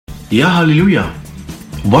Ja, halleluja.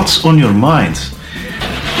 What's on your mind?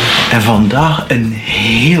 En vandaag een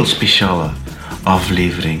heel speciale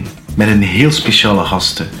aflevering. Met een heel speciale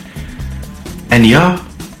gasten. En ja,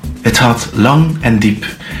 het gaat lang en diep.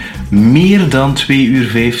 Meer dan 2 uur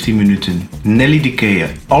 15 minuten. Nelly de Keije.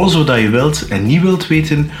 Alles wat je wilt en niet wilt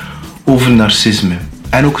weten over narcisme.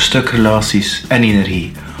 En ook een stuk relaties en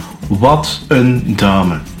energie. Wat een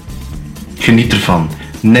dame. Geniet ervan.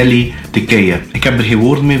 Nelly de Keije. Ik heb er geen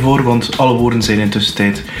woorden mee voor, want alle woorden zijn intussen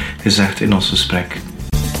tijd gezegd in ons gesprek.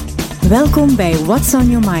 Welkom bij What's on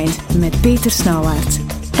Your Mind met Peter Snauwaert.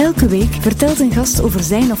 Elke week vertelt een gast over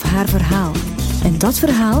zijn of haar verhaal. En dat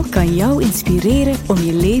verhaal kan jou inspireren om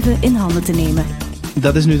je leven in handen te nemen.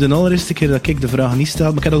 Dat is nu de allereerste keer dat ik de vraag niet stel,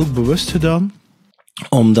 maar ik heb dat ook bewust gedaan.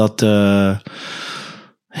 Omdat,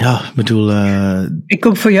 Ik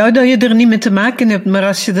hoop voor jou dat je er niet mee te maken hebt, maar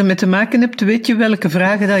als je er mee te maken hebt, weet je welke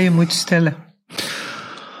vragen dat je moet stellen.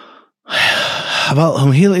 Wel,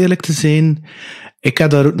 om heel eerlijk te zijn, ik heb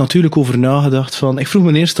daar natuurlijk over nagedacht van, ik vroeg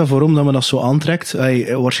me eerst af waarom dat me dat zo aantrekt.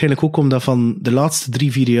 Waarschijnlijk ook omdat van de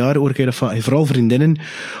laatste 3-4 jaar hoor ik dat van, vooral vriendinnen,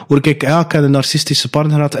 hoor ik, ik heb een narcistische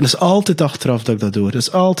partner gehad en dat is altijd achteraf dat ik dat hoor. Dat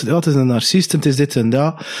is altijd, het is een narcist en het is dit en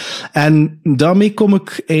dat. En daarmee kom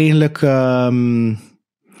ik eigenlijk...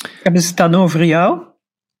 Hebben ze het dan over jou?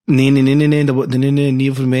 Nee, niet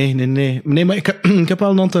over mij. Nee, maar ik heb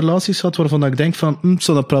wel een aantal relaties gehad waarvan ik denk van, het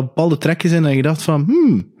zullen bepaalde trekjes zijn en je dacht van,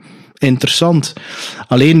 interessant.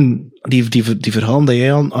 Alleen, die verhalen die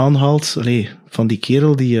jij aanhaalt, van die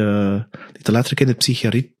kerel die te letterlijk in de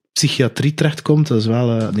psychiatrie terechtkomt, dat is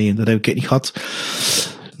wel, nee, dat heb ik niet gehad.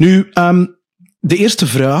 Nu, de eerste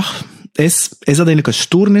vraag is dat eigenlijk een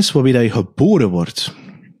stoornis waarbij dat je geboren wordt?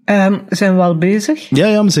 Zijn we al bezig?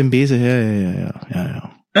 Ja, we zijn bezig, ja.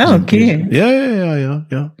 Ah, oké.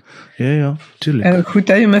 Ja, tuurlijk. Goed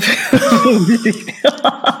dat je me...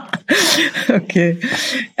 Oké.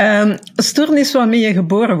 Stoornis waarmee je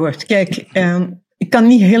geboren wordt. Kijk, ik kan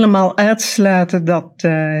niet helemaal uitsluiten dat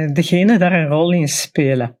degenen daar een rol in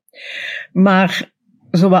spelen. Maar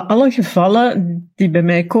zowat alle gevallen die bij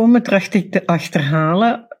mij komen, tracht ik te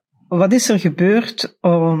achterhalen. Wat is er gebeurd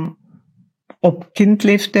op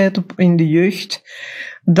kindleeftijd, in de jeugd,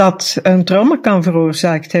 dat een trauma kan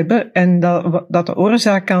veroorzaakt hebben en dat de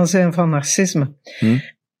oorzaak kan zijn van narcisme.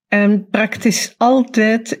 En praktisch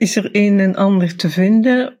altijd is er een en ander te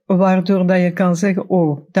vinden, waardoor dat je kan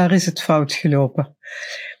zeggen, daar is het fout gelopen.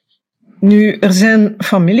 Nu, er zijn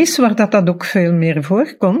families waar dat ook veel meer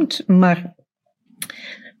voorkomt, maar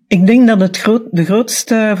ik denk dat de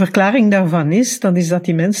grootste verklaring daarvan is dat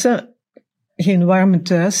die mensen geen warme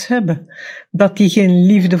thuis hebben. Dat die geen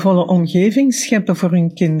liefdevolle omgeving scheppen voor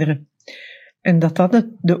hun kinderen. En dat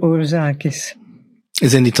de oorzaak is.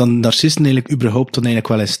 Zijn die dan narcisten eigenlijk überhaupt dan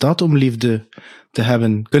eigenlijk wel in staat om liefde te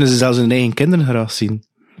hebben? Kunnen ze zelfs hun eigen kinderen graag zien?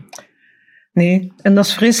 Nee, en dat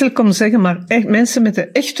is vreselijk om te zeggen, maar echt, mensen met de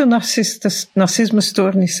echte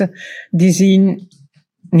narcismestoornissen, die zien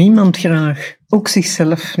niemand graag. Ook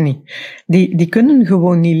zichzelf niet. Die kunnen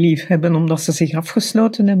gewoon niet lief hebben, omdat ze zich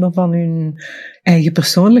afgesloten hebben van hun eigen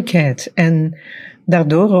persoonlijkheid. En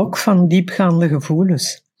daardoor ook van diepgaande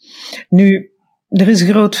gevoelens. Nu, er is een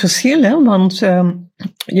groot verschil, hè, want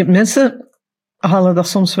mensen halen dat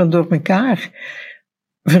soms wel door elkaar.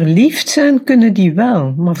 Verliefd zijn kunnen die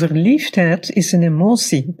wel, maar verliefdheid is een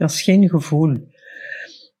emotie, dat is geen gevoel.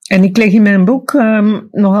 En ik leg in mijn boek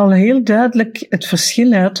nogal heel duidelijk het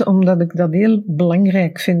verschil uit, omdat ik dat heel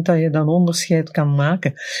belangrijk vind dat je dan onderscheid kan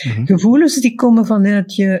maken. Mm-hmm. Gevoelens die komen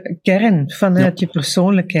vanuit je kern, vanuit je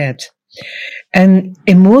persoonlijkheid. En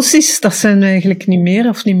emoties, dat zijn eigenlijk niet meer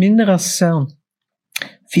of niet minder als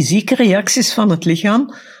fysieke reacties van het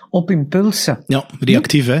lichaam op impulsen. Ja,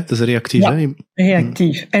 reactief, hè? Dat is reactief, hè?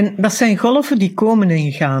 Reactief. En dat zijn golven die komen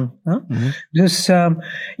en gaan. Hè? Mm-hmm. Dus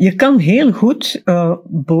je kan heel goed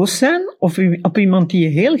boos zijn op iemand die je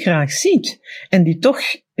heel graag ziet en die toch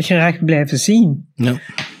graag blijven zien. Ja.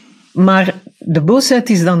 Maar de boosheid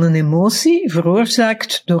is dan een emotie,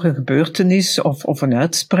 veroorzaakt door een gebeurtenis of een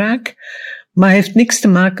uitspraak, maar heeft niks te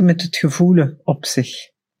maken met het gevoelen op zich.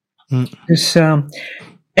 Dus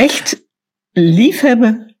echt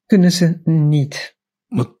liefhebben kunnen ze niet.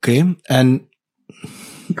 Oké, en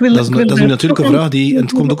dat is nu natuurlijk een vraag die, en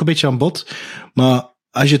het komt ook een beetje aan bod, maar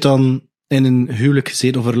als je dan in een huwelijk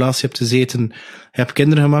gezeten of een relatie hebt gezeten, je hebt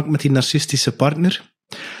kinderen gemaakt met die narcistische partner,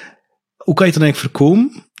 hoe kan je dan eigenlijk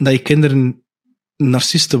voorkomen dat je kinderen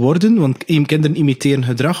narcisten worden? Want je kinderen imiteren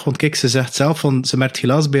gedrag, want kijk, ze zegt zelf van, ze merkt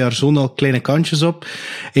helaas bij haar zoon al kleine kantjes op.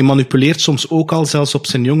 Hij manipuleert soms ook al, zelfs op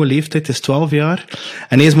zijn jonge leeftijd, het is 12 jaar.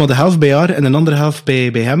 En hij is maar de helft bij haar en een andere helft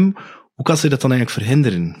bij hem. Hoe kan ze dat dan eigenlijk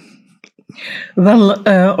verhinderen? Wel,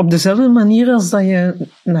 op dezelfde manier als dat je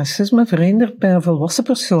narcisme verhindert bij een volwassen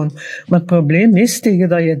persoon. Maar het probleem is, tegen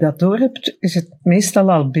dat je dat doorhebt, is het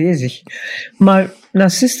meestal al bezig. Maar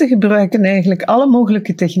narcisten gebruiken eigenlijk alle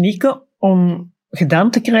mogelijke technieken om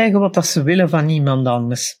gedaan te krijgen wat dat ze willen van iemand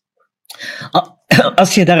anders.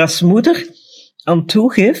 Als je daar als moeder aan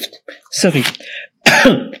toegeeft... Sorry.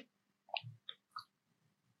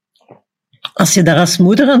 Als je daar als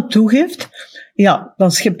moeder aan toegeeft, ja,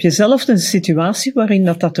 dan schep je zelf een situatie waarin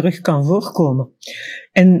dat terug kan voorkomen.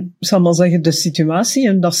 En ik zal maar zeggen, de situatie,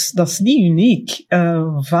 en dat is niet uniek.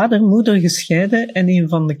 Vader, moeder gescheiden en een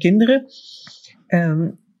van de kinderen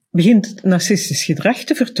begint narcistisch gedrag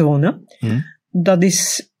te vertonen. Dat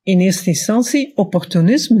is in eerste instantie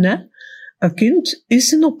opportunisme, hè. Een kind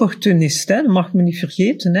is een opportunist, hè. Dat mag men niet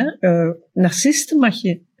vergeten, hè. Narcisten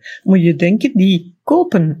moet je denken, die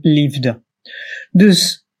kopen liefde.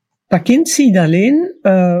 Dus dat kind ziet alleen,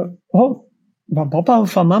 van papa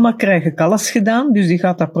of van mama krijg ik alles gedaan, dus die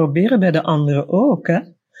gaat dat proberen bij de anderen ook. Hè.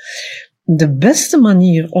 De beste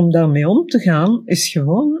manier om daarmee om te gaan is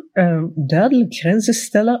gewoon duidelijk grenzen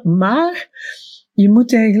stellen, maar je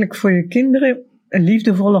moet eigenlijk voor je kinderen een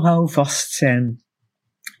liefdevolle houvast zijn.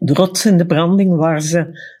 De rots in de branding waar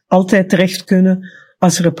ze altijd terecht kunnen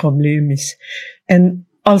als er een probleem is. En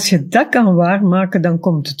als je dat kan waarmaken, dan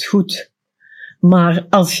komt het goed. Maar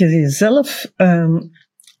als je jezelf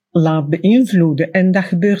laat beïnvloeden, en dat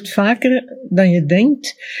gebeurt vaker dan je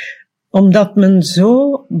denkt, omdat men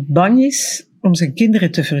zo bang is om zijn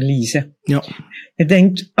kinderen te verliezen. Ja. Je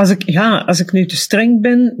denkt, als ik nu te streng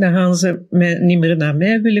ben, dan gaan ze niet meer naar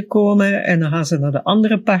mij willen komen en dan gaan ze naar de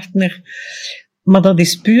andere partner. Maar dat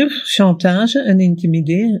is puur chantage en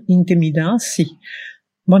intimidatie.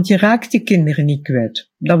 Want je raakt je kinderen niet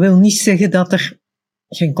kwijt. Dat wil niet zeggen dat er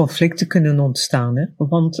geen conflicten kunnen ontstaan, hè?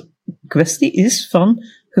 Want de kwestie is van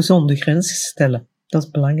gezonde grenzen stellen. Dat is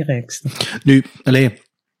het belangrijkste. Nu,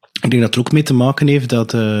 ik denk dat er ook mee te maken heeft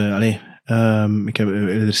dat, ik heb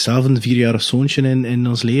er zelf een 4-jarig zoontje in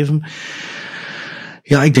ons leven.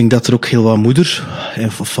 Ja, ik denk dat er ook heel wat moeder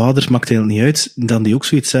of vaders, maakt eigenlijk niet uit, dan die ook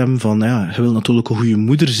zoiets hebben van, ja, je wil natuurlijk een goede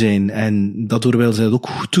moeder zijn en daardoor wil zij dat ook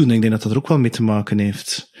goed doen. Ik denk dat dat er ook wel mee te maken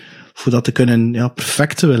heeft. Voor dat te kunnen, ja,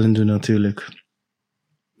 perfect te willen doen natuurlijk.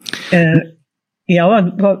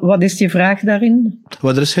 Ja, wat is die vraag daarin?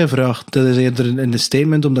 Wat er is geen vraag. Dat is eerder in de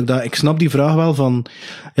statement, omdat ik snap die vraag wel van,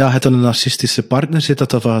 ja, het dan een narcistische partner, zit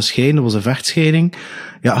dat van gescheiden, was een vechtscheiding.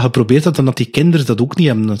 Ja, geprobeerd dat dan dat die kinderen dat ook niet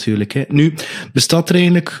hebben natuurlijk, hè. Nu, bestaat er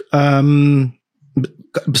eigenlijk een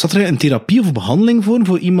therapie of behandeling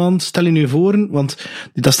voor iemand? Stel je nu voor, want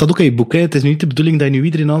dat staat ook in je boek, hè. Het is nu niet de bedoeling dat je nu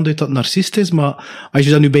iedereen aanduidt dat narcist is, maar als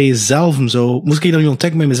je dat nu bij jezelf moest ik dan nu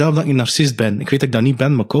ontdekken bij mezelf dat ik een narcist ben? Ik weet dat ik dat niet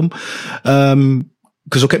ben, maar kom.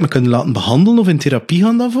 Zou ik me kunnen laten behandelen of in therapie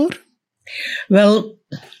gaan daarvoor? Wel,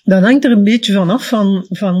 dat hangt er een beetje vanaf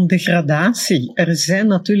van de gradatie. Er zijn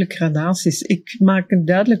natuurlijk gradaties. Ik maak een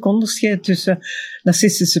duidelijk onderscheid tussen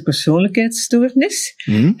narcistische persoonlijkheidsstoornis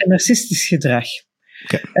en narcistisch gedrag.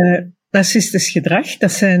 Okay. Narcistisch gedrag,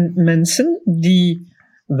 dat zijn mensen die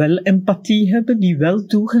wel empathie hebben, die wel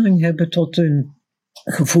toegang hebben tot hun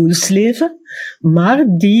gevoelsleven, maar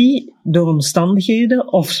die door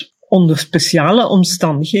omstandigheden of onder speciale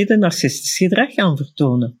omstandigheden narcistisch gedrag gaan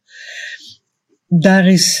vertonen. Daar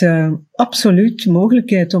is absoluut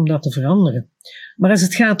mogelijkheid om dat te veranderen. Maar als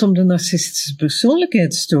het gaat om de narcistische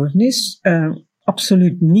persoonlijkheidsstoornis,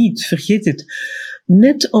 absoluut niet, vergeet het.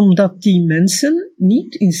 Net omdat die mensen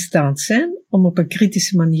niet in staat zijn om op een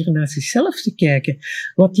kritische manier naar zichzelf te kijken.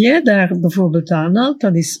 Wat jij daar bijvoorbeeld aanhaalt,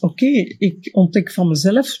 dat is oké, ik ontdek van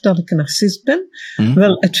mezelf dat ik een narcist ben.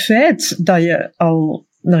 Wel, het feit dat je al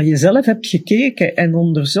naar jezelf hebt gekeken en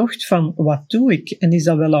onderzocht van wat doe ik en is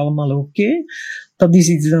dat wel allemaal oké? Dat is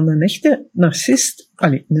iets dan een echte narcist,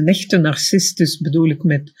 een echte narcist dus bedoel ik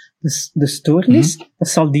met de stoornis, dat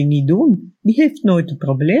zal die niet doen. Die heeft nooit een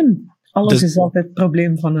probleem. Alles is altijd het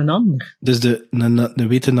probleem van een ander. Dus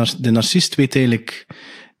de narcist weet eigenlijk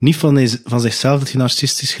niet van zichzelf dat hij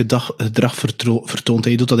narcistisch gedrag vertoont.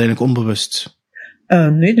 Hij doet dat eigenlijk onbewust.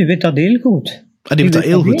 Nee, die weet dat heel goed. Die weet dat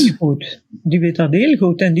heel goed. Die weet dat heel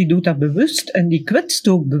goed en die doet dat bewust en die kwetst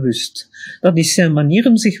ook bewust. Dat is zijn manier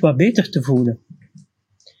om zich wat beter te voelen.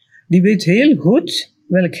 Die weet heel goed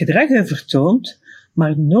welk gedrag hij vertoont,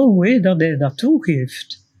 maar no way dat hij dat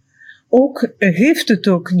toegeeft. Ook geeft het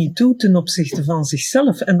ook niet toe ten opzichte van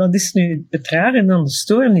zichzelf. En dat is nu het rare aan de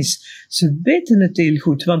stoornis. Ze weten het heel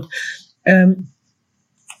goed, want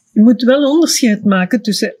je moet wel onderscheid maken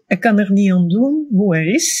tussen hij kan er niet aan doen hoe hij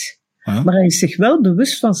is, maar hij is zich wel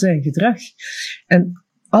bewust van zijn gedrag. En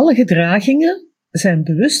alle gedragingen zijn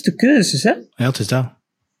bewuste keuzes, hè? Ja, het is dat.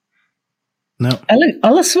 Nou,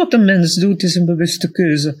 Alles wat een mens doet is een bewuste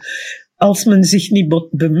keuze. Als men zich niet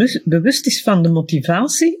bewust is van de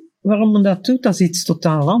motivatie waarom men dat doet, dat is iets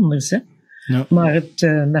totaal anders. Hè? ja. Maar het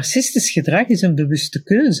narcistisch gedrag is een bewuste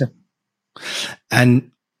keuze.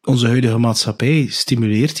 En onze huidige maatschappij,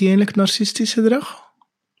 stimuleert die eigenlijk narcistisch gedrag?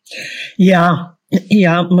 Ja,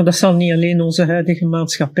 maar dat zal niet alleen onze huidige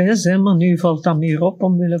maatschappij zijn, maar nu valt dat meer op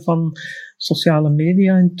omwille van sociale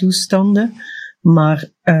media en toestanden. Maar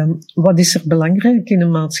wat is er belangrijk in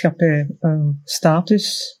een maatschappij?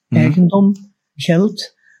 Status, eigendom,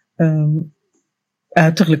 geld,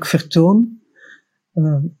 uiterlijk vertoon.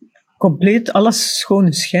 Compleet alles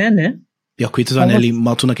schone schijn, hè? Ja, ik weet het wel, Nelly,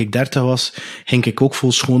 maar toen ik 30 was, ging ik ook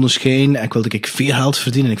vol schone schijn en ik wilde veel geld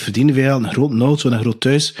verdienen. En ik verdiende veel geld, een groot auto en een groot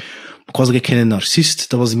thuis. Maar ik was geen narcist.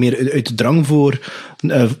 Dat was meer uit de drang voor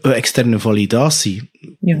externe validatie.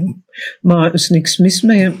 Ja, maar er is niks mis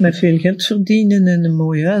mee met veel geld verdienen en een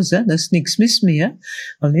mooi huis. Hè? Daar is niks mis mee. Hè?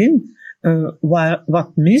 Alleen,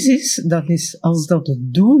 wat mis is, dat is als dat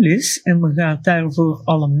het doel is en men gaat daarvoor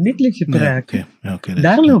alle middelen gebruiken. Ja, okay,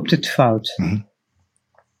 daar loopt het fout. Mm-hmm.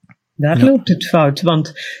 Daar loopt het fout,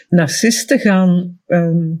 want narcisten gaan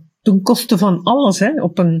ten koste van alles, hè,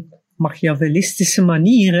 op een machiavellistische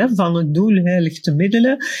manier, hè, van het doel heiligt de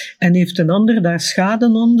middelen, en heeft een ander daar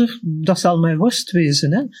schade onder, dat zal mijn worst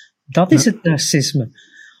wezen. Hè. Dat is het narcisme.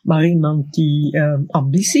 Maar iemand die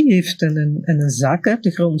ambitie heeft en een zaak uit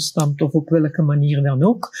de grond stampt, of op welke manier dan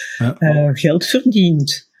ook, geld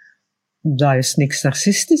verdient, daar is niks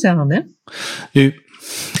narcistisch aan. Hè. Nu,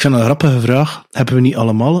 ik vind een grappige vraag. Hebben we niet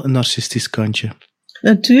allemaal een narcistisch kantje?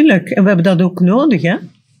 Natuurlijk. En we hebben dat ook nodig, hè.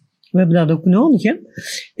 We hebben dat ook nodig, hè.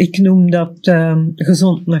 Ik noem dat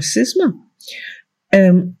gezond narcisme.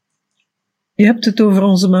 Je hebt het over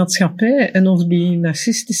onze maatschappij en of die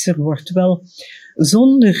narcistischer wordt. Wel,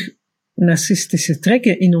 zonder narcistische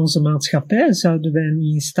trekken in onze maatschappij zouden wij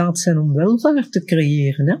niet in staat zijn om welvaart te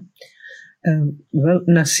creëren, hè.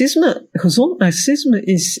 Gezond narcisme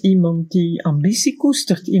is iemand die ambitie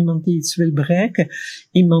koestert, iemand die iets wil bereiken,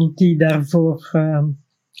 iemand die daarvoor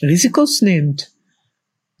risico's neemt.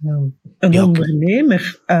 Een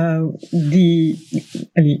ondernemer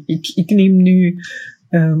ik neem nu,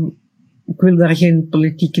 ik wil daar geen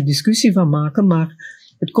politieke discussie van maken, maar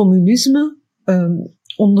het communisme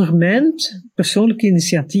ondermijnt persoonlijk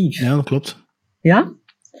initiatief. Ja, dat klopt. Ja?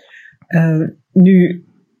 Nu,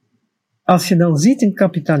 als je dan ziet een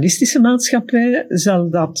kapitalistische maatschappij, zal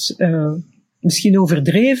dat misschien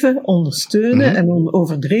overdreven ondersteunen en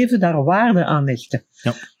overdreven daar waarde aan hechten.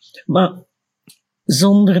 Ja. Maar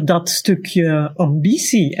zonder dat stukje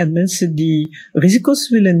ambitie en mensen die risico's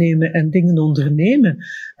willen nemen en dingen ondernemen,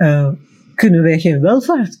 kunnen wij geen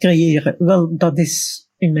welvaart creëren. Wel, dat is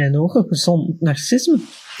in mijn ogen gezond narcisme.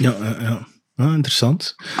 Ja. Ah,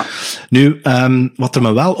 interessant. Nu, wat er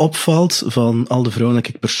me wel opvalt van al de vrouwen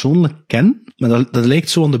die ik persoonlijk ken, maar dat lijkt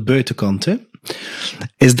zo aan de buitenkant, hè,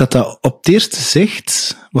 is dat op het eerste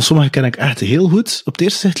zicht, maar sommige ken ik echt heel goed, op het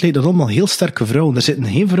eerste zicht lijkt dat allemaal heel sterke vrouwen. Er zitten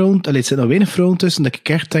geen vrouwen, er zitten weinig vrouwen tussen, dat ik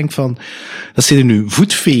echt denk van, dat ze er nu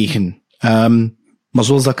voetvegen. Maar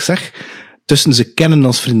zoals dat ik zeg, tussen ze kennen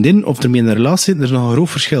als vriendin of ermee in een relatie zitten, er is nog een groot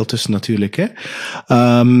verschil tussen natuurlijk. Hè.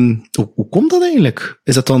 Hoe komt dat eigenlijk?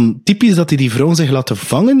 Is dat dan typisch dat die vrouwen zich laten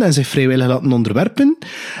vangen en zich vrijwillig laten onderwerpen?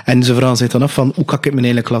 En ze vragen zich dan af van, hoe kan ik me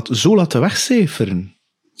eigenlijk zo laten wegcijferen?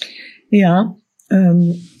 Ja,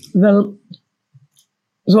 wel,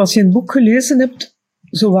 zoals je in het boek gelezen hebt,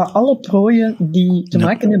 zowat alle prooien die te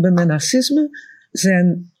maken hebben met narcisme,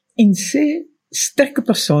 zijn in C sterke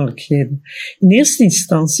persoonlijkheden. In eerste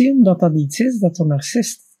instantie, omdat dat iets is dat de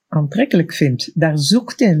narcist aantrekkelijk vindt. Daar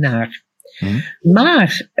zoekt hij naar.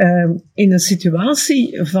 Maar in een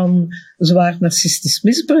situatie van zwaar narcistisch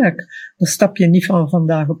misbruik, daar stap je niet van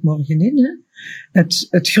vandaag op morgen in. Hè.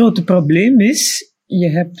 Het grote probleem is, je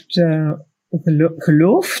hebt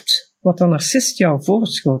geloofd wat de narcist jou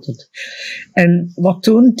voorschotelt. En wat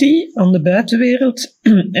toont die aan de buitenwereld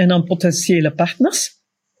en aan potentiële partners?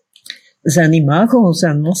 Zijn imago,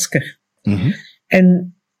 zijn masker.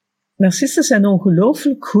 En narcisten zijn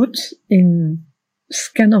ongelooflijk goed in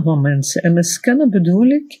scannen van mensen. En met scannen bedoel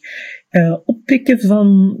ik oppikken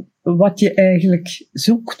van wat je eigenlijk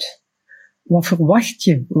zoekt. Wat verwacht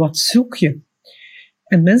je? Wat zoek je?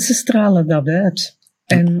 En mensen stralen dat uit.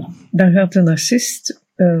 En dan gaat de narcist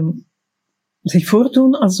zich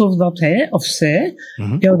voordoen alsof dat hij of zij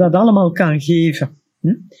jou dat allemaal kan geven.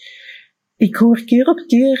 Ik hoor keer op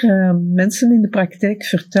keer mensen in de praktijk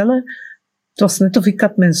vertellen, het was net of ik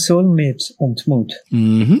had mijn soulmate ontmoet.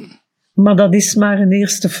 Maar dat is maar een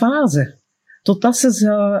eerste fase. Totdat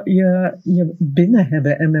ze je binnen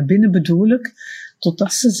hebben. En met binnen bedoel ik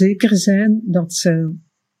totdat ze zeker zijn dat ze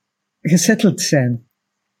gesetteld zijn.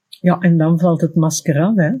 Ja, en dan valt het masker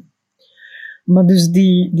af, hè. Maar dus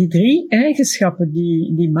die 3 eigenschappen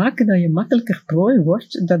die maken dat je makkelijker prooi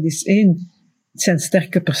wordt, dat is 1, het zijn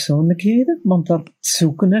sterke persoonlijkheden, want dat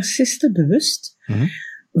zoeken narcisten bewust. Mhm.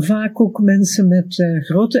 Vaak ook mensen met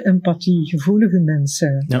grote empathie, gevoelige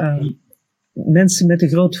mensen, mensen met een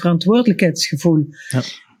groot verantwoordelijkheidsgevoel,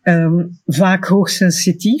 vaak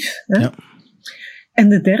hoogsensitief. Hè? Ja. En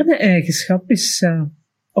de 3e eigenschap is,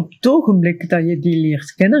 op het ogenblik dat je die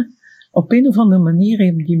leert kennen, op een of andere manier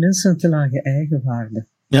hebben die mensen een te lage eigenwaarde.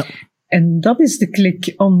 Ja. En dat is de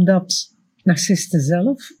klik, omdat narcisten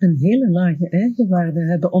zelf een hele lage eigenwaarde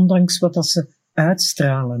hebben, ondanks wat dat ze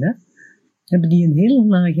uitstralen. Hè. Hebben die een hele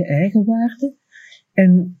lage eigenwaarde.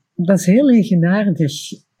 En dat is heel eigenaardig.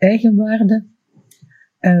 Eigenwaarde,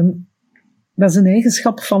 dat is een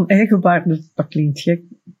eigenschap van eigenwaarde. Dat klinkt gek,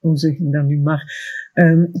 hoe zeg ik dat nu? Maar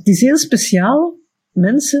het is heel speciaal.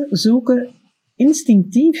 Mensen zoeken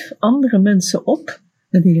instinctief andere mensen op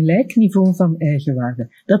met een gelijk niveau van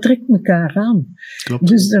eigenwaarde. Dat trekt elkaar aan. Klopt.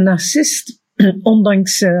 Dus de narcist,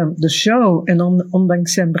 ondanks de show en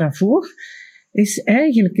ondanks zijn bravoer, is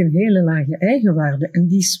eigenlijk een hele lage eigenwaarde. En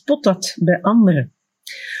die spot dat bij anderen.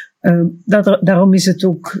 Daarom is het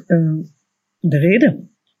ook de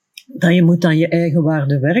reden dat je moet aan je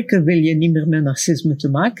eigenwaarde werken, wil je niet meer met narcisme te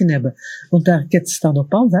maken hebben. Want daar ketst dat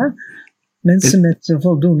op af, hè. Mensen met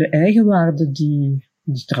voldoende eigenwaarde, die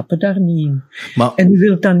trappen daar niet in. Maar, en u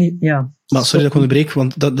wilt dan niet, ja. Maar sorry dat ik onderbreek,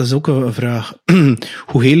 want dat is ook een vraag.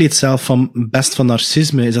 Hoe heel je het zelf best van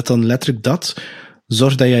narcisme? Is dat dan letterlijk dat?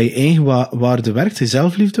 Zorg dat jij je eigen waarde werkt, je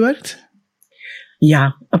zelfliefde werkt?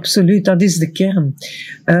 Ja, absoluut. Dat is de kern.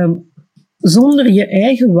 Zonder je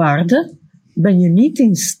eigen waarde ben je niet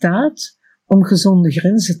in staat om gezonde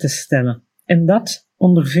grenzen te stellen. En dat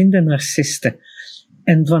ondervinden narcisten.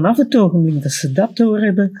 En vanaf het ogenblik dat ze dat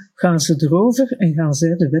doorhebben, gaan ze erover en gaan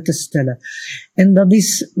zij de wetten stellen. En dat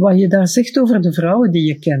is wat je daar zegt over de vrouwen die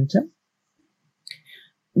je kent, hè.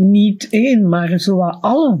 Niet 1, maar zowat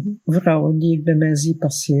alle vrouwen die ik bij mij zie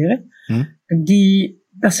passeren,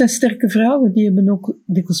 dat zijn sterke vrouwen, die hebben ook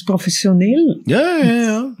dikwijls professioneel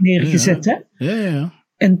neergezet, hè. Ja.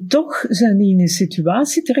 En toch zijn die in een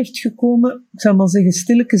situatie terechtgekomen, ik zou maar zeggen,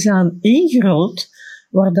 stilletjes aan ingerold,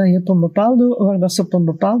 waar dat ze op een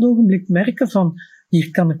bepaald ogenblik merken van,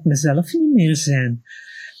 hier kan ik mezelf niet meer zijn.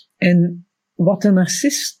 En wat een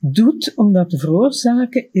narcist doet om dat te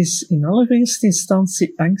veroorzaken, is in allereerste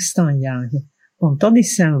instantie angst aanjagen. Want dat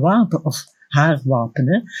is zijn wapen, of haar wapen.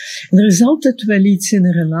 Hè. En er is altijd wel iets in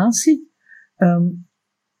een relatie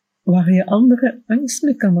waar je anderen angst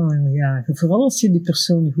mee kan aanjagen. Vooral als je die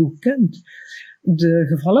persoon goed kent. De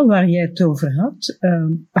gevallen waar jij het over had,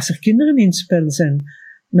 als er kinderen in het spel zijn,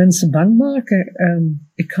 mensen bang maken,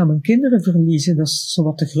 ik ga mijn kinderen verliezen, dat is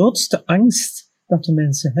zowat de grootste angst dat de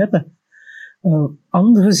mensen hebben.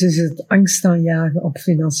 Anders is het angst aanjagen op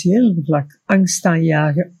financieel vlak, angst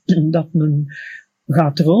aanjagen dat men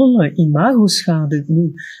gaat rollen, imagoschade.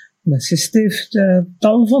 Nu, de narcist heeft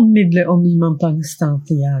tal van middelen om iemand angst aan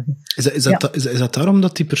te jagen. Is dat daarom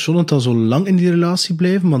dat die personen dan zo lang in die relatie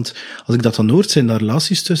blijven? Want als ik dat dan hoor, zijn er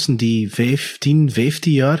relaties tussen die 15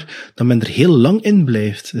 jaar, dat men er heel lang in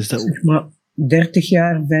blijft. Is dat zeg maar 30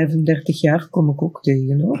 jaar, 35 jaar kom ik ook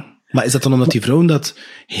tegen, hoor. Maar is dat dan omdat die vrouwen dat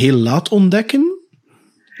heel laat ontdekken?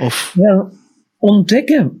 Of? Wel,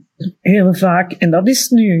 ontdekken heel vaak, en dat is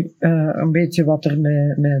nu een beetje wat er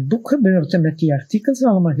met het boek gebeurt en met die artikels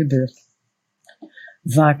allemaal gebeurt.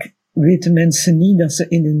 Vaak weten mensen niet dat ze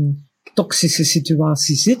in een toxische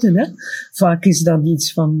situatie zitten. Hè? Vaak is dat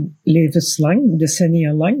iets van levenslang,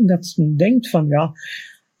 decennia lang, dat men denkt van ja,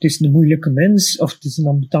 het is een moeilijke mens, of het is een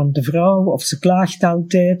ambetante vrouw, of ze klaagt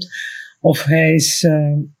altijd, of hij is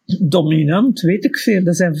dominant, weet ik veel.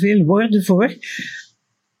 Er zijn veel woorden voor.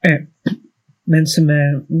 Mensen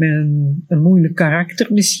met een moeilijk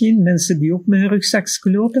karakter misschien, mensen die ook met een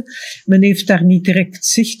rugzakje lopen. Men heeft daar niet direct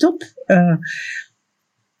zicht op.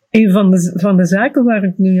 Een van de zaken waar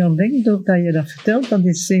ik nu aan denk, doordat je dat vertelt, dat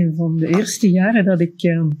is een van de eerste jaren dat ik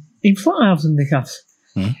infoavonden gaf.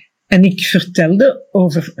 En ik vertelde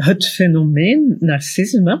over het fenomeen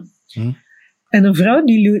narcisme. En een vrouw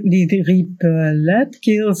die riep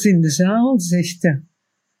luidkeels in de zaal, zegt...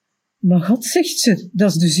 Maar God, zegt ze,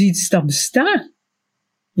 dat is dus iets dat bestaat.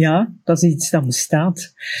 Ja, dat is iets dat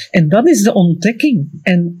bestaat. En dat is de ontdekking.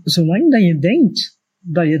 En zolang dat je denkt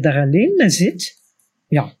dat je daar alleen mee zit,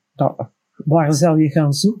 ja, waar zou je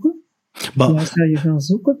gaan zoeken? Maar, waar zou je gaan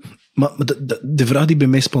zoeken? maar de vraag die bij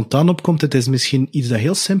mij spontaan opkomt, het is misschien iets dat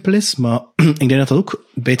heel simpel is, maar ik denk dat ook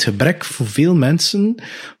bij het gebrek voor veel mensen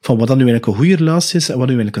van wat dan nu eigenlijk een goede relatie is en wat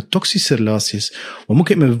nu eigenlijk een toxische relatie is. Wat moet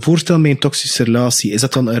ik me voorstellen bij een toxische relatie? Is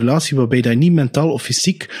dat dan een relatie waarbij je niet mentaal of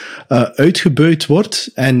fysiek uitgebuit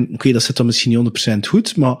wordt? En oké, dat zit dan misschien niet 100%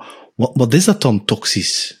 goed, maar wat is dat dan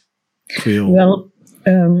toxisch? Wel,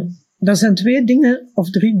 dat zijn 2 dingen of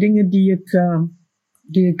 3 dingen die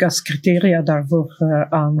ik als criteria daarvoor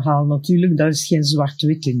aanhaal. Natuurlijk, dat is geen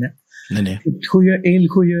zwart-wit in. Hè. Nee. Je hebt goede, heel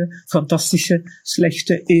goede, fantastische,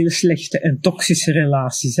 slechte, heel slechte en toxische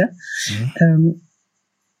relaties. Hè.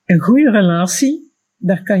 Een goede relatie,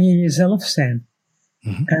 daar kan je jezelf zijn.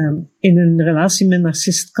 In een relatie met een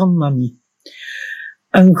narcist kan dat niet.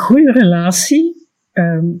 Een goede relatie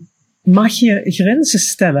mag je grenzen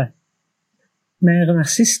stellen. Met een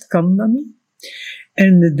narcist kan dat niet.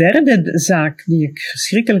 En de derde zaak die ik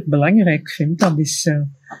verschrikkelijk belangrijk vind, dat is,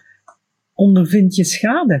 ondervind je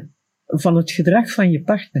schade van het gedrag van je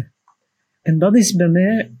partner. En dat is bij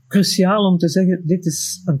mij cruciaal om te zeggen, dit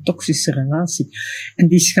is een toxische relatie. En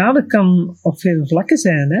die schade kan op vele vlakken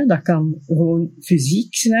zijn. Hè. Dat kan gewoon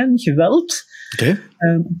fysiek zijn, geweld,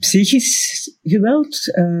 psychisch geweld,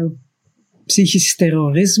 psychisch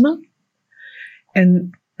terrorisme. En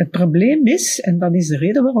het probleem is, en dat is de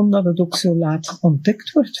reden waarom dat het ook zo laat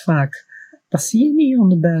ontdekt wordt vaak, dat zie je niet aan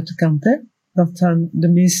de buitenkant, hè. Dat dan de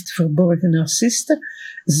meest verborgen narcisten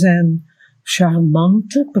zijn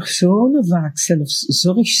charmante personen, vaak zelfs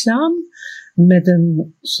zorgzaam, met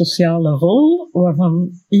een sociale rol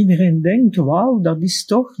waarvan iedereen denkt, wauw, dat is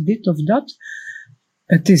toch dit of dat.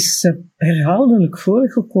 Het is herhaaldelijk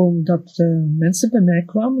voorgekomen dat mensen bij mij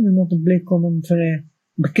kwamen en dat het bleek om een vrij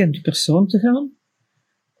bekend persoon te gaan.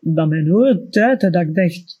 Dat mijn oren tuiten, dat ik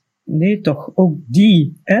dacht, nee toch, ook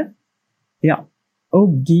die, hè? Ja,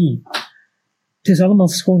 ook die. Het is allemaal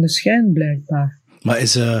schone schijn, blijkbaar. Maar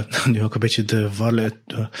is, nu ook een beetje de varluid,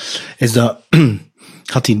 is dat,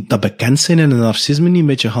 gaat dat bekend zijn in een narcisme niet een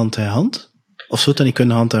beetje hand in hand? Of zou dat niet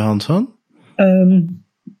kunnen hand in hand gaan?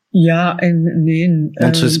 Ja en nee.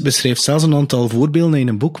 Want ze beschrijft zelfs een aantal voorbeelden in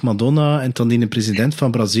een boek, Madonna, en dan die president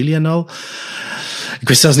van Brazilië en al. Ik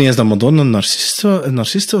wist zelfs niet eens dat Madonna een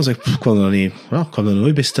narcist was. Ik kwam er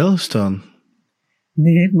nooit bij stilstaan.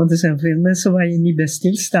 Nee, maar er zijn veel mensen waar je niet bij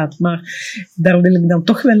stilstaat. Maar daar wil ik dan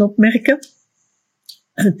toch wel opmerken.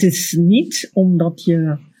 Het is niet omdat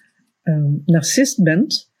je narcist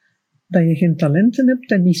bent, dat je geen talenten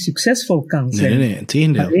hebt en niet succesvol kan zijn. Nee,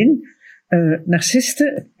 integendeel. Alleen,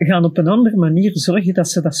 narcisten gaan op een andere manier zorgen dat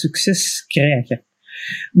ze dat succes krijgen.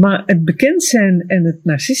 Maar het bekend zijn en het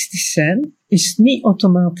narcistisch zijn is niet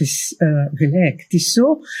automatisch gelijk. Het is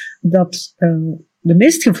zo dat de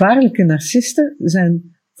meest gevaarlijke narcisten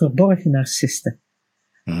zijn verborgen narcisten.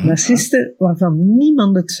 Narcisten waarvan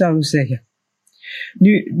niemand het zou zeggen.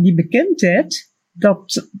 Nu, die bekendheid,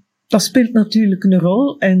 dat speelt natuurlijk een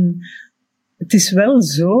rol en het is wel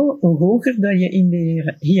zo, hoe hoger dat je in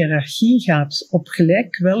de hiërarchie gaat, op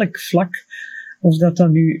gelijk welk vlak, of dat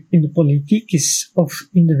dan nu in de politiek is, of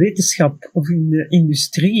in de wetenschap, of in de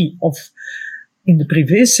industrie, of in de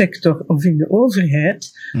privésector, of in de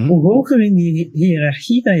overheid, hoe hoger in die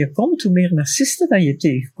hiërarchie dat je komt, hoe meer narcisten dat je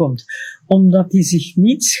tegenkomt. Omdat die zich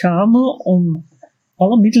niet schamen om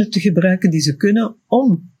alle middelen te gebruiken die ze kunnen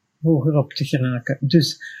om hoger op te geraken.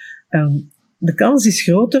 Dus de kans is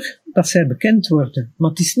groter dat zij bekend worden. Maar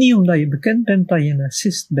het is niet omdat je bekend bent dat je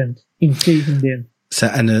narcist bent. Integendeel.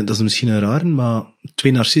 En dat is misschien een raar, maar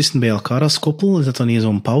 2 narcisten bij elkaar als koppel, is dat dan niet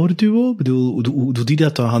zo'n power duo? Ik bedoel, hoe doet die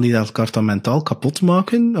dat dan? Gaan die elkaar dan mentaal kapot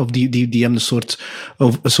maken? Of die hebben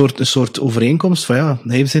een soort overeenkomst van ja,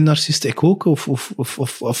 hij is een narcist, ik ook?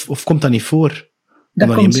 Of komt dat niet voor?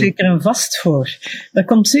 Dat komt zeker en vast voor. Dat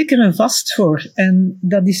komt zeker en vast voor. En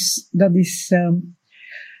dat is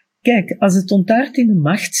kijk, als het ontaart in een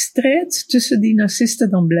machtsstrijd tussen die narcisten,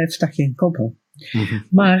 dan blijft dat geen koppel.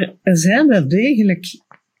 Maar er zijn wel degelijk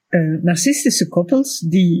narcistische koppels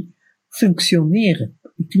die functioneren.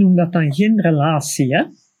 Ik noem dat dan geen relatie, hè.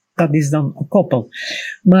 Dat is dan een koppel.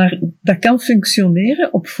 Maar dat kan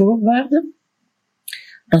functioneren op voorwaarde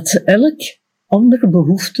dat ze elk andere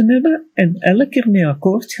behoeften hebben en elk ermee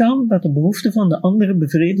akkoord gaan dat de behoeften van de andere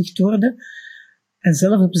bevredigd worden en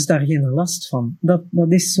zelf hebben ze daar geen last van. Dat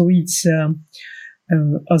is zoiets,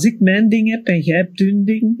 als ik mijn ding heb en jij hebt hun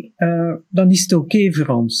ding, dan is het oké voor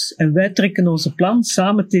ons. En wij trekken onze plan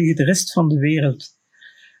samen tegen de rest van de wereld.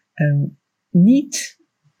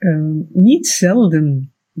 Niet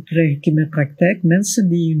zelden krijg ik in mijn praktijk mensen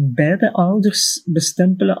die hun beide ouders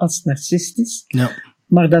bestempelen als narcistisch. Ja.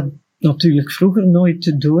 Maar dat natuurlijk vroeger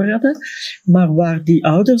nooit door hadden, maar waar die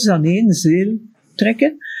ouders aan één zeel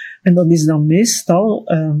trekken. En dat is dan meestal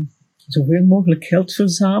zoveel mogelijk geld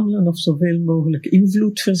verzamelen, of zoveel mogelijk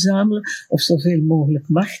invloed verzamelen, of zoveel mogelijk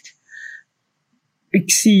macht.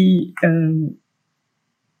 Ik zie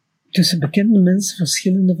tussen bekende mensen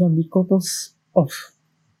verschillende van die koppels, of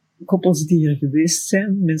koppels die er geweest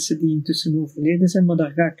zijn, mensen die intussen overleden zijn, maar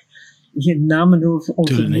daar ga ik geen namen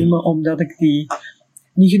over noemen, omdat ik die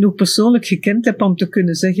niet genoeg persoonlijk gekend heb om te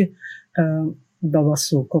kunnen zeggen, dat was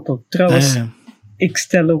zo'n koppel. Trouwens, ik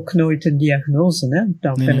stel ook nooit een diagnose, hè.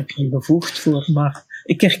 Daar ben ik niet bevoegd voor, maar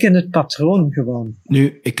ik herken het patroon gewoon.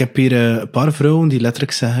 Nu, ik heb hier een paar vrouwen die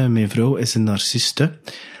letterlijk zeggen, mijn vrouw is een narciste.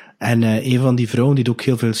 En een van die vrouwen die doet ook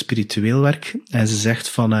heel veel spiritueel werk. En ze zegt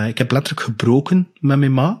van, ik heb letterlijk gebroken met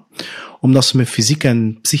mijn ma, omdat ze me fysiek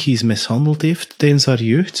en psychisch mishandeld heeft tijdens haar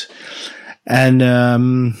jeugd. En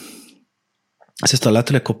ze is dan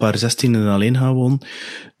letterlijk op haar 16e alleen gaan wonen.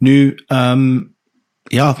 Nu,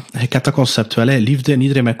 ja, ik heb dat concept wel, hè, liefde en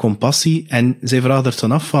iedereen met compassie. En zij vraagt er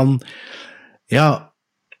dan af van, ja,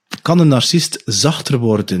 kan een narcist zachter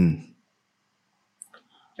worden?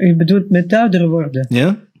 Je bedoelt met ouder worden?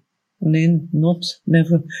 Ja? Nee, not,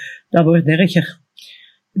 never. Dat wordt erger.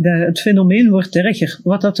 Het fenomeen wordt erger.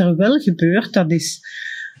 Wat dat er wel gebeurt, dat is,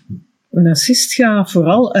 een narcist gaat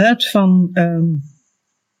vooral uit van,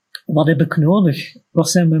 wat heb ik nodig? Wat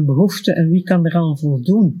zijn mijn behoeften en wie kan eraan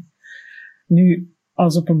voldoen? Nu,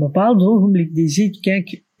 als op een bepaald ogenblik die ziet,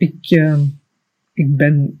 kijk, ik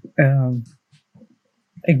ben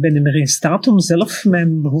niet meer in staat om zelf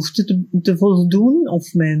mijn behoeften te voldoen,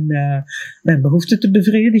 of mijn behoeften te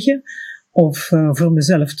bevredigen, of voor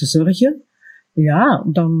mezelf te zorgen. Ja,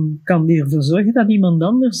 dan kan die ervoor zorgen dat iemand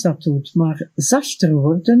anders dat doet. Maar zachter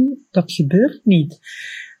worden, dat gebeurt niet.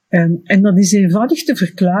 En dat is eenvoudig te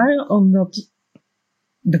verklaren, omdat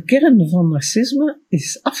de kern van narcisme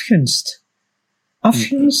is afgunst.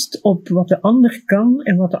 Afgunst op wat de ander kan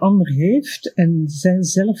en wat de ander heeft en zij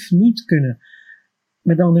zelf niet kunnen.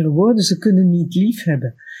 Met andere woorden, ze kunnen niet lief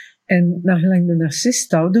hebben. En naargelang de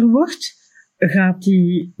narcist ouder wordt, gaat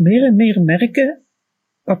hij meer en meer merken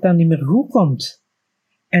dat dat niet meer goed komt.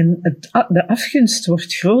 En de afgunst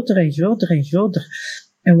wordt groter en groter en groter.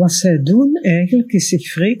 En wat zij doen eigenlijk is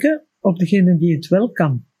zich wreken op degene die het wel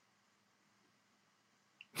kan.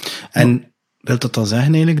 En wil dat dan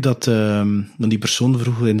zeggen eigenlijk dat die persoon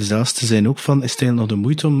vroeger in dezelfde zijn ook van, is het eigenlijk nog de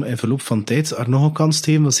moeite om in verloop van tijd haar nog een kans te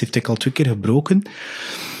geven, want ze heeft eigenlijk al 2 keer gebroken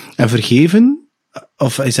en vergeven?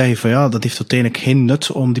 Of zeg je van ja, dat heeft uiteindelijk geen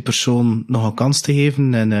nut om die persoon nog een kans te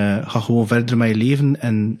geven en ga gewoon verder met je leven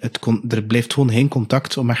en er blijft gewoon geen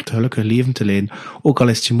contact om echt een gelukkig leven te leiden, ook al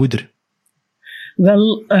is het je moeder?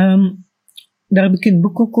 Wel, daar heb ik in het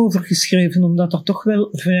boek ook over geschreven, omdat dat toch wel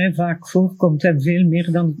vrij vaak voorkomt en veel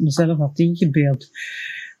meer dan ik mezelf had ingebeeld.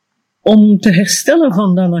 Om te herstellen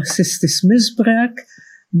van dat narcistisch misbruik,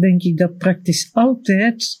 denk ik dat praktisch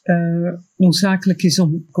altijd noodzakelijk is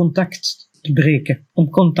om contact te breken, om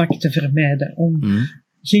contact te vermijden, om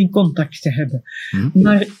geen contact te hebben.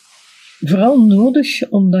 Maar vooral nodig,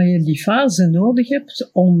 omdat je die fase nodig hebt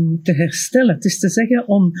om te herstellen. Het is te zeggen,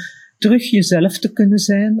 om terug jezelf te kunnen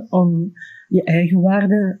zijn, om je eigen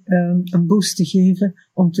waarde een boost te geven,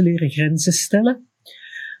 om te leren grenzen stellen.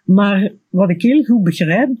 Maar wat ik heel goed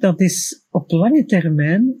begrijp, dat is op lange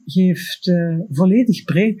termijn geeft volledig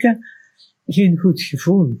breken geen goed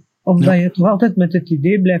gevoel. Omdat je toch altijd met het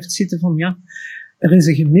idee blijft zitten van ja, er is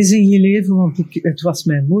een gemis in je leven, want het was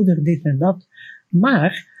mijn moeder, dit en dat.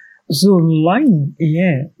 Maar zolang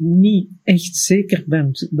jij niet echt zeker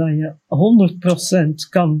bent dat je 100%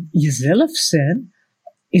 kan jezelf zijn,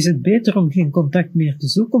 is het beter om geen contact meer te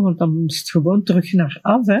zoeken, want dan is het gewoon terug naar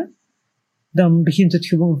af, hè. Dan begint het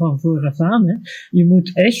gewoon van vooraf aan, hè. Je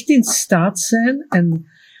moet echt in staat zijn, en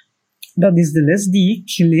dat is de les die ik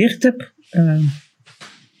geleerd heb.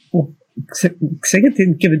 Ik zeg het,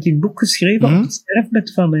 ik heb het in het boek geschreven op het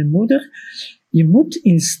sterfbed van mijn moeder. Je moet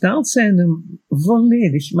in staat zijn om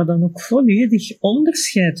volledig, maar dan ook volledig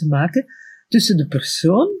onderscheid te maken tussen de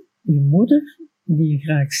persoon, je moeder, die je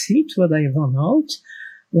graag ziet, waar je van houdt,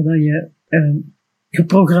 waar je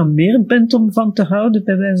geprogrammeerd bent om van te houden,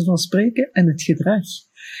 bij wijze van spreken, en het gedrag.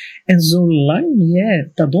 En zolang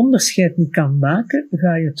jij dat onderscheid niet kan maken,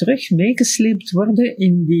 ga je terug meegesleept worden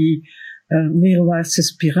in die neerwaartse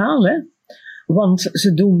spiraal, hè? Want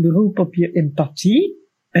ze doen beroep op je empathie,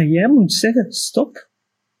 en jij moet zeggen,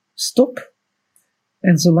 stop.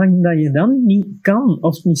 En zolang dat je dan niet kan,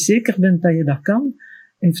 of niet zeker bent dat je dat kan,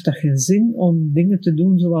 heeft dat geen zin om dingen te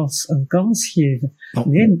doen zoals een kans geven.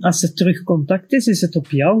 Nee, als er terug contact is het op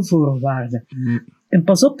jouw voorwaarden. En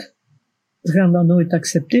pas op, Ze gaan dat nooit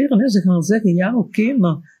accepteren. Hè. Ze gaan zeggen, ja, oké,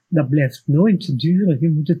 maar dat blijft nooit duren. Je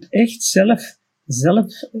moet het echt zelf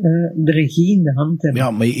de regie in de hand hebben.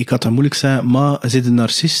 Ja, maar ik had dat moeilijk zeggen, maar zitten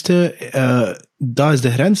narcisten, dat is de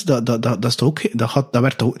grens, dat is toch ook, dat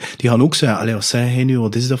werkt toch, die gaan ook zeggen, allee, wat zeg jij nu,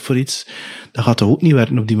 wat is dat voor iets? Dat gaat toch ook niet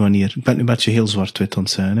werken op die manier? Ik ben nu een beetje heel zwart-wit aan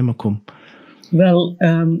het zeggen, hè, maar kom. Wel,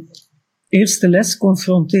 eerste les,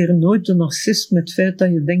 confronteer nooit een narcist met het feit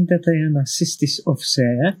dat je denkt dat hij een narcist is of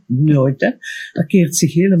zij, hè. Nooit, hè. Dat keert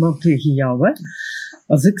zich helemaal tegen jou, hè.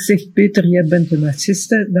 Als ik zeg, Peter, jij bent een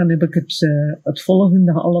narciste, dan heb ik het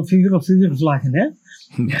volgende half uur of uur vlaggen, hè.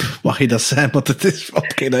 Mag je dat zijn, want het is,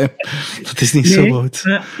 oké, dat is niet zo oud.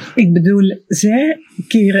 Ik bedoel, zij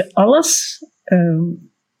keren alles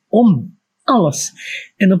om. Alles.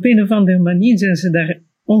 En op een of andere manier zijn ze daar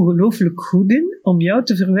ongelooflijk goed in om jou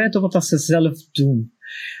te verwijten wat dat ze zelf doen.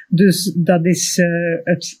 Dus dat is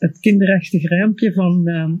het kinderachtige rijmpje van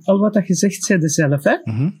al wat dat je zegt, zij zelf, hè.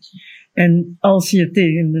 Mm-hmm. En als je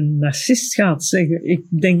tegen een narcist gaat zeggen, ik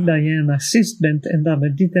denk dat jij een narcist bent en dat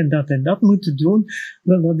we dit en dat moeten doen,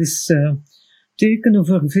 wel, dat is tekenen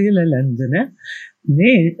voor veel ellende, hè.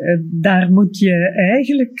 Nee, daar moet je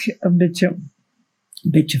eigenlijk een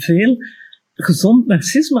beetje veel gezond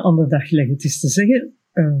narcisme aan de dag leggen. Het is te zeggen,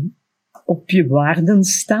 op je waarden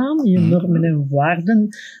staan, je normen en waarden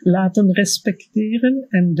laten respecteren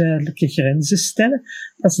en duidelijke grenzen stellen.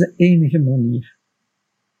 Dat is de enige manier.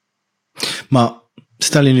 Maar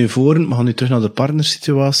stel je nu voor, we gaan nu terug naar de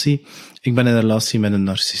partnersituatie. Ik ben in een relatie met een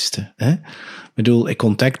narciste. Hè? Ik bedoel, ik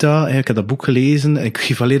ontdek dat, ik heb dat boek gelezen, en ik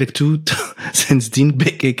geef al eerlijk toe, sindsdien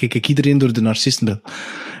kijk ik iedereen door de narcistenbril.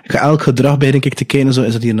 Ik ga elk gedrag bij, denk ik, te kijken, zo,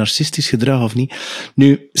 is dat hier narcistisch gedrag of niet?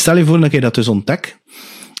 Nu, stel je voor dat je dat dus ontdekt.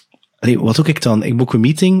 Allee, wat doe ik dan? Ik boek een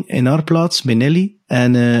meeting in haar plaats, bij Nelly,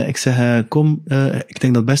 en ik zeg, kom, ik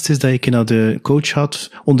denk dat het beste is dat ik naar de coach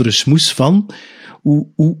gaat, onder een smoes van,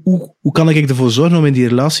 hoe kan ik ervoor zorgen om in die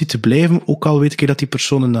relatie te blijven, ook al weet ik dat die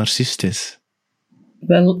persoon een narcist is?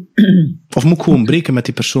 Wel, of moet ik gewoon breken met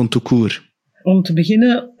die persoon tout court? Om te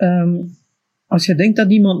beginnen, als je denkt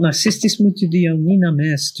dat iemand narcist is, moet je die al niet naar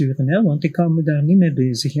mij sturen, hè, want ik hou me daar niet mee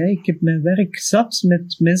bezig. Hè. Ik heb mijn werk zat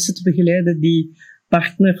met mensen te begeleiden die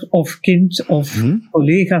partner of kind of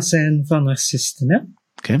collega zijn van narcisten. Hè.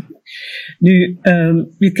 Okay. Nu,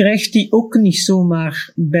 je krijgt die ook niet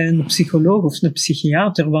zomaar bij een psycholoog of een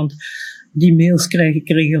psychiater, want die mails krijg ik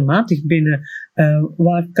regelmatig binnen.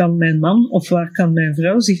 Waar kan mijn man of waar kan mijn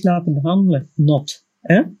vrouw zich laten behandelen? Not.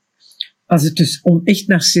 Hè? Als het dus om echt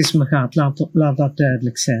narcisme gaat, laat dat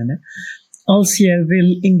duidelijk zijn. Hè? Als je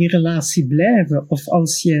wil in die relatie blijven, of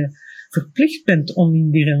als je verplicht bent om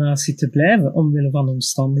in die relatie te blijven, omwille van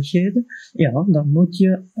omstandigheden, ja, dan moet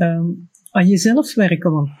je aan jezelf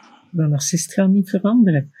werken, want de narcist gaat niet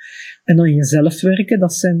veranderen. En aan jezelf werken,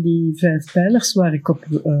 dat zijn die 5 pijlers waar ik op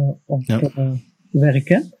werk.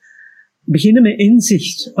 Hè. Beginnen met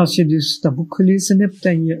inzicht. Als je dus dat boek gelezen hebt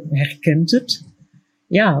en je herkent het,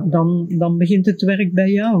 ja, dan begint het werk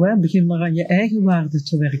bij jou. Hè. Begin maar aan je eigen waarde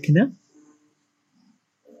te werken. Hè.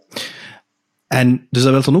 En dus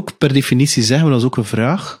dat wil dan ook per definitie zeggen, maar dat is ook een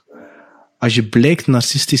vraag, als je blijkt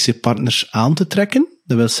narcistische partners aan te trekken,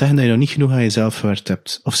 dat wil zeggen dat je nog niet genoeg aan jezelf gewerkt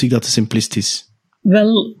hebt. Of zie ik dat te simplistisch?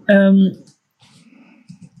 Wel,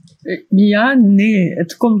 ja, nee.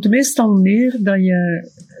 Het komt meestal neer dat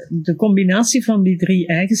je de combinatie van die 3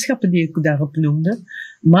 eigenschappen die ik daarop noemde,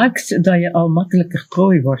 maakt dat je al makkelijker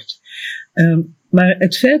prooi wordt. Maar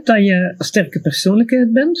het feit dat je een sterke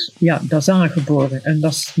persoonlijkheid bent, ja, dat is aangeboren. En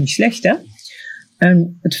dat is niet slecht, hè.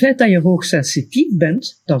 En het feit dat je hoogsensitief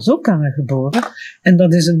bent, dat is ook aangeboren. En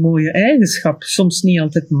dat is een mooie eigenschap. Soms niet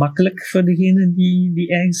altijd makkelijk voor degene die die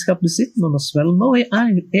eigenschap bezit, maar dat is wel een mooie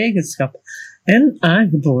eigenschap. En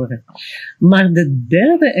aangeboren. Maar de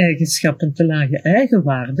derde eigenschap, een te lage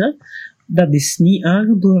eigenwaarde, dat is niet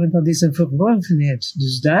aangeboren, dat is een verworvenheid.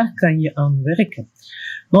 Dus daar kan je aan werken.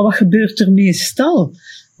 Maar wat gebeurt er meestal?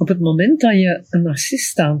 Op het moment dat je een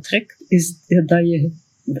narcist aantrekt,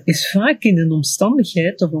 is vaak in een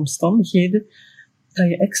omstandigheid of omstandigheden dat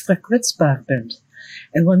je extra kwetsbaar bent.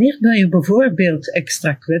 En wanneer ben je bijvoorbeeld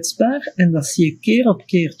extra kwetsbaar, en dat zie je keer op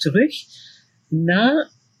keer terug, na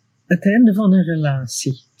het einde van een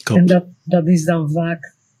relatie. Klopt. En dat is dan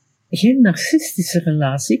vaak geen narcistische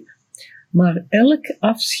relatie, maar elk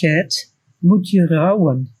afscheid moet je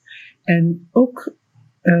rouwen. En ook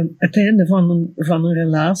het einde van een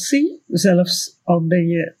relatie, zelfs al ben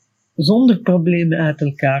je zonder problemen uit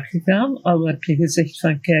elkaar gegaan, al heb je gezegd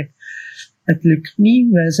van kijk, het lukt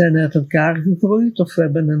niet, wij zijn uit elkaar gegroeid of we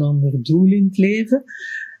hebben een ander doel in het leven.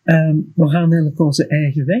 We gaan eigenlijk onze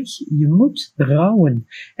eigen weg. Je moet rouwen.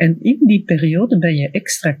 En in die periode ben je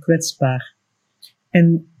extra kwetsbaar.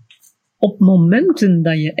 En op momenten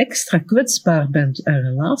dat je extra kwetsbaar bent een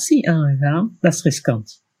relatie aangaan, dat is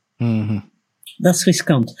riskant. Mhm. Dat is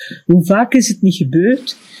riskant. Hoe vaak is het niet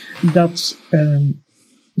gebeurd dat,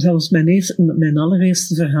 zelfs mijn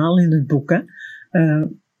allereerste verhaal in het boek,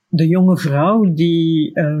 de jonge vrouw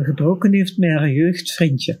die gebroken heeft met haar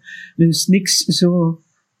jeugdvriendje. Dus niks zo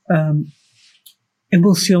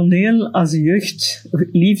emotioneel als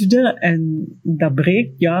jeugdliefde en dat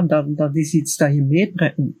breekt, ja, dat is iets dat je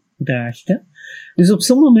meedraagt. Hè. Dus op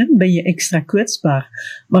zo'n moment ben je extra kwetsbaar.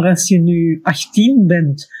 Maar als je nu 18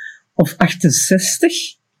 bent of 68,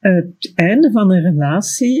 het einde van een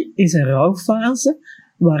relatie is een rouwfase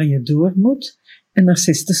waar je door moet en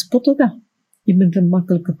narcisten spotten dat. Je bent een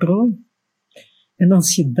makkelijke prooi. En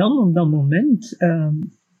als je dan op dat moment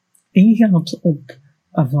ingaat op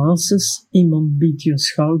avances, iemand biedt je een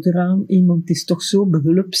schouder aan, iemand is toch zo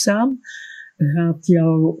behulpzaam, gaat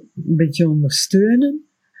jou een beetje ondersteunen.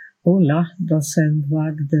 Hola, dat zijn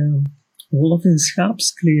vaak de wolf in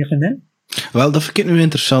schaapskleren, hè. Wel, dat vind ik nu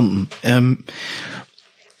interessant.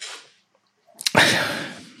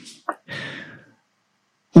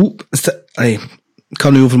 Ik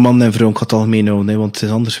kan nu over man en vrouw, ik ga het algemeen houden, hè, want het is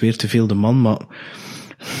anders weer te veel de man, maar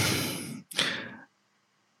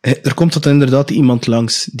er komt tot inderdaad iemand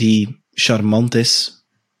langs die charmant is,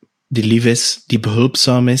 die lief is, die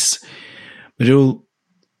behulpzaam is. Ik bedoel,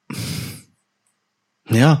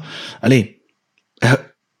 ja,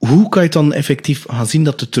 hoe kan je dan effectief gaan zien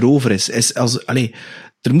dat het erover is?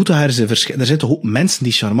 Er moeten er zitten een hoop mensen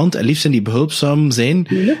die charmant en lief zijn, die behulpzaam zijn,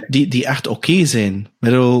 die echt oké zijn. Ik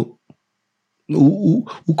bedoel,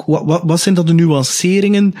 wat zijn dat de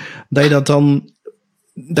nuanceringen dat je dat dan,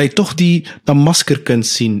 dat je toch dat masker kunt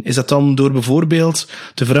zien? Is dat dan door bijvoorbeeld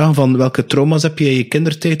te vragen van welke trauma's heb je in je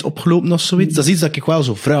kindertijd opgelopen of zoiets? Dat is iets dat ik wel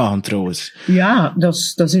zou vragen trouwens. Ja, dat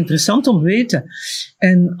is interessant om te weten.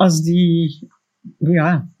 En als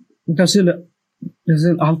dat zullen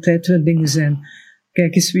altijd wel dingen zijn.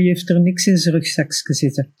 Kijk eens, wie heeft er niks in zijn rugzakje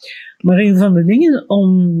zitten? Maar een van de dingen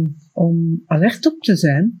om alert op te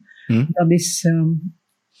zijn, dat is,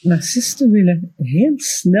 narcisten willen heel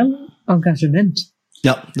snel engagement.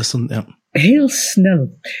 Ja, dat is dan, ja. Heel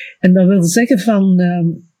snel. En dat wil zeggen van,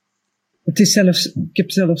 ik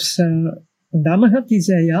heb zelfs een dame gehad die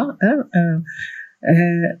zei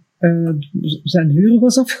zijn huur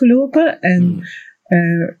was afgelopen en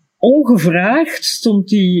ongevraagd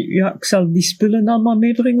stond hij, ik zal die spullen allemaal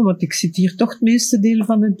meebrengen, want ik zit hier toch het meeste deel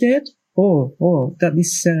van de tijd. Dat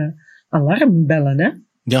is alarmbellen, hè.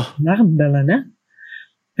 Ja. Alarmbellen, hè.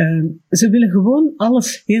 Ze willen gewoon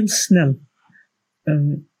alles heel snel.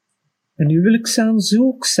 Een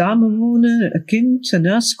huwelijksaanzoek, samenwonen, een kind, een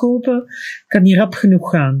huis kopen, kan niet rap genoeg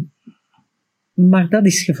gaan. Maar dat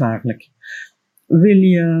is gevaarlijk. Wil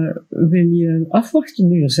je afwachten?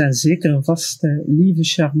 Nu, er zijn zeker een vaste, lieve,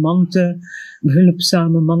 charmante,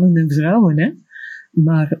 behulpzame mannen en vrouwen, hè.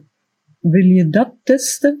 Maar wil je dat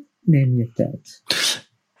testen? Neem je tijd.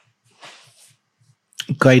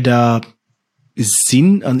 Kan je dat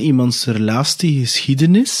zien aan iemands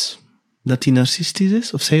relatiegeschiedenis? Dat hij narcistisch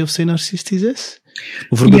is? Of zij narcistisch is?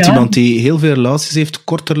 Bijvoorbeeld iemand die heel veel relaties heeft,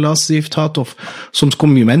 korte relaties heeft gehad, of soms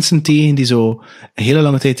kom je mensen tegen die zo een hele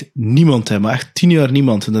lange tijd niemand hebben, maar echt 10 jaar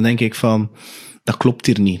niemand. En dan denk ik van, dat klopt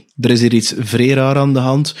hier niet. Er is hier iets vrij raar aan de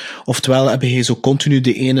hand. Oftewel heb je zo continu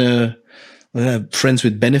de ene friends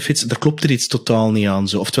with benefits, daar klopt er iets totaal niet aan.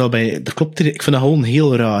 Zo. Oftewel, ik vind dat gewoon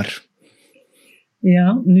heel raar.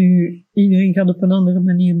 Ja, nu, iedereen gaat op een andere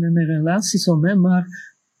manier met mijn relaties om, hè, maar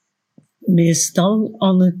meestal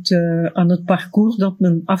aan het parcours dat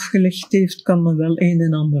men afgelegd heeft, kan men wel een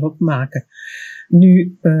en ander opmaken.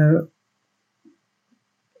 Nu,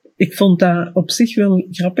 ik vond dat op zich wel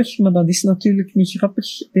grappig, maar dat is natuurlijk niet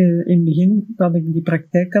grappig. In het begin dat ik die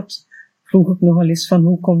praktijk had, vroeg ik nogal eens van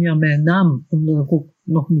hoe kom je aan mijn naam? Omdat ik ook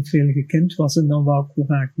nog niet veel gekend was en dan wou ik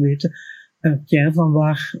graag weten, van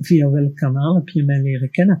waar, via welk kanaal heb je mij leren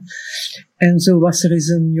kennen? En zo was er eens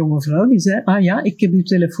een jonge vrouw die zei, ik heb uw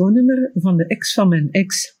telefoonnummer van de ex van mijn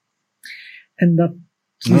ex. En dat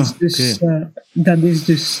is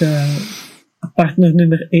dus partner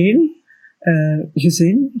nummer 1,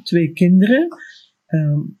 gezin, 2 kinderen.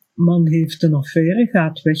 Man heeft een affaire,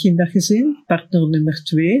 gaat weg in dat gezin. Partner nummer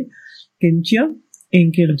 2, kindje.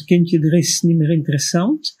 1 keer het kindje er is, niet meer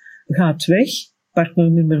interessant. Gaat weg.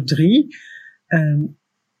 Partner nummer 3.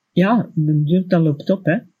 De deur dat loopt op,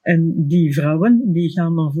 hè. En die vrouwen, die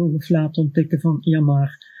gaan dan vroeg of laat ontdekken van,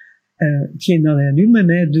 hetgeen dat hij nu met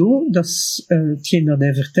mij doet, dat is hetgeen dat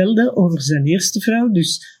hij vertelde over zijn eerste vrouw,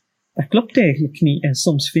 dus Dat klopt eigenlijk niet. En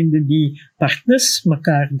soms vinden die partners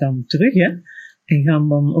elkaar dan terug, hè. En gaan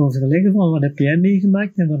dan overleggen van wat heb jij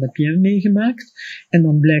meegemaakt en wat heb jij meegemaakt. En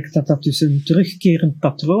dan blijkt dat dat dus een terugkerend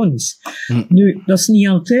patroon is. Nu, dat is niet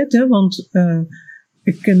altijd, hè, want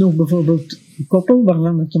ik ken ook bijvoorbeeld een koppel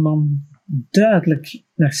waarvan het de man duidelijk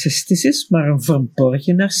narcistisch is, maar een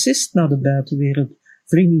verborgen narcist naar de buitenwereld.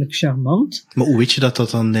 Vriendelijk, charmant. Maar hoe weet je dat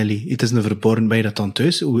dan, Nelly? Het is een verborgen, ben je dat dan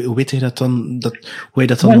thuis? Hoe weet je dat dan? Hoe je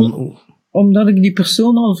dat dan? Omdat ik die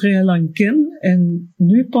persoon al vrij lang ken en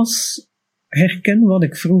nu pas herken wat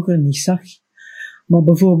ik vroeger niet zag. Maar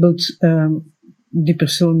bijvoorbeeld, die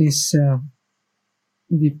persoon is,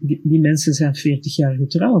 die mensen zijn 40 jaar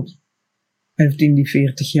getrouwd. Hij heeft in die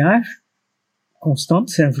 40 jaar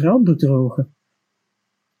constant zijn vrouw bedrogen.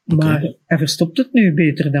 Okay. Maar hij verstopt het nu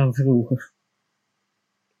beter dan vroeger.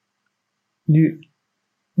 Nu,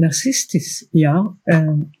 narcistisch, ja.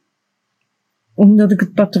 Omdat ik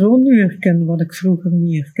het patroon nu herken, wat ik vroeger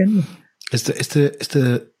niet herkende.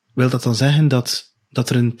 Wil dat dan zeggen dat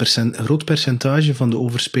er een groot percentage van de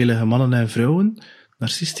overspelige mannen en vrouwen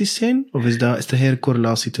narcistisch zijn? Of is er geen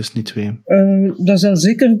correlatie tussen die twee? Dat zal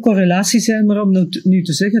zeker een correlatie zijn, maar om nu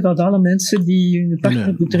te zeggen dat alle mensen die hun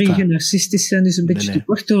partner bedriegen narcistisch zijn, is een beetje te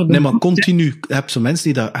kort door. Nee, maar continu. Je hebt zo mensen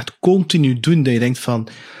die dat echt continu doen, dat je denkt van,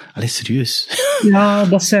 allee, serieus. Ja,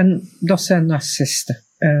 dat zijn narcisten.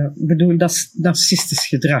 Ik bedoel, dat is narcistisch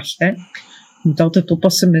gedrag, hè. Je moet altijd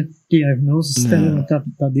oppassen met diagnoses stellen, want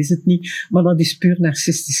dat is het niet. Maar dat is puur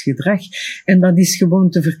narcistisch gedrag. En dat is gewoon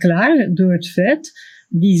te verklaren door het feit,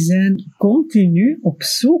 die zijn continu op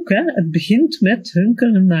zoek, hè. Het begint met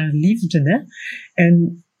hunkeren naar liefde, hè.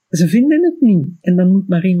 En ze vinden het niet. En dan moet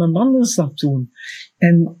maar iemand anders dat doen.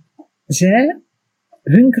 En zij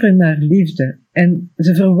hunkeren naar liefde. En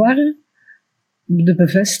ze verwarren de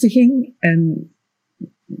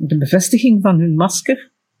bevestiging van hun masker.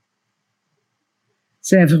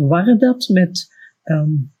 Zij verwarren dat met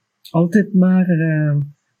altijd maar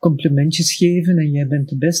complimentjes geven en jij bent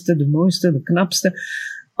de beste, de mooiste, de knapste.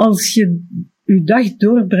 Als je je dag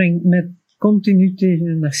doorbrengt met continu tegen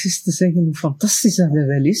een narcist te zeggen hoe fantastisch dat hij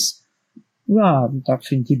wel is, ja, dat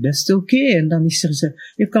vindt hij best oké. En dan is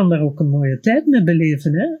je kan daar ook een mooie tijd mee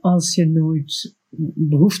beleven, hè? Als je nooit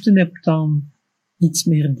behoefte hebt aan iets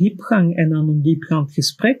meer diepgang en aan een diepgaand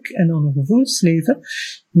gesprek en aan een gevoelsleven.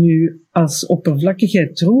 Nu, als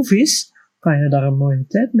oppervlakkigheid troef is, kan je daar een mooie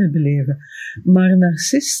tijd mee beleven. Maar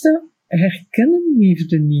narcisten herkennen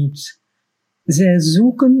liefde niet. Zij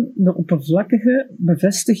zoeken de oppervlakkige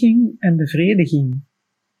bevestiging en bevrediging.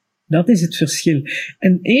 Dat is het verschil.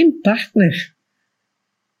 En één partner,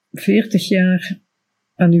 40 jaar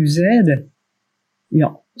aan uw zijde,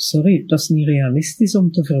 ja, sorry, dat is niet realistisch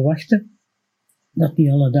om te verwachten dat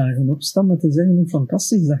die alle dagen opstaan met te zeggen hoe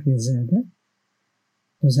fantastisch dat je bent, hè.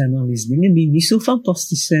 Er zijn al eens dingen die niet zo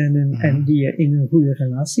fantastisch zijn en die je in een goede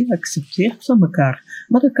relatie accepteert van elkaar.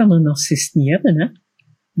 Maar dat kan een narcist niet hebben, hè.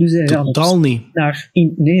 Dus hij totaal niet.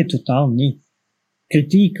 Nee, totaal niet.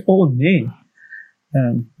 Kritiek, oh nee.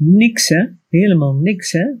 Niks, hè. Helemaal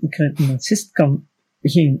niks, hè. Een narcist kan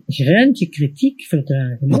geen greintje kritiek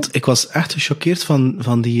verdragen, hè? Want ik was echt gechoqueerd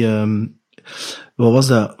van die... wat was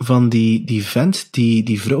dat? Van die vent,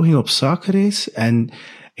 die vrouw ging op zakenreis en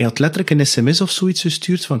hij had letterlijk een sms of zoiets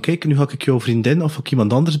gestuurd van kijk, nu ga ik jouw vriendin of ook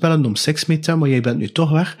iemand anders bellen om seks mee te hebben, maar jij bent nu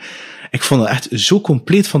toch weg. Ik vond dat echt zo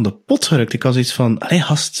compleet van de pot gerukt. Ik had zoiets van, allee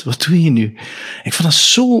gast, wat doe je nu? Ik vond dat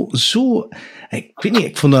zo, ik weet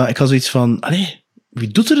niet, ik had zoiets van, allee, wie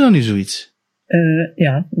doet er dan nu zoiets?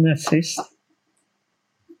 Ja, narcist.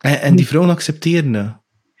 En die vrouwen accepteren dat?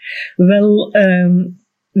 Wel,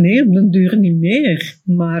 nee, op den duur niet meer.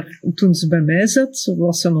 Maar toen ze bij mij zat,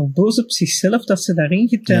 was ze nog boos op zichzelf dat ze daarin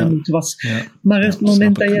getuimeld was. Ja. Maar het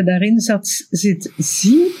moment dat je daarin zit,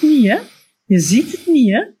 zie je het niet, hè? Je ziet het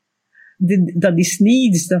niet, hè? Dat is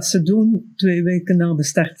niet iets dat ze doen 2 weken na de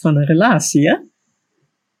start van een relatie, hè?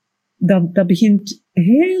 Dat begint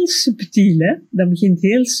heel subtiel, hè? Dat begint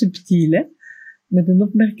heel subtiel, hè? Met een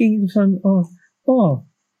opmerking van,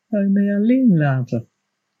 ga je mij alleen laten?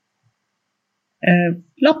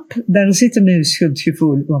 Klap, daar zitten met een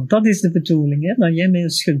schuldgevoel, want dat is de bedoeling, hè, dat jij met een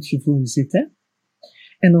schuldgevoel zit, hè.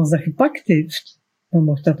 En als dat gepakt heeft, dan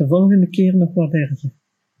wordt dat de volgende keer nog wat erger.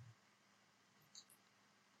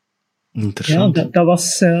 Interessant. Ja, dat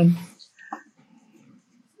was,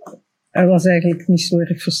 hij was eigenlijk niet zo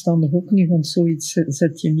erg verstandig ook niet, want zoiets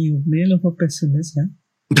zet je niet op mail of op sms, hè.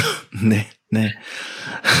 Nee.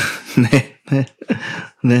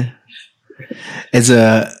 Dat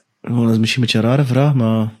is misschien een beetje een rare vraag,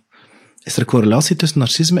 maar is er een correlatie tussen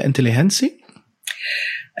narcisme en intelligentie?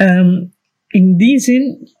 In die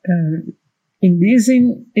zin, in die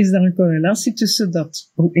zin is daar een correlatie tussen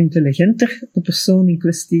dat hoe intelligenter de persoon in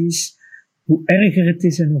kwestie is, hoe erger het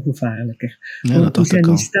is en hoe gevaarlijker. Ja, Want die zijn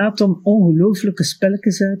in staat om ongelooflijke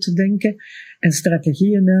spelletjes uit te denken en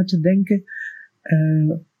strategieën uit te denken.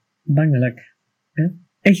 Bangelijk. Hè?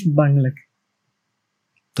 Echt bangelijk.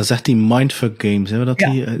 Dat is echt die mindfuck games, hè, dat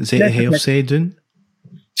hij of zij doen.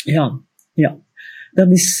 Ja.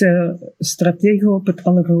 Dat is strategen op het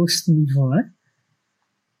allerhoogste niveau, hè.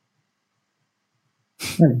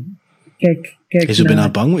 Kijk je zou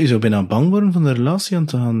bijna bang worden van de relatie aan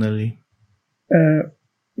te gaan, Nelly. Nee.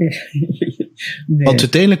 Want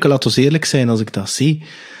uiteindelijk, laten we eerlijk zijn, als ik dat zie,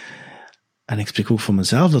 en ik spreek ook voor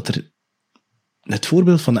mezelf, dat er het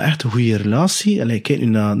voorbeeld van een echt goede relatie, ik kijk nu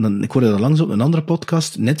ik hoorde dat langs op een andere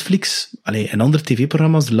podcast, Netflix, en andere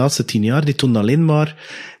tv-programma's de laatste 10 jaar, die tonen alleen maar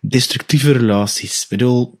destructieve relaties. Ik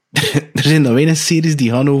bedoel, er zijn dan weinig series die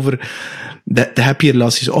gaan over de happy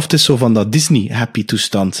relaties, of het is zo van dat Disney happy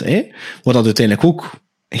toestand, waar dat uiteindelijk ook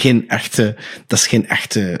geen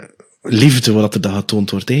echte liefde wat er dan getoond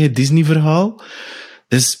wordt, het Disney-verhaal.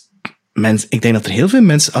 Dus ik denk dat er heel veel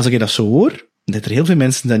mensen, als ik dat zo hoor, dat er heel veel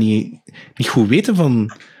mensen dat niet goed weten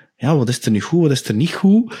van, ja, wat is er nu goed, wat is er niet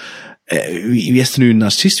goed, wie is er nu een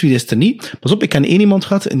narcist, wie is er niet. Pas op, ik ken één iemand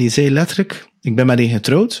gehad en die zei letterlijk, ik ben met een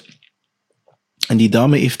getrouwd, en die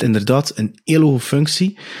dame heeft inderdaad een heel hoge functie,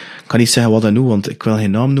 ik kan niet zeggen wat en hoe, want ik wil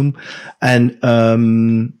geen naam noemen, en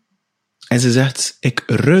ze zegt, ik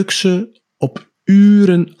ruik ze op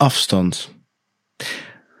uren afstand.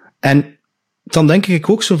 En dan denk ik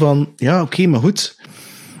ook zo van, ja, oké, maar goed,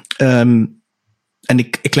 en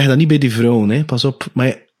ik leg dat niet bij die vrouwen, hè, pas op.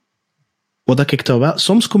 Maar wat ik dan wel...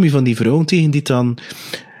 Soms kom je van die vrouwen tegen die dan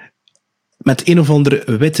met een of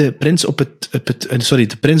andere witte prins op de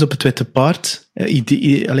prins op het witte paard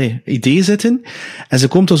idee zitten. En ze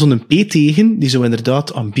komt dan zo'n P tegen, die zo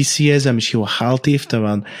inderdaad ambitie is en misschien wat geld heeft.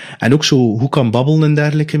 En ook zo hoe kan babbelen en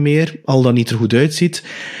dergelijke meer, al dan niet er goed uitziet.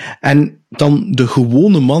 En dan de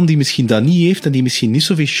gewone man die misschien dat niet heeft en die misschien niet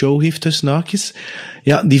zoveel show heeft tussen haakjes,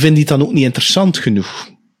 ja, die vindt die dan ook niet interessant genoeg.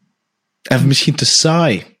 En misschien te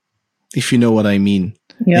saai, if you know what I mean.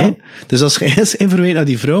 Ja. He? Dus als je eens verwijt naar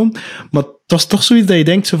die vrouw, maar het was toch zoiets dat je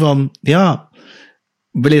denkt zo van, ja,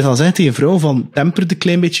 wil je dan zeggen tegen een vrouw van, temper een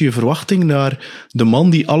klein beetje je verwachting naar de man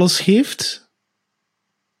die alles geeft?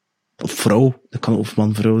 Of vrouw, dat kan of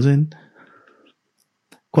man-vrouw zijn.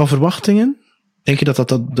 Qua verwachtingen, denk je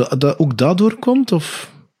dat ook daardoor komt,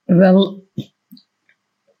 of? Wel,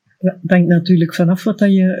 dat hangt natuurlijk vanaf wat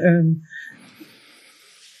dat je...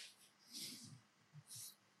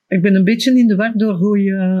 Ik ben een beetje in de war door hoe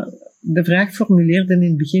je de vraag formuleerde in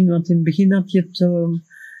het begin, want in het begin had je het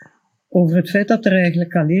over het feit dat er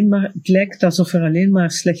eigenlijk het lijkt alsof er alleen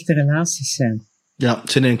maar slechte relaties zijn. Ja,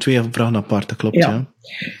 het zijn eigenlijk 2 vragen apart, dat klopt, ja.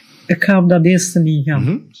 Ik ga op dat eerste niet gaan.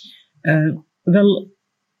 Mm-hmm. Wel,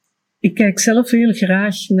 ik kijk zelf heel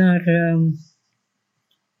graag naar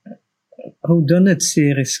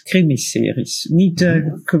whodunit-series, crimiseries. Niet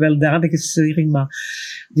de gewelddadige serie, maar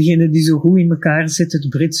degene die zo goed in elkaar zitten, het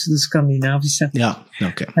Britse, de Scandinavische. Ja,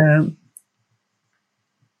 oké.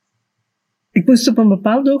 Ik moest op een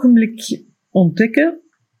bepaald ogenblik ontdekken,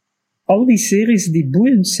 al die series die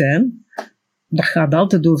boeiend zijn, dat gaat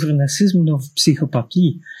altijd over narcisme of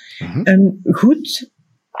psychopathie. Mm-hmm. Een goed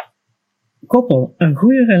koppel, een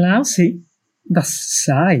goede relatie, dat is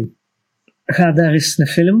saai. Ga daar eens een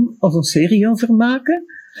film of een serie over maken.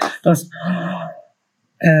 Dat is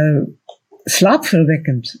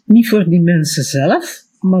slaapverwekkend. Niet voor die mensen zelf,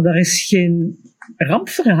 maar daar is geen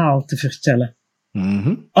rampverhaal te vertellen.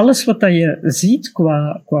 Mm-hmm. Alles wat dat je ziet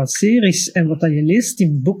qua series en wat dat je leest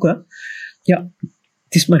in boeken, ja,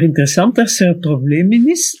 het is maar interessant als er een probleem in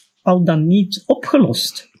is, al dan niet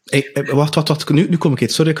opgelost. Hey, wacht. Nu kom ik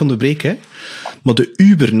iets. Sorry, ik kan onderbreken. Hè. Maar de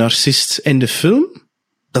uber-narcist in de film,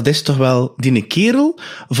 dat is toch wel die kerel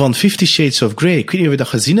van 50 Shades of Grey. Ik weet niet of je dat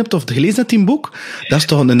gezien hebt of gelezen hebt in het boek. Dat is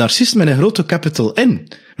toch een narcist met een grote capital N.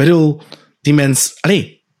 Ik bedoel, die mens...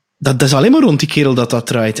 Dat is alleen maar rond die kerel dat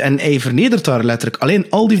draait. En hij vernedert haar letterlijk. Alleen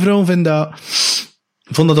al die vrouwen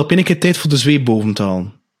vonden dat op een keer tijd voor de zweep boven te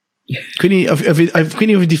halen. Ik weet niet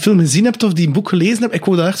of je die film gezien hebt of die boek gelezen hebt. Ik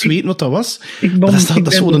wou dat echt weten wat dat was. Dat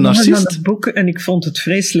is gewoon een narcist. Ik ben het boek en ik vond het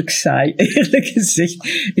vreselijk saai. Eerlijk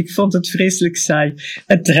gezegd, ik vond het vreselijk saai.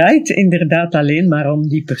 Het draait inderdaad alleen maar om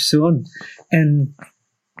die persoon. En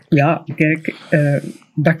ja, kijk,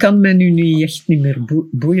 dat kan mij nu echt niet meer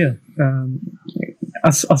boeien.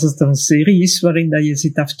 als het een serie is waarin dat je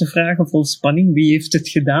zit af te vragen vol spanning wie heeft het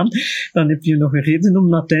gedaan, dan heb je nog een reden om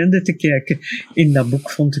naar het einde te kijken. In dat boek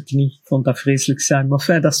vond ik niet. Ik vond dat vreselijk saai. Maar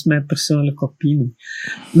enfin, dat is mijn persoonlijke opinie.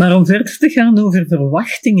 Maar om verder te gaan over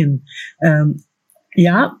verwachtingen.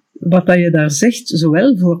 Ja, wat dat je daar zegt,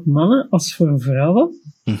 zowel voor mannen als voor vrouwen,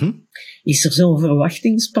 is er zo'n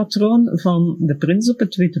verwachtingspatroon van de prins op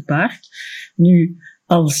het witte paard. Nu,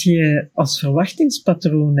 als je als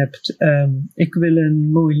verwachtingspatroon hebt, ik wil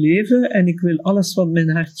een mooi leven en ik wil alles wat mijn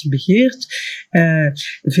hartje begeert,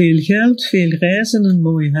 veel geld, veel reizen, een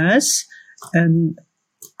mooi huis. En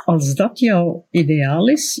als dat jouw ideaal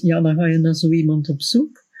is, ja, dan ga je naar zo iemand op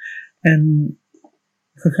zoek. En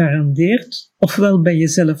gegarandeerd, ofwel ben je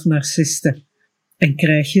zelf narciste en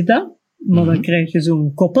krijg je dat, maar dan krijg je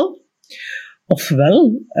zo'n koppel.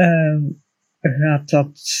 Ofwel gaat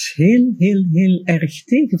dat heel, heel, heel erg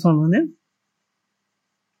tegenvallen, hè?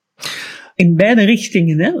 In beide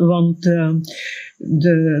richtingen, hè? Want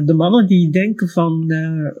de mannen die denken van,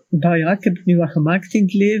 nou ja, ik heb nu wat gemaakt in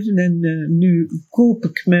het leven en nu koop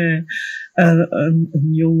ik mij een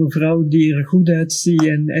jonge vrouw die er goed uitziet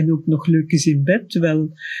en ook nog leuk is in bed.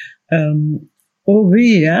 Wel, oh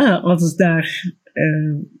wee, ja, als daar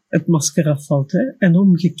het masker afvalt, hè? En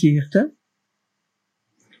omgekeerd, hè?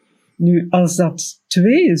 Nu, als dat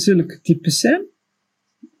 2 zulke types zijn,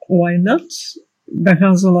 why not? Dan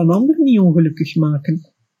gaan ze al een ander niet ongelukkig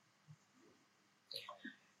maken.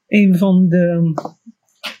 Een van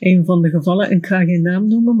de gevallen, en ik ga geen naam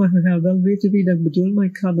noemen, maar je gaat wel weten wie dat ik bedoel, maar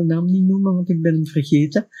ik ga de naam niet noemen, want ik ben hem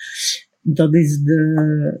vergeten. Dat is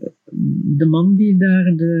de man die daar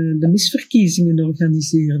de misverkiezingen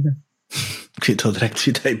organiseerde. Ik weet wel direct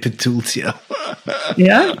wie dat je bedoelt, ja.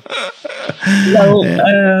 Ja? Wel,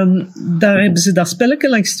 daar hebben ze dat spelletje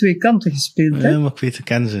langs 2 kanten gespeeld, hè? Ja, maar ik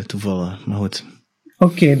ken ze toevallig, maar goed.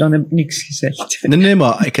 Oké, dan heb ik niks gezegd. Nee,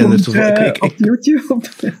 maar ik ken er toevallig. Op YouTube.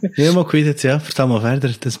 Nee, maar ik weet het, ja. Vertel maar verder,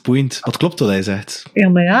 het is boeiend. Wat klopt wat hij zegt? Ja,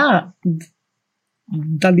 maar ja,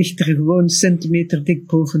 dat ligt er gewoon centimeter dik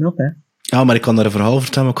bovenop, hè. Ja, maar ik kan daar een verhaal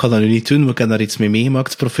vertellen, maar ik ga dat nu niet doen, want ik heb daar iets mee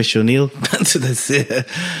meegemaakt, professioneel.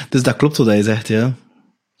 Dus dat klopt wat hij zegt, ja.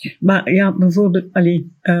 Maar ja, bijvoorbeeld,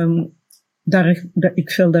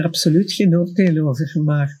 ik vel daar absoluut geen oordeel over,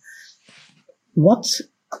 maar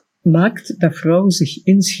wat maakt dat vrouwen zich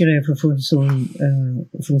inschrijven voor zo'n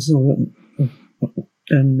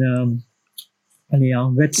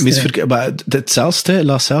wedstrijd? Maar hetzelfde,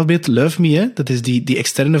 laat zelfbeeld, love me, hè? Dat is die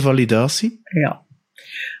externe validatie. Ja.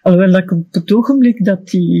 Alhoewel dat ik op het ogenblik dat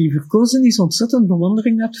die verkozen is ontzettend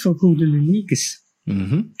bewondering had voor goede Luniekes.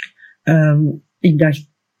 Ik dacht,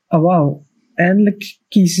 wauw, eindelijk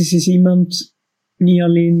kiezen ze iemand niet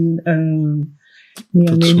alleen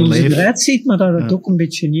hoe ze eruit ziet, maar dat het ook een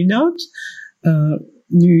beetje inhoudt.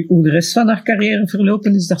 Nu, hoe de rest van haar carrière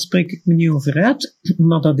verlopen is, daar spreek ik me niet over uit.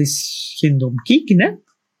 Maar dat is geen dom kieken, hè?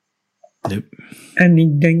 Nee. En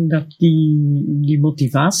ik denk dat die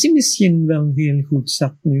motivatie misschien wel heel goed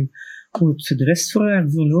zat nu. Hoe het voor de rest voor haar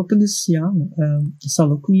verlopen is, ja, het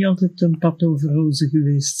zal ook niet altijd een pad over rozen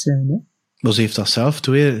geweest zijn, hè? Maar ze heeft dat zelf,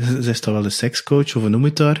 ze is dan wel een sekscoach, of noem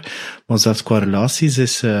het daar, maar zelfs qua relaties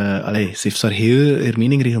ze heeft daar heel haar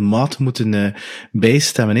mening regelmatig moeten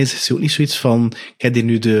bijstemmen. Ze is ook niet zoiets van, ik heb hier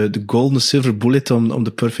nu de golden silver bullet om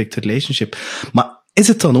de perfect relationship. Maar is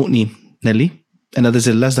het dan ook niet, Nelly? En dat is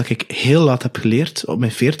een les dat ik heel laat heb geleerd, op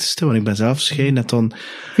mijn 40ste, want ik ben zelf gescheiden, net dan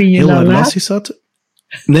heel lang relaties had.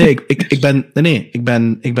 Nee, ik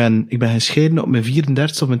ben gescheiden op mijn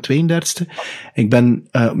 34ste of mijn 32ste. Ik ben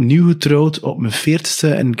opnieuw getrouwd op mijn 40ste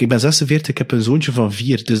en ik ben 46, ik heb een zoontje van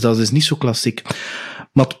 4, dus dat is niet zo klassiek.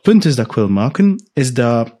 Maar het punt is dat ik wil maken, is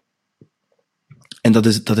dat, en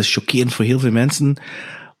dat is chockerend voor heel veel mensen,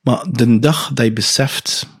 maar de dag dat je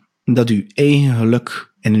beseft dat je eigen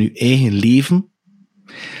geluk en je eigen leven,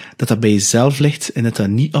 dat bij jezelf ligt en dat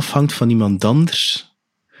niet afhangt van iemand anders.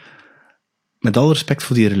 Met alle respect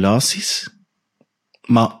voor die relaties,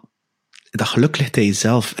 maar dat geluk ligt bij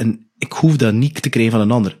jezelf. En ik hoef dat niet te krijgen van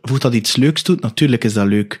een ander. Of dat iets leuks doet, natuurlijk is dat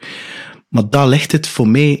leuk. Maar daar ligt het, voor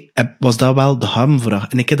mij was dat wel de hamvraag.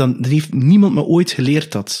 En er heeft niemand me ooit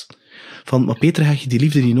geleerd dat. Van, maar Peter, heb je die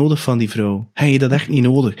liefde niet nodig van die vrouw? Heb je dat echt niet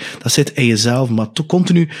nodig? Dat zit in jezelf. Maar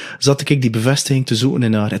continu zat ik die bevestiging te zoeken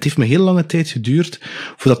in haar. Het heeft me heel lange tijd geduurd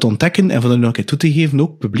voor dat te ontdekken en voor dat nog een keer toe te geven,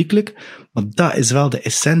 ook publiekelijk. Maar dat is wel de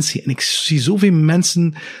essentie. En ik zie zoveel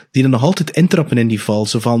mensen die er nog altijd intrappen in die val.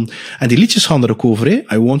 Zo van, en die liedjes gaan er ook over,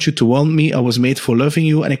 hè. I want you to want me, I was made for loving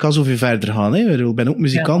you. En ik kan zoveel verder gaan, hè. Ik ben ook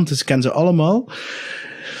muzikant, dus ik ken ze allemaal.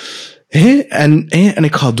 En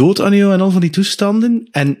ik ga dood aan jou en al van die toestanden.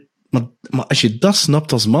 En Maar als je dat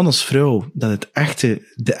snapt als man, als vrouw, dat het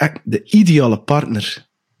de ideale partner,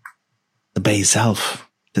 dat ben je zelf.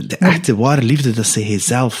 De echte, ware liefde, dat zeg je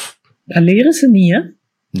zelf. Dat leren ze niet, hè?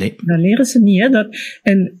 Nee. Dat leren ze niet, hè?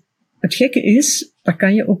 En het gekke is, dat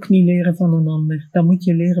kan je ook niet leren van een ander. Dat moet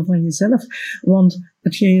je leren van jezelf. Want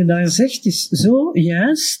hetgeen je daar zegt is zo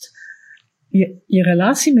juist. Je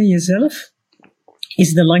relatie met jezelf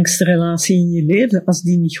is de langste relatie in je leven. Als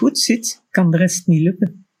die niet goed zit, kan de rest niet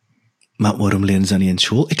lukken. Maar waarom leren ze dat niet in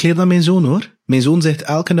school? Ik leer dat mijn zoon, hoor. Mijn zoon zegt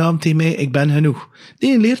elke avond tegen mij, ik ben genoeg.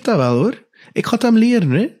 Die leert dat wel, hoor. Ik ga het hem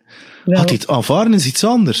leren, hè. Had hij het aanvaarden is iets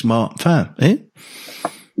anders, maar enfin, hè.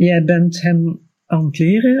 Jij bent hem aan het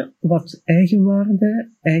leren wat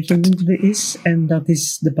eigenwaarde, eigenliefde is. En dat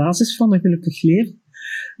is de basis van een gelukkig leven.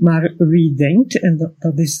 Maar wie denkt, en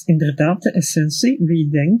dat is inderdaad de essentie, wie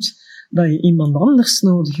denkt dat je iemand anders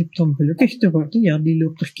nodig hebt om gelukkig te worden, ja, die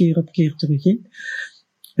loopt er keer op keer terug in.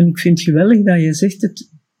 En ik vind het geweldig dat je zegt,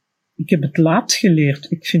 ik heb het laat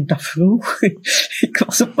geleerd. Ik vind dat vroeg. Ik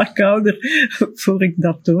was een pak ouder voor ik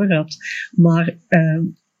dat door had. Maar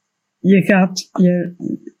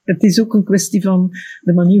het is ook een kwestie van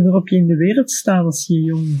de manier waarop je in de wereld staat als je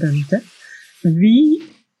jong bent. Hè. Wie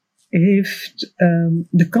heeft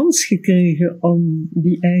de kans gekregen om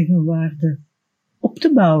die eigenwaarde op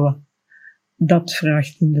te bouwen? Dat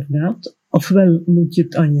vraagt inderdaad. Ofwel moet je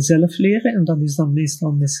het aan jezelf leren, en dat is dan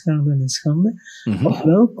meestal met schade en schande. Mm-hmm.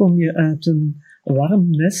 Ofwel kom je uit een warm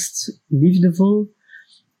nest, liefdevol,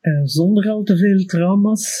 zonder al te veel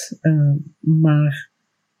trauma's, maar...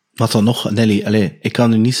 Wat dan nog, Nelly, ik kan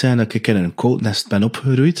nu niet zeggen dat ik in een koud nest ben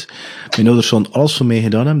opgegroeid. Mijn ouders zouden alles voor mij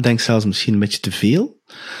gedaan hebben, denk zelfs misschien een beetje te veel.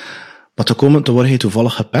 Maar toen word je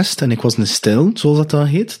toevallig gepest, en ik was een stil, zoals dat dan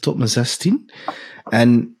heet, tot mijn 16.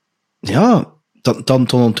 En ja...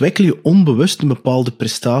 Dan ontwikkel je onbewust een bepaalde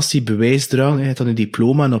prestatie, bewijsdrang, je hebt dan een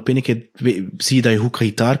diploma en op een keer zie je dat je goed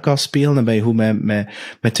gitaar kan spelen en ben je goed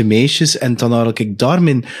met de meisjes en dan had ik daar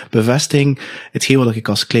mijn bevestiging, hetgeen wat ik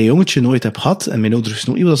als klein jongetje nooit heb gehad en mijn ouders wisten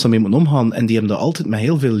ook niet hoe dat ze daarmee moeten omgaan en die hebben daar altijd met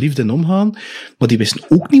heel veel liefde in omgaan, maar die wisten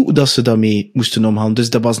ook niet hoe dat ze daarmee moesten omgaan, dus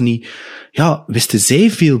dat was niet, ja, wisten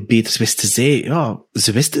zij veel beter, wisten zij, ja,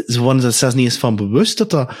 ze waren er zelfs niet eens van bewust dat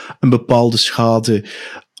dat een bepaalde schade,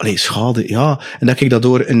 ja. En dat ik dat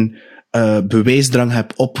door een bewijsdrang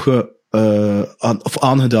heb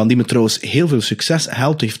aangedaan, die me trouwens heel veel succes en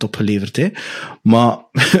geld heeft opgeleverd. Hè. Maar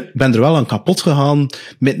ik ben er wel aan kapot gegaan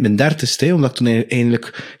met mijn 30ste, omdat ik toen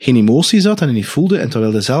eigenlijk geen emoties had en niet voelde en toen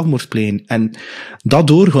wilde zelfmoord plegen. En dat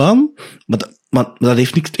doorgaan, maar dat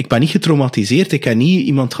heeft niks, ik ben niet getraumatiseerd, ik heb niet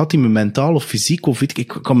iemand gehad die me mentaal of fysiek of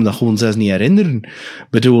ik kan me dat gewoon zelfs niet herinneren. Ik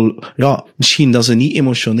bedoel, ja, misschien dat ze niet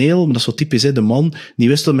emotioneel, maar dat is zo typisch, hè, de man die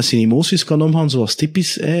wist dat met zijn emoties kan omgaan, zoals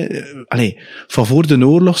typisch, van voor de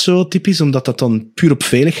oorlog zo typisch, omdat dat dan puur op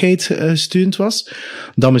veiligheid gesteund was.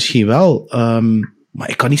 Dat misschien wel, maar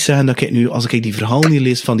ik kan niet zeggen dat ik nu, als ik die verhalen niet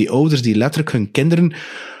lees van die ouders die letterlijk hun kinderen,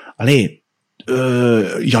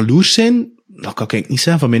 jaloers zijn, dat kan ik niet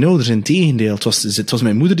zeggen van mijn ouders, integendeel. Het was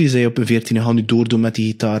mijn moeder die zei op een 14e, ga nu doordoen met die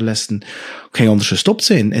gitaarlessen. Ik ging anders gestopt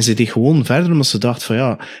zijn. En ze deed gewoon verder, omdat ze dacht van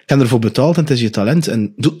ja, ik heb ervoor betaald en het is je talent.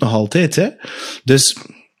 En doet nog altijd, hè. Dus,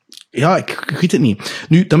 ja, ik weet het niet.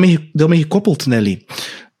 Nu, daarmee gekoppeld, Nelly.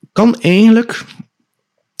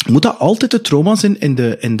 Moet dat altijd de trauma zijn in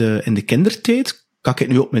de kindertijd? Kan ik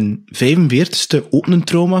nu op mijn 45ste ook een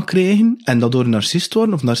trauma krijgen en dat door een narcist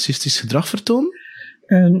worden of narcistisch gedrag vertonen?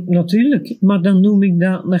 Natuurlijk, maar dan noem ik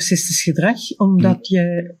dat narcistisch gedrag, omdat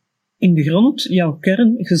je in de grond, jouw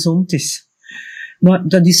kern, gezond is. Maar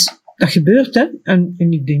dat gebeurt, hè. En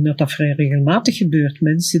ik denk dat dat vrij regelmatig gebeurt.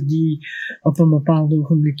 Mensen die op een bepaald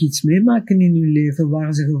ogenblik iets meemaken in hun leven,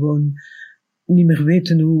 waar ze gewoon niet meer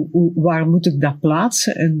weten waar moet ik dat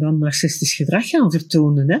plaatsen, en dan narcistisch gedrag gaan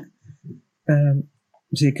vertonen, hè.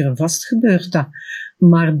 Zeker en vast gebeurt dat.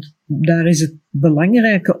 Maar daar is het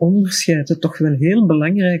belangrijke onderscheid, het toch wel heel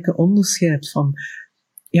belangrijke onderscheid van,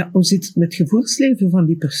 ja, hoe zit het met het gevoelsleven van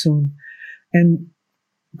die persoon? En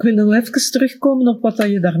ik wil nog even terugkomen op wat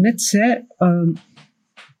je daarnet zei.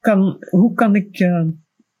 Hoe kan ik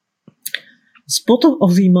spotten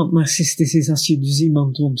of iemand narcistisch is als je dus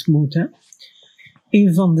iemand ontmoet, hè?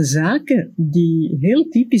 Een van de zaken die heel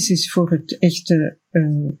typisch is voor het echte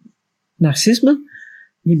narcisme,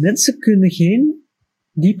 die mensen kunnen geen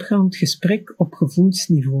diepgaand gesprek op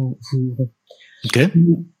gevoelsniveau voeren. Okay.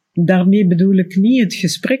 Daarmee bedoel ik niet het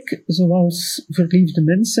gesprek zoals verliefde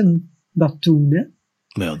mensen dat doen, hè.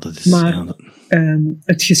 Ja, dat is, maar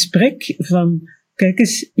het gesprek van, kijk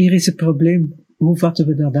eens, hier is een probleem, hoe vatten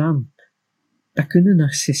we dat aan? Dat kunnen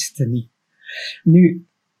narcisten niet. Nu,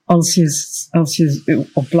 als je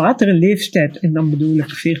op latere leeftijd, en dan bedoel ik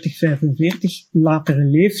 40, 45, latere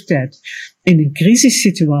leeftijd, in een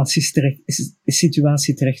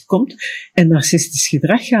crisissituatie terechtkomt en narcistisch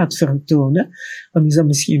gedrag gaat vertonen, dan is dat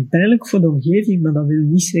misschien pijnlijk voor de omgeving, maar dat wil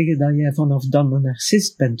niet zeggen dat jij vanaf dan een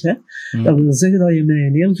narcist bent. Hè? Dat wil zeggen dat je met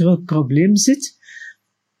een heel groot probleem zit.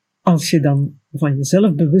 Als je dan van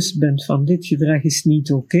jezelf bewust bent van dit gedrag is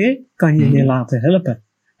niet oké, kan je je laten helpen.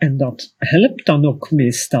 En dat helpt dan ook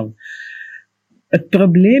meestal. Het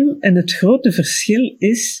probleem en het grote verschil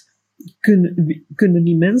is, kunnen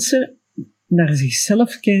die mensen naar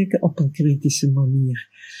zichzelf kijken op een kritische manier?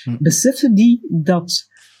 Beseffen die dat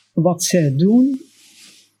wat zij doen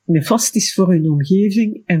nefast is voor hun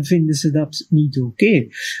omgeving en vinden ze dat niet oké?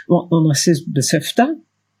 Want een narcist beseft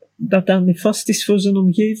dat dat nefast is voor zijn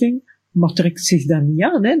omgeving, maar trekt zich dat niet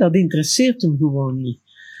aan, hè? Dat interesseert hem gewoon niet.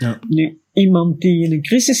 Ja. Nu, iemand die in een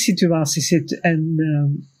crisissituatie zit en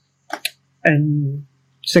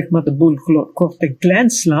zeg maar de boel kort en klein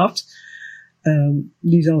slaat,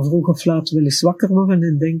 die zal vroeg of laat wel eens wakker worden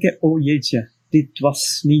en denken, oh jeetje, dit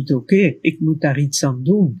was niet oké, ik moet daar iets aan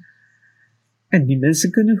doen. En die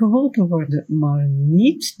mensen kunnen geholpen worden, maar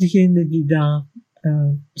niet degenen die daar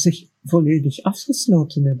zich volledig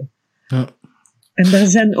afgesloten hebben. Ja. En daar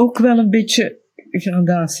zijn ook wel een beetje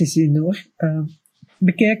gradaties in, hoor.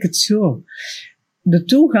 Bekijk het zo. De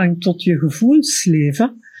toegang tot je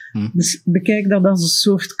gevoelsleven, dus bekijk dat als een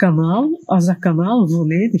soort kanaal. Als dat kanaal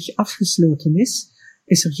volledig afgesloten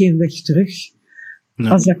is er geen weg terug. Ja.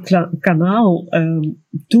 Als dat kanaal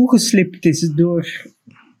toegeslipt is door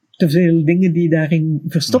te veel dingen die daarin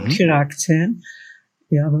verstopt geraakt zijn,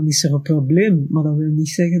 ja, dan is er een probleem. Maar dat wil niet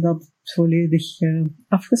zeggen dat het volledig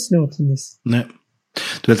afgesloten is. Nee.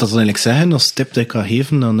 Ik wil dat dan eigenlijk zeggen, als tip dat ik kan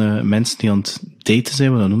geven aan mensen die aan het daten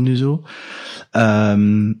zijn, wat dat noem je zo,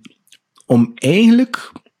 om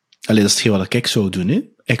eigenlijk, dat is hetgeen wat ik zou doen, hè.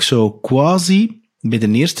 Ik zou quasi, bij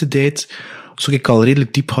de eerste date, zou ik al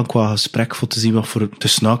redelijk diep gaan qua gesprek, voor te zien wat voor de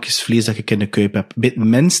snaakjes vlees dat ik in de kuip heb. Bij het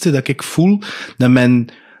minste dat ik voel, dat men,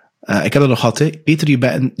 ik heb dat nog gehad, hè. Peter,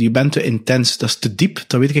 je bent te intens, dat is te diep,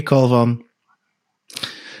 dan weet ik al van,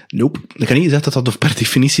 nope. Ik kan niet zeggen dat per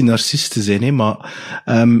definitie narcisten zijn, hè, maar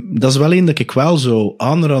dat is wel een dat ik wel zou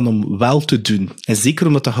aanraden om wel te doen. En zeker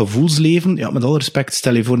omdat dat gevoelsleven, ja, met alle respect,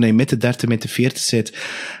 stel je voor dat je midden 30, midden 40 zit,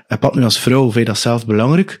 pad nu als vrouw, vind je dat zelf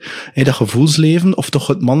belangrijk? Dat gevoelsleven, of toch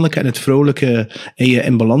het mannelijke en het vrouwelijke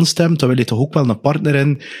in balans stemt, dan wil je toch ook wel een partner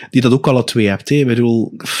in die dat ook alle twee hebt. Hè. Ik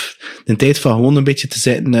bedoel, de tijd van gewoon een beetje te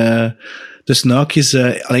zitten, dus naakjes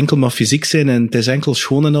enkel maar fysiek zijn en het is enkel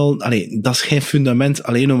schoon en al. Allee, dat is geen fundament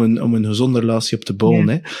alleen om een gezonde relatie op te bouwen.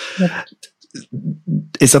 Ja. Hè.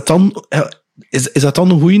 Is dat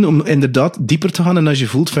dan een goeie om inderdaad dieper te gaan en als je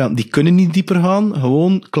voelt van ja, die kunnen niet dieper gaan,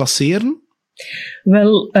 gewoon klasseren?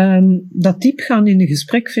 Wel, dat diep gaan in een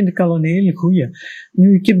gesprek vind ik al een hele goeie.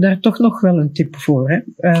 Nu, ik heb daar toch nog wel een tip voor. Hè.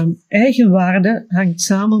 Eigenwaarde hangt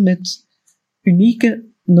samen met unieke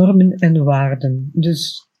normen en waarden.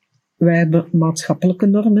 Dus wij hebben maatschappelijke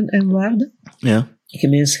normen en waarden, Ja.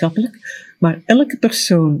 gemeenschappelijk, maar elke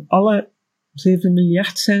persoon, alle 7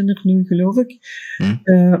 miljard zijn er nu, geloof ik,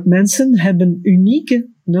 mensen hebben unieke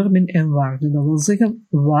normen en waarden. Dat wil zeggen,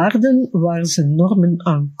 waarden waar ze normen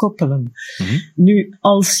aan koppelen. Nu,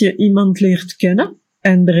 als je iemand leert kennen,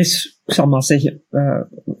 en er is, ik zal maar zeggen,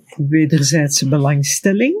 wederzijdse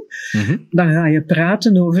belangstelling, dan ga je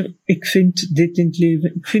praten over, ik vind dit in het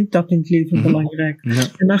leven, ik vind dat in het leven belangrijk. Ja.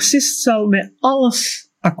 Een narcist zal met alles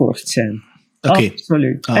akkoord zijn. Oké.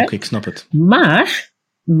 Absoluut. Oké, ik snap het. Maar,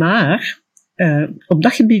 op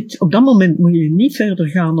dat gebied, op dat moment moet je niet verder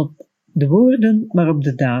gaan op de woorden, maar op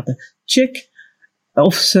de daden. Check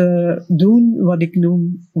of ze doen wat ik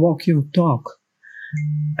noem walk your talk.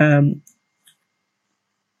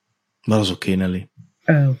 Maar dat is oké, Nelly.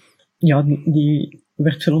 Ja, die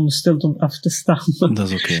werd verondersteld om af te staan.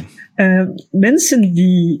 Dat is oké. Mensen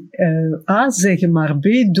die A zeggen, maar B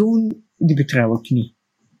doen, die betrouw ik niet.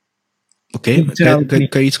 Oké,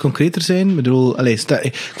 kan je iets concreter zijn? Ik bedoel,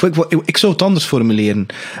 ik zou het anders formuleren.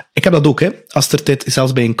 Ik heb dat ook, hè. Als er tijd,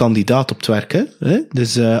 zelfs bij een kandidaat op het werk, hè.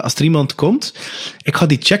 Dus als er iemand komt, ik ga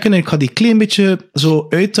die checken en ik ga die klein beetje zo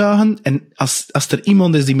uitdagen. En als er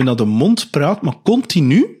iemand is die me naar de mond praat, maar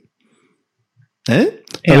continu, hè,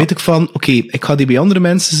 dan weet ik van, oké, ik ga die bij andere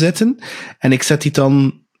mensen zetten en ik zet die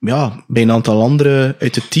dan bij een aantal anderen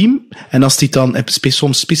uit het team. En als die dan,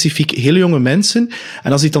 soms specifiek hele jonge mensen,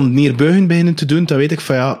 en als die dan neerbuigen beginnen te doen, dan weet ik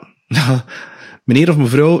van meneer of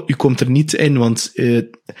mevrouw, u komt er niet in, want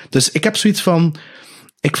dus ik heb zoiets van,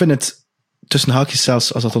 ik vind het, tussen haakjes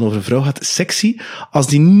zelfs, als dat dan over een vrouw gaat, sexy, als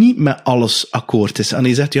die niet met alles akkoord is. En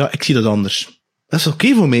die zegt, ja, ik zie dat anders. Dat is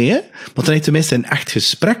oké voor mij, hè. Want dan heb je tenminste een echt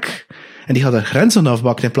gesprek. En die gaat er grenzen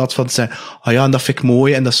afbakken in plaats van te zeggen, en dat vind ik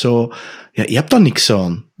mooi en dat is zo... Ja, je hebt daar niks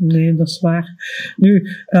aan. Nee, dat is waar. Nu,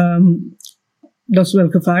 dat is wel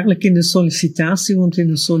gevaarlijk in de sollicitatie, want in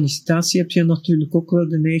de sollicitatie heb je natuurlijk ook wel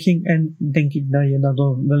de neiging, en denk ik dat je dat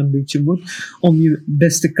wel een beetje moet, om je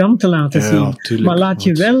beste kant te laten zien. Tuurlijk, maar laat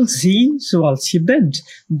je wel zien zoals je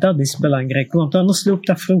bent. Dat is belangrijk, want anders loopt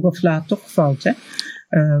dat vroeg of laat toch fout, hè.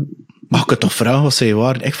 Mag ik het toch vragen wat zij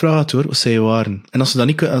waren? Ik vraag het hoor, wat zij waren. En als ze dat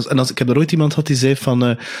niet ik heb er ooit iemand gehad die zei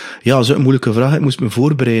van, zo'n moeilijke vraag, ik moest me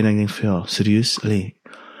voorbereiden. En ik denk van, ja, serieus, allee.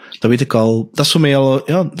 Dat weet ik al. Dat is voor mij al,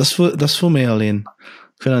 dat is voor mij alleen.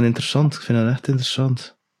 Ik vind dat interessant. Ik vind dat echt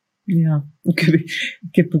interessant. Ja, ik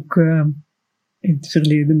heb ook in het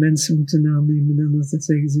verleden mensen moeten aannemen en dan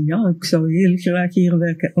zeggen ze, ja, ik zou heel graag hier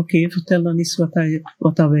werken. Oké, vertel dan eens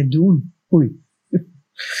wat dat wij doen. Oei.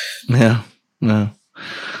 Ja.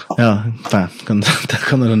 Daar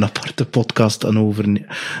kan er een aparte podcast aan over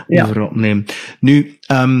opnemen. Nu,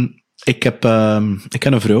 ik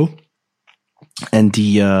ken een vrouw. En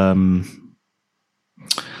die,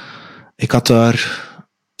 ik had daar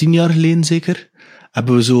 10 jaar geleden zeker,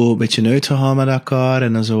 hebben we zo een beetje uitgegaan met elkaar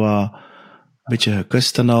en dan zo een beetje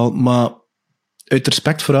gekust en al, maar uit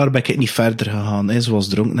respect voor haar ben ik niet verder gegaan, hè. Ze was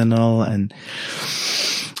dronken en al, en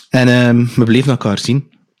we bleven elkaar zien.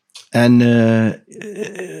 En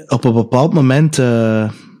op een bepaald moment,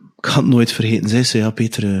 ik ga het nooit vergeten, zei ze, ja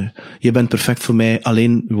Peter, je bent perfect voor mij,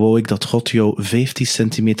 alleen wou ik dat God jou 15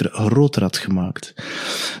 centimeter groter had gemaakt.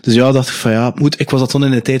 Dus ja, dacht ik van ik was dat dan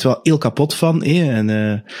in de tijd wel heel kapot van,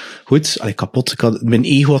 en goed, kapot, mijn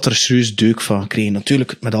ego had er serieus deuk van gekregen.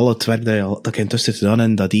 Natuurlijk, met al het werk dat ik intussen heb gedaan,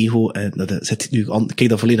 en dat ego, dat zit nu, kijk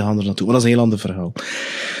daar volledig anders naartoe, maar dat is een heel ander verhaal.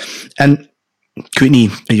 En ik weet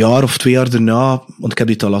niet, een jaar of 2 jaar daarna, want ik heb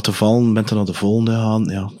dit al laten vallen, ben dan naar de volgende gegaan.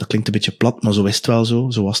 Ja, dat klinkt een beetje plat, maar zo is het wel zo.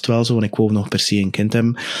 Zo was het wel zo, want ik wou nog per se een kind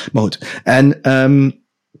hebben. Maar goed. En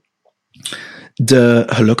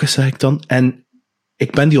gelukkig zeg ik dan. En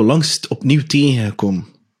ik ben die onlangs opnieuw tegengekomen.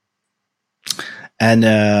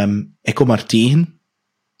 En ik kom haar tegen,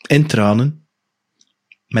 in tranen,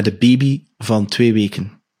 met een baby van 2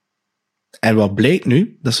 weken. En wat blijkt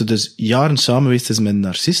nu, dat ze dus jaren samen geweest is met een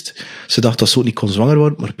narcist. Ze dacht dat ze ook niet kon zwanger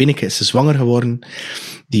worden, maar binnen is ze zwanger geworden.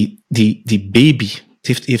 Die baby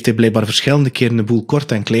heeft hij blijkbaar verschillende keren een boel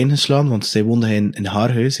kort en klein geslaan, want zij woonde in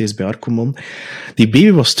haar huis, hij is bij haar komen. Die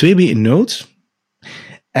baby was 2 weken oud.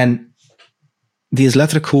 En die is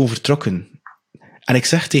letterlijk gewoon vertrokken. En ik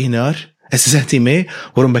zeg tegen haar, en ze zegt tegen mij,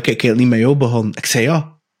 waarom ben ik eigenlijk niet met jou begonnen? Ik zei,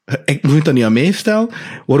 ja, ik moet dat niet aan mij vertellen.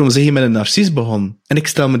 Waarom zeg je met een narcist begonnen? En ik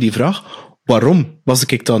stel me die vraag, waarom was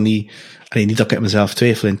ik dan niet... niet dat ik mezelf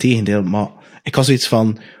twijfel, integendeel, maar ik had zoiets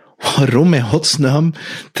van, waarom in godsnaam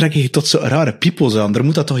trek je tot zo'n rare piepels aan? Er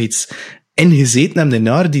moet dat toch iets in gezeten hebben in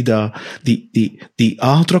haar die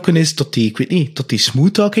aangetrokken is tot die, ik weet niet, tot die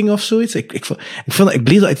smooth-talking of zoiets. Ik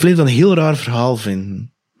bleef dat een heel raar verhaal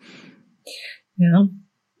vinden. Ja,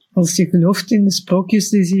 als je gelooft in de sprookjes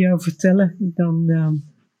die ze jou vertellen, dan...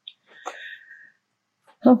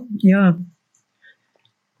 ja,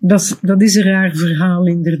 dat is een raar verhaal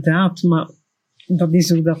inderdaad, maar dat is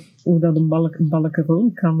hoe dat een balken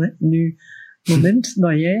rollen kan. Hè. Nu, het moment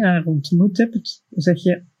dat jij haar ontmoet hebt, zeg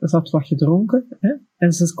je, ze had wat gedronken, hè,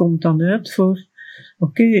 en ze komt dan uit voor,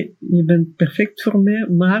 oké, je bent perfect voor mij,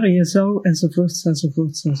 maar je zou,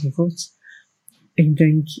 enzovoorts. Ik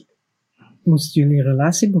denk, moest jullie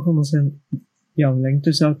relatie begonnen zijn, jouw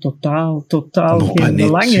lengte zou totaal geen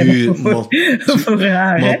belang hebben voor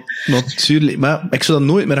haar. Natuurlijk, maar ik zou dat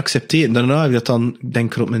nooit meer accepteren. Daarna heb ik dat dan,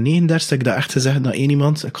 denk ik op mijn 39, heb ik dat echt gezegd naar één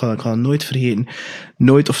iemand. Ik ga dat nooit vergeten.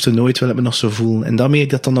 Nooit of te nooit wil ik me nog zo voelen. En daarmee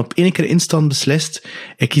heb ik dat dan op één keer instant beslist.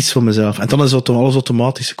 Ik kies voor mezelf. En dan is dat alles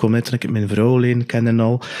automatisch gekomen. Toen ik mijn vrouw alleen ken en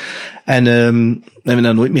al. En heb ik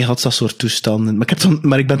dat nooit meer gehad, dat soort toestanden.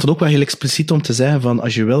 Maar ik ben dan ook wel heel expliciet om te zeggen van,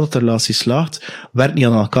 als je wil dat de relatie slaagt, werk niet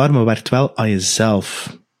aan elkaar, maar werk wel aan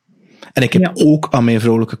jezelf. En ik heb ook aan mijn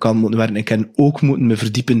vrouwelijke kant moeten werken. Ik heb ook moeten me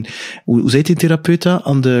verdiepen. Hoe zei die therapeut dat?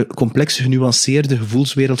 Aan de complexe, genuanceerde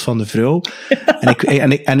gevoelswereld van de vrouw. Ik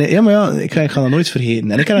ga dat nooit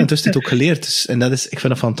vergeten. En ik heb dat intussen ook geleerd. Dus, en ik vind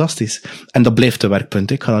dat fantastisch. En dat blijft de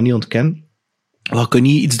werkpunt. Ik ga dat niet ontkennen. Maar je kunt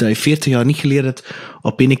niet iets dat je 40 jaar niet geleerd hebt,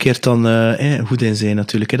 op één keer dan goed in zijn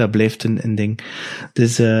natuurlijk. Dat blijft een ding.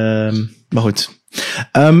 Dus, maar goed.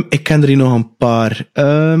 Ik ken er hier nog een paar.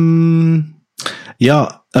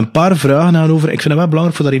 Een paar vragen aan over. Ik vind het wel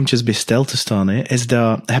belangrijk voor daar eventjes bij stil te staan. Is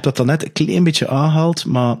dat, je hebt dat dan net een klein beetje aangehaald,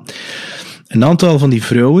 maar een aantal van die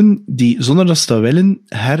vrouwen, die zonder dat ze dat willen,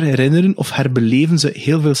 herinneren of herbeleven ze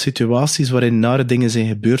heel veel situaties waarin nare dingen zijn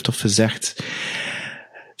gebeurd of gezegd.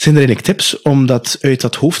 Zijn er eigenlijk tips om dat uit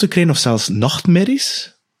dat hoofd te krijgen, of zelfs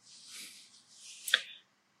nachtmerries?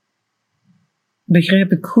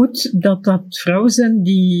 Begrijp ik goed dat dat vrouwen zijn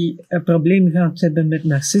die een probleem gehad hebben met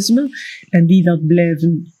narcisme en die dat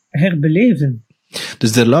blijven herbeleven?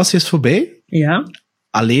 Dus de relatie is voorbij. Ja.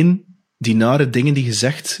 Alleen die nare dingen die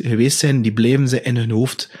gezegd geweest zijn, die blijven ze in hun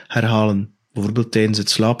hoofd herhalen. Bijvoorbeeld tijdens het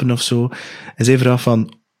slapen of zo. En zij vraagt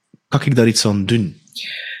van, kan ik daar iets aan doen?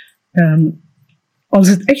 Als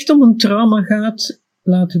het echt om een trauma gaat,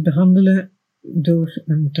 laat het behandelen door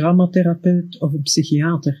een traumatherapeut of een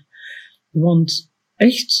psychiater. Want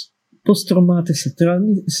echt posttraumatische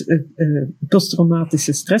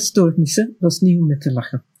stressstoornissen, dat is niet om mee te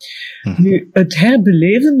lachen. Nu, het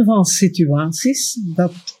herbeleven van situaties,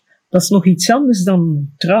 dat is nog iets anders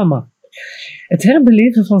dan trauma. Het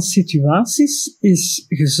herbeleven van situaties is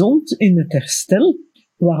gezond in het herstel.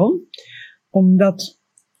 Waarom? Omdat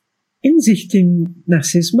inzicht in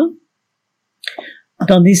narcisme,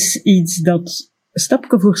 dat is iets dat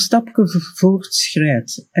stapje voor stapje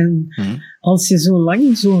voortschrijdt. En als je zo lang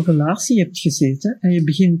in zo'n relatie hebt gezeten en je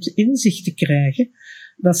begint inzicht te krijgen,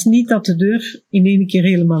 dat is niet dat de deur in één keer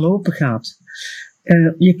helemaal open gaat.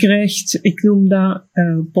 Je krijgt, ik noem dat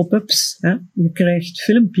pop-ups, hè? Je krijgt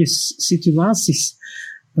filmpjes, situaties,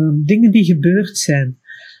 dingen die gebeurd zijn.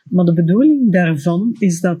 Maar de bedoeling daarvan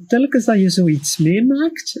is dat telkens dat je zoiets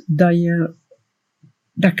meemaakt, dat je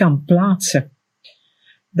dat kan plaatsen.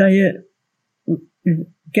 Dat je,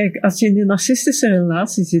 kijk, als je in een narcistische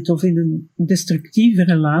relatie zit of in een destructieve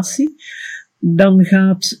relatie, dan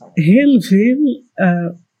ga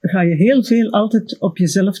je heel veel altijd op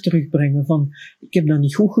jezelf terugbrengen. Van, ik heb dat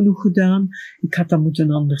niet goed genoeg gedaan, ik had dat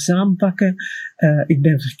moeten anders aanpakken, ik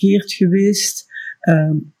ben verkeerd geweest.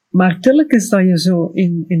 Maar telkens dat je zo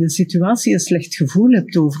in een situatie een slecht gevoel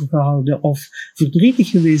hebt overgehouden, of verdrietig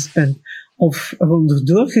geweest bent, of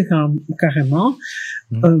onderdoor gegaan, carrément,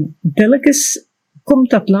 telkens komt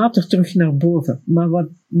dat later terug naar boven.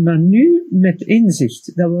 Maar nu met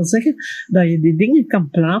inzicht. Dat wil zeggen dat je die dingen kan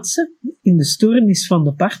plaatsen in de stoornis van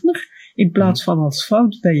de partner, in plaats van als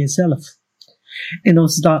fout bij jezelf. En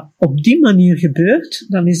als dat op die manier gebeurt,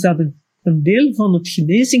 dan is dat een deel van het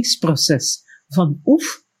genezingsproces. Van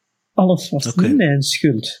alles was niet mijn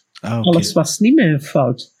schuld. Alles was niet mijn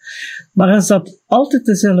fout. Maar als dat altijd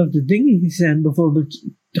dezelfde dingen zijn, bijvoorbeeld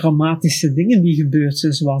traumatische dingen die gebeurd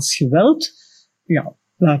zijn, zoals geweld, ja,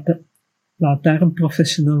 laat daar een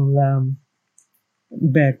professional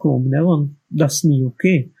bij komen, hè, want dat is niet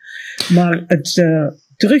oké. Maar het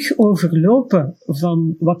terug overlopen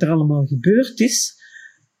van wat er allemaal gebeurd is,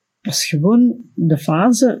 dat is gewoon de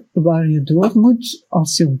fase waar je door moet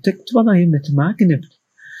als je ontdekt wat je mee te maken hebt.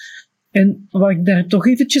 En wat ik daar toch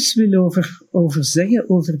eventjes wil over zeggen,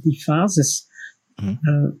 over die fases.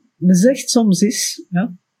 Men zegt soms is,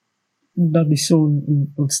 ja, dat is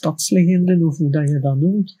zo'n stadslegende, of hoe dat je dat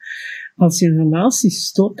noemt. Als je een relatie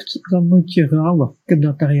stopt, dan moet je rouwen. Ik heb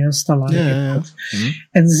dat daar juist al aangehaald.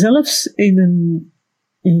 En zelfs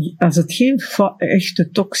als het geen echte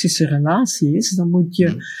toxische relatie is, dan moet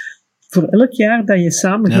je voor elk jaar dat je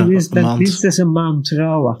samen geweest bent, minstens een maand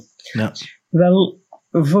rouwen. Ja. Wel,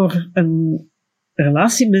 voor een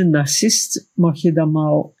relatie met een narcist mag je dat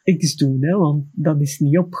maar x doen, hè, want dat is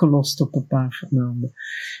niet opgelost op een paar maanden.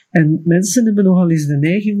 En mensen hebben nogal eens de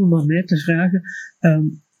neiging om aan mij te vragen,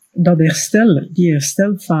 dat herstel, die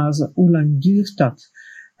herstelfase, hoe lang duurt dat?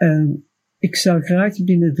 Ik zou graag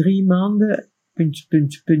binnen 3 maanden,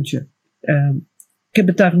 puntje. Ik heb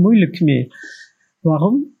het daar moeilijk mee.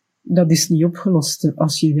 Waarom? Dat is niet opgelost.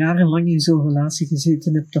 Als je jarenlang in zo'n relatie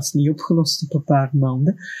gezeten hebt, dat is niet opgelost op een paar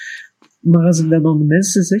maanden. Maar als ik dat aan de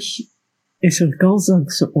mensen zeg, is er kans dat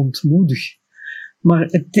ik ze ontmoedig.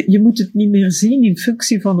 Maar je moet het niet meer zien in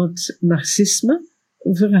functie van het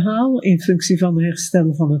narcisme-verhaal, in functie van het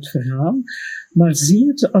herstel van het verhaal, maar zie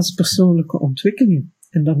het als persoonlijke ontwikkeling.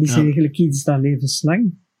 En dat is eigenlijk iets dat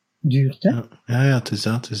levenslang duurt. Hè? Ja, het is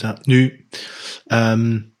dat. Nu,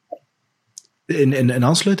 in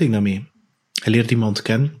aansluiting daarmee, je leert iemand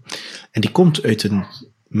kennen en die komt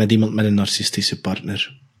met iemand met een narcistische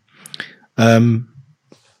partner.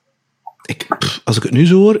 Als ik het nu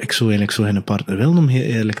zo hoor, ik zou eigenlijk zo geen partner willen, om heel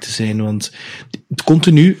eerlijk te zijn, want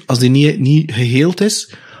continu, als die niet geheeld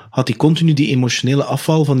is, had hij continu die emotionele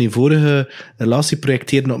afval van die vorige relatie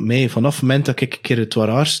projecteren op mij. Vanaf het moment dat ik een keer het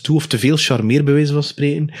waraars doe, of te veel charmeer bij wijze van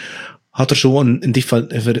spreken, had er zo een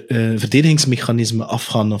verdedigingsmechanisme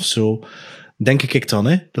afgaan of zo. Denk ik dan,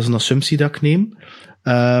 hè. Dat is een assumptie dat ik neem.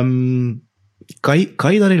 Kan je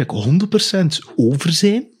daar eigenlijk 100% over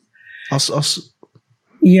zijn?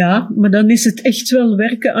 Ja, maar dan is het echt wel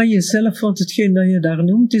werken aan jezelf, want hetgeen dat je daar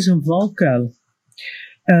noemt is een valkuil.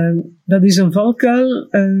 Dat is een valkuil,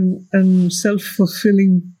 een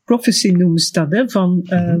self-fulfilling prophecy noemen ze dat. Hè? Van,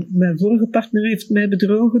 mijn vorige partner heeft mij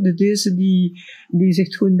bedrogen, deze die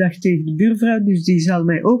zegt goeiedag tegen de buurvrouw, dus die zal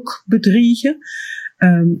mij ook bedriegen.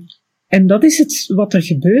 En dat is het wat er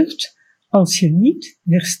gebeurt als je niet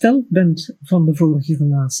hersteld bent van de vorige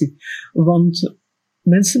relatie. Want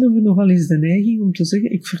mensen hebben nogal eens de neiging om te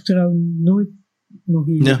zeggen, ik vertrouw nooit nog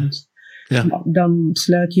iemand. Ja. Dan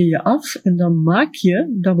sluit je je af en dan maak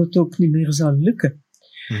je dat het ook niet meer zal lukken.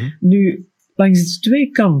 Nu, langs de twee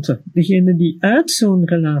kanten. Degene die uit zo'n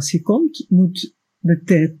relatie komt, moet de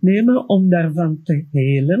tijd nemen om daarvan te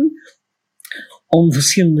helen. Om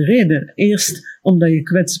verschillende redenen. Eerst omdat je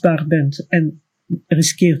kwetsbaar bent en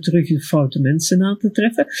riskeert terug de foute mensen aan te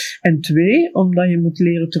treffen. En 2, omdat je moet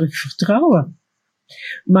leren terug vertrouwen.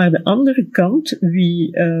 Maar de andere kant,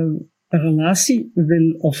 wie een relatie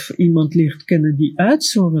wil of iemand leert kennen die uit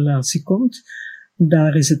zo'n relatie komt,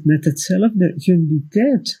 daar is het net hetzelfde. Gun die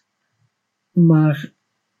tijd. Maar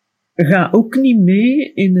ga ook niet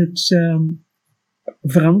mee in het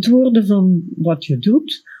verantwoorden van wat je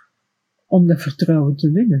doet om dat vertrouwen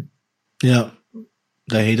te winnen. Ja,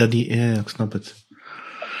 dat heet dat niet. Ja, ik snap het.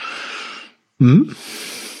 Het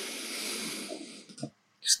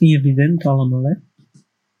is niet evident allemaal, hè.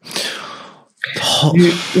 Nu,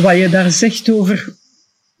 wat je daar zegt over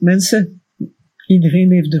mensen,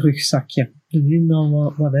 iedereen heeft een rugzakje. De een dan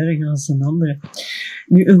wat erger dan de andere.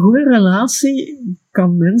 Nu, een goede relatie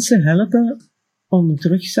kan mensen helpen om het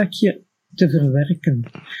rugzakje te verwerken.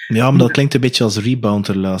 Ja, maar dat klinkt een beetje als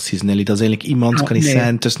rebound-relaties, Nelly. Dat is eigenlijk iemand, kan niet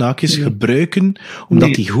zijn, tussen haakjes gebruiken,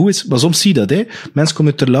 omdat die goed is. Maar soms zie je dat, hè. Mensen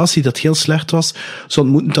komen uit een relatie dat heel slecht was. Ze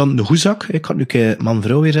ontmoeten dan een goezak. Ik kan nu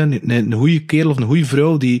man-vrouw weer zijn. Een goede kerel of een goede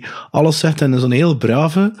vrouw die alles zegt en is een heel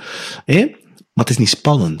brave, hè. Maar het is niet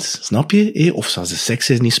spannend, snap je? Of zelfs de seks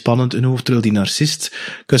is niet spannend in hoofd, terwijl die narcist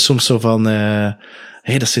kun je soms zo van...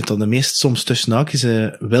 dat zijn dan de meest soms tussen haakjes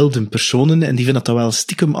wilde personen en die vinden dat wel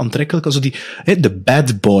stiekem aantrekkelijk. Also de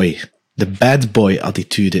bad boy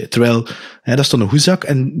attitude. Terwijl, dat is dan een goezak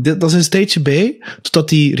en dat is een tijdje bij, totdat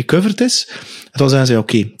die recovered is. En dan zeggen ze,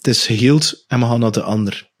 oké, het is geheeld en we gaan naar de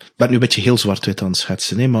ander. Ik ben nu een beetje heel zwart-wit aan het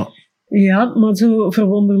schetsen, maar... Ja, maar zo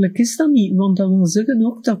verwonderlijk is dat niet, want dat wil zeggen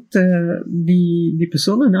ook dat die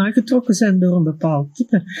personen aangetrokken zijn door een bepaald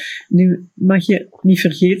type. Nu mag je niet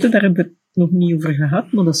vergeten, daar hebben we het nog niet over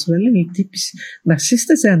gehad, maar dat is wel heel typisch.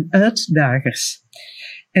 Narcisten zijn uitdagers.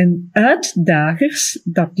 En uitdagers,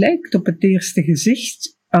 dat lijkt op het eerste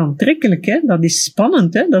gezicht aantrekkelijk, hè? Dat is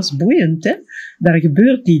spannend, hè? Dat is boeiend, hè? Daar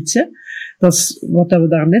gebeurt iets, hè? Dat is wat we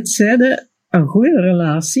daarnet zeiden, een goede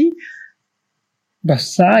relatie, dat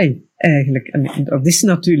is saai, eigenlijk. En dat is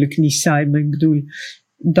natuurlijk niet saai, maar ik bedoel,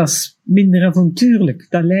 dat is minder avontuurlijk.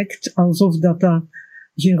 Dat lijkt alsof dat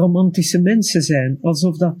geen romantische mensen zijn,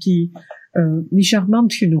 alsof dat die niet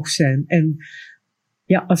charmant genoeg zijn. En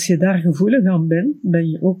ja, als je daar gevoelig aan bent, ben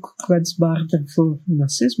je ook kwetsbaarder voor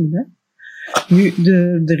narcisme, hè. Nu,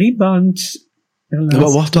 de rebound...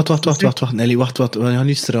 Wacht, Nelly, wacht, we gaan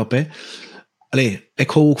nu erop, hè. Allee, ik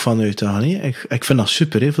hou ook van uitdagen, hè. Ik vind dat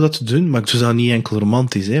super, hè, voor dat te doen, maar ik doe dat niet enkel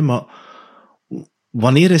romantisch, hè, maar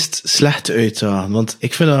wanneer is het slecht uitdagen? Want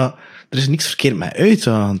ik vind dat, er is niks verkeerd met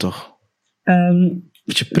uitdagen, toch?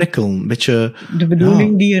 Beetje prikkelen, een beetje... De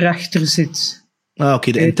bedoeling die erachter zit.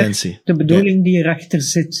 Oké, de intentie. De bedoeling die erachter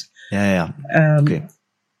zit. Ja. Oké.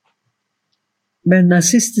 Bij een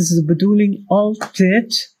narcist is de bedoeling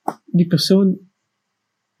altijd, die persoon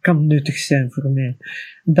kan nuttig zijn voor mij.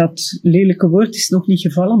 Dat lelijke woord is nog niet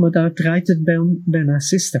gevallen, maar daar draait het bij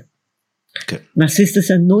narcisten. Okay. Narcisten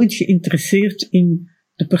zijn nooit geïnteresseerd in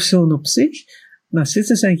de persoon op zich.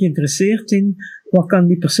 Narcisten zijn geïnteresseerd in, wat kan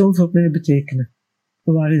die persoon voor mij betekenen?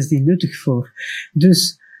 Waar is die nuttig voor?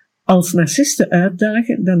 Dus, als narcisten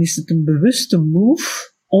uitdagen, dan is het een bewuste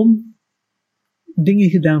move om dingen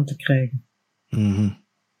gedaan te krijgen.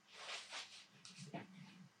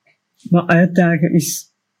 Maar uitdagen is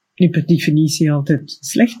niet per definitie altijd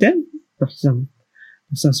slecht, hè? Dat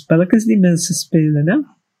zijn spelletjes die mensen spelen, hè?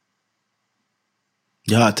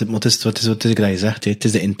 Ja, wat is dat je zegt, hè? Het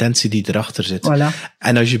is de intentie die erachter zit. Voilà.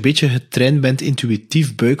 En als je een beetje getraind bent,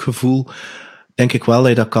 intuïtief buikgevoel, denk ik wel dat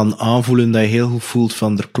je dat kan aanvoelen, dat je heel goed voelt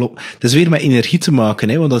van, er klopt. Het is weer met energie te maken,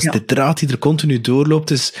 hè, want dat is de draad die er continu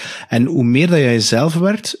doorloopt. Is, en hoe meer dat je jezelf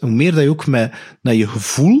werkt, hoe meer dat je ook naar je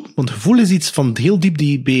gevoel, want gevoel is iets van heel diep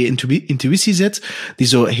die bij je intuïtie zit, die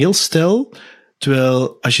zo heel stil,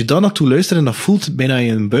 terwijl als je daar naartoe luistert en dat voelt bijna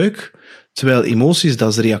in je buik, terwijl emoties,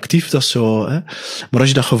 dat is reactief, dat is zo, hè. Maar als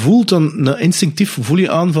je dat gevoelt, dan instinctief voel je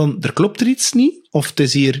aan van, er klopt er iets niet, of het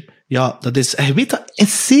is hier, ja, dat is, en je weet dat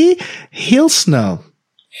essay heel snel.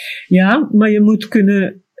 Ja, maar je moet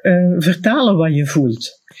kunnen vertalen wat je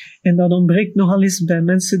voelt. En dat ontbreekt nogal eens bij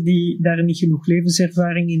mensen die daar niet genoeg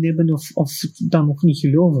levenservaring in hebben of dat nog niet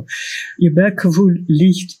geloven. Je buikgevoel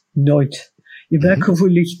liegt nooit. Je buikgevoel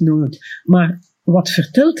liegt nooit. Maar wat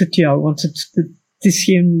vertelt het jou? Want het is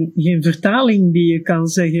geen vertaling die je kan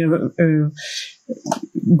zeggen,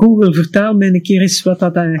 Google vertaal mij een keer eens wat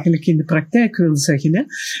dat eigenlijk in de praktijk wil zeggen. Hè?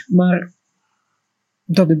 Maar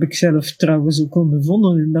dat heb ik zelf trouwens ook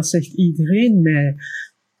ondervonden en dat zegt iedereen mij.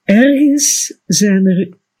 Ergens zijn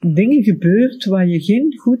er dingen gebeurd waar je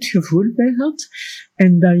geen goed gevoel bij had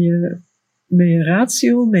en dat je met je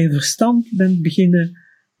ratio, met je verstand bent beginnen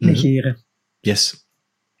negeren. Yes.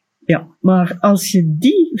 Ja, maar als je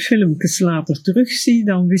die filmpjes later terugziet,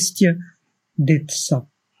 dan wist je, dit zat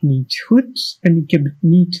niet goed en ik heb het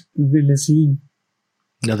niet willen zien.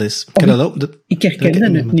 Dat is. Ik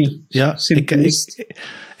herkende het niet. Ja,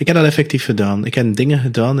 ik heb dat effectief gedaan. Ik heb dingen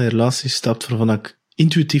gedaan in relaties gestapt waarvan ik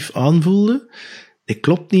intuïtief aanvoelde. Dit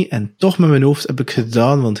klopt niet en toch met mijn hoofd heb ik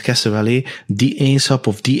gedaan, want gistje wel, die eigenschap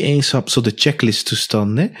of die eigenschap, zo de checklist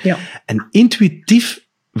toestanden. Hè. Ja. En intuïtief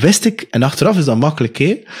wist ik, en achteraf is dat makkelijk,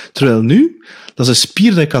 hè. Terwijl nu, dat is een spier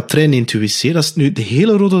dat ik had trainen, intuïtie. Dat is nu de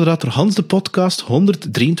hele rode draad door Hans de podcast,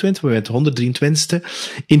 123, we zijn het 123ste,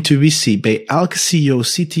 intuïtie. Bij elke CEO,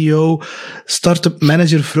 CTO, start-up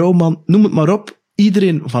manager, vrouwman, noem het maar op.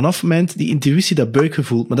 Iedereen vanaf het moment die intuïtie, dat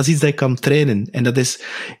buikgevoel, maar dat is iets dat je kan trainen. En dat is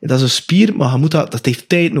een spier, maar je moet dat heeft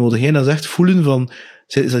tijd nodig, hè. Dat is echt voelen van,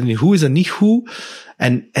 is dat niet goed, is dat niet goed?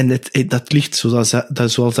 En dat ligt, zoals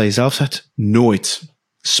dat je zelf zegt, nooit.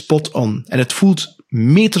 Spot on. En het voelt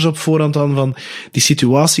meters op voorhand aan van die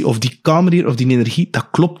situatie, of die kamer hier, of die energie, dat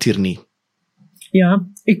klopt hier niet. Ja,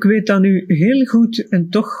 ik weet dat nu heel goed en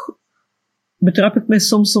toch betrap ik mij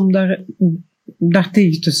soms om daar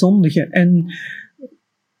tegen te zondigen. En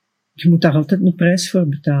je moet daar altijd een prijs voor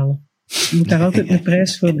betalen. Je moet daar altijd een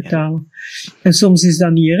prijs voor betalen. En soms is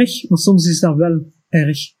dat niet erg, maar soms is dat wel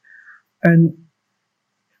erg. En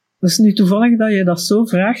dat is nu toevallig dat je dat zo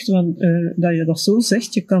vraagt, want dat je dat zo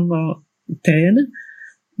zegt, je kan dat trainen.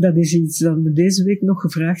 Dat is iets dat me deze week nog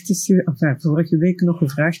gevraagd is, vorige week nog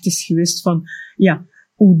gevraagd is geweest van, ja,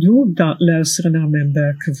 hoe doe ik dat, luisteren naar mijn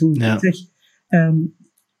buikgevoel? Ja. Ik zeg,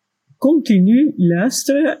 continu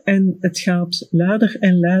luisteren en het gaat luider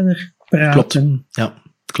en luider praten. Klopt, ja.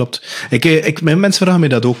 Klopt. Mijn mensen vragen mij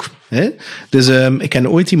dat ook. Hè? Dus ik heb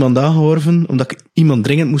ooit iemand aangeworven, omdat ik iemand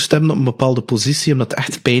dringend moest hebben op een bepaalde positie, omdat het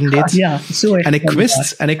echt pijn deed. Ja, zo en ik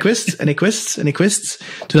wist,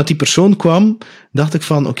 toen dat die persoon kwam, dacht ik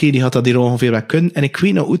van, oké, die gaat dat hier ongeveer wel kunnen. En ik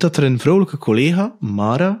weet nog goed dat er een vrouwelijke collega,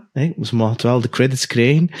 Mara, ze mag het wel de credits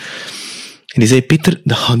krijgen, en die zei, Peter,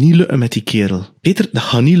 dat gaat niet lukken met die kerel. Peter, dat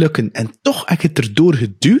gaat niet lukken. En toch heb ik het erdoor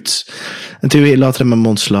geduwd. En 2 weken later in mijn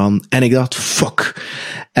mond slaan. En ik dacht, fuck.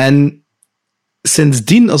 En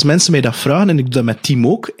sindsdien, als mensen mij dat vragen, en ik doe dat met team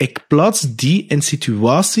ook, ik plaats die in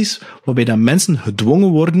situaties waarbij dat mensen gedwongen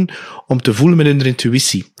worden om te voelen met hun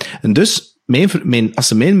intuïtie. En dus, als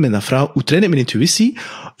ze mij dat vragen, hoe train ik mijn intuïtie?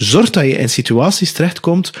 Zorg dat je in situaties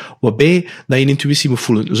terechtkomt waarbij dat je intuïtie moet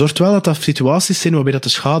voelen. Zorg wel dat dat situaties zijn waarbij dat de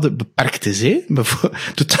schade beperkt is. Hè?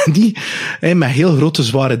 Doe dat niet met heel grote,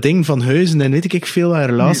 zware dingen van huizen en weet ik veel aan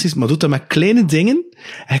relaties, maar doe dat met kleine dingen.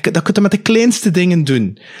 Dat kun je met de kleinste dingen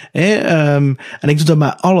doen. En ik doe dat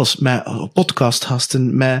met alles. Met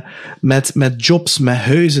podcastgasten, met jobs, met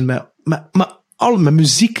huizen, met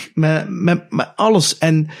muziek, met alles.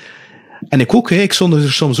 En ik ook, ik zondig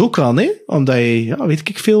er soms ook aan, omdat je, weet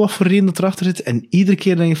ik veel wat voor reden dat erachter zit. En iedere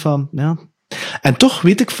keer denk ik van, ja. En toch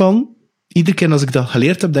weet ik van, iedere keer als ik dat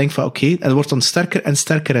geleerd heb, denk ik van, oké, en het wordt dan sterker en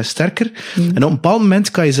sterker en sterker. En op een bepaald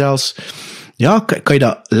moment kan je zelfs, kan je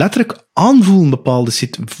dat letterlijk aanvoelen, bepaalde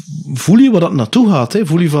voel je waar dat naartoe gaat,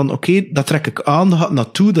 voel je van, oké, dat trek ik aan, dat gaat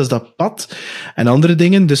naartoe, dat is dat pad, en andere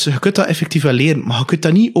dingen. Dus je kunt dat effectief wel leren, maar je kunt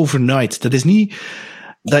dat niet overnight. Dat is niet,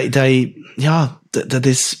 dat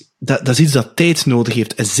is iets dat tijd nodig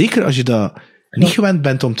heeft. En zeker als je dat niet gewend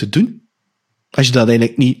bent om te doen, als je dat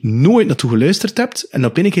eigenlijk nooit naartoe geluisterd hebt, en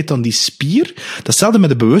op een keer dan die spier, datzelfde met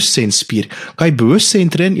de bewustzijnsspier. Kan je bewustzijn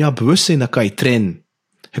trainen? Ja, bewustzijn, dat kan je trainen.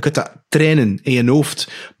 Je kunt dat trainen in je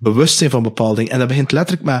hoofd, bewustzijn van bepaalde dingen. En dat begint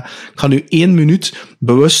letterlijk met, ik ga nu 1 minuut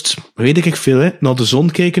bewust, weet ik veel, naar de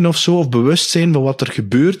zon kijken of zo, of bewust zijn van wat er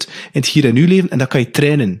gebeurt in het hier en nu leven, en dat kan je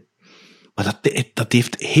trainen. Maar dat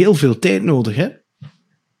heeft heel veel tijd nodig, hè.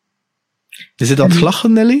 Is het aan het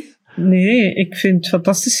lachen, Nelly? Nee, ik vind het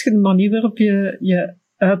fantastisch de manier waarop je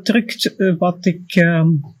uitdrukt wat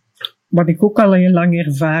ik ook al heel lang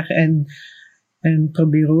ervaar en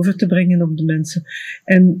probeer over te brengen op de mensen.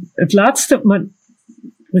 En het laatste, maar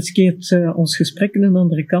riskeert ons gesprek een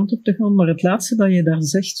andere kant op te gaan, maar het laatste dat je daar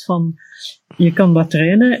zegt van, je kan wat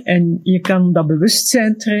trainen en je kan dat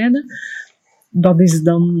bewustzijn trainen, dat is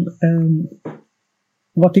dan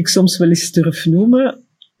wat ik soms wel eens durf noemen,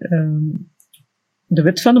 de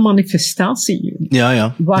wet van de manifestatie.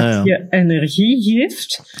 Wat je energie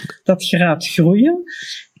geeft, dat gaat groeien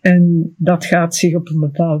en dat gaat zich op een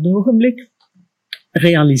bepaald ogenblik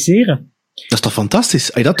realiseren. Dat is toch fantastisch,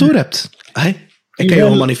 als je dat door hebt. Ik heb je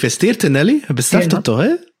gemanifesteerd, Nelly. Je beseft het toch,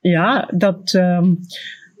 hè? Ja, dat...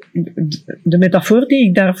 de metafoor die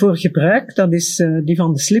ik daarvoor gebruik, dat is die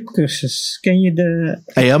van de slipcursus. Ken je de...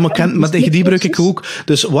 Ja, maar die gebruik ik ook.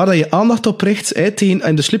 Dus waar dat je aandacht op richt,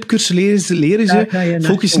 in de slipcursus leren ze,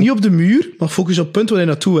 focus niet op de muur, maar focus op het punt waar je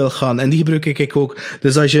naartoe wil gaan. En die gebruik ik ook.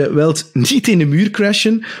 Dus als je wilt niet in de muur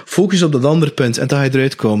crashen, focus op dat andere punt en dan ga je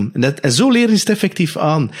eruit komen. En zo leren ze het effectief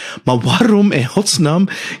aan. Maar waarom, in godsnaam,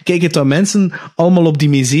 kijken dan mensen allemaal op die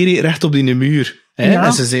miserie recht op die muur?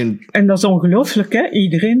 Ja, en dat is ongelooflijk, hè?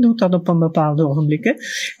 Iedereen doet dat op een bepaald ogenblik, hè?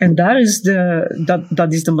 En daar is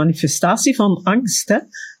dat is de manifestatie van angst, hè?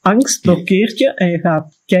 Angst blokkeert je en je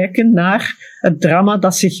gaat kijken naar het drama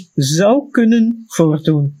dat zich zou kunnen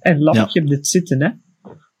voordoen. En laat je dit zitten, hè?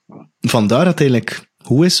 Vandaar dat eigenlijk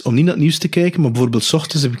hoe is om niet naar het nieuws te kijken, maar bijvoorbeeld 's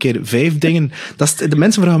ochtends een keer 5 dingen. De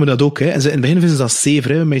mensen vragen me dat ook, hè. En in het begin vinden ze dat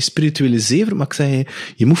zever, hè. Mijn spirituele zever, maar ik zeg,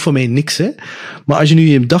 je moet van mij niks, hè. Maar als je nu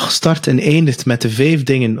je dag start en eindigt met de 5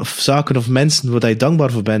 dingen, of zaken of mensen waar je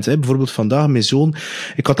dankbaar voor bent, hè. Bijvoorbeeld vandaag, mijn zoon,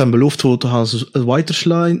 ik had hem beloofd te gaan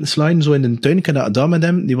watersliden, zo in de tuin. Ik heb dat gedaan met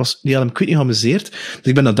hem. Die had hem, ik weet niet, geamuseerd. Dus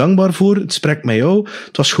ik ben daar dankbaar voor. Het spreekt met jou.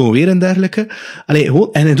 Het was gewoon weer en dergelijke.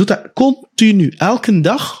 En hij doet dat continu, elke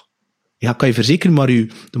dag. Ja, kan je verzekeren, maar de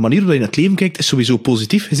manier waarop je naar het leven kijkt is sowieso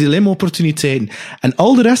positief. Je ziet alleen maar opportuniteiten. En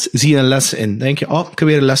al de rest zie je een les in. Dan denk je, ik heb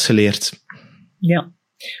weer een les geleerd. Ja,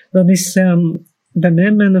 dat is bij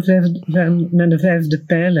mij mijn vijfde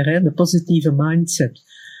pijler, hè, de positieve mindset.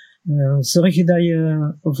 Zorgen dat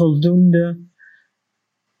je voldoende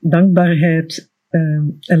dankbaarheid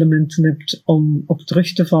elementen hebt om op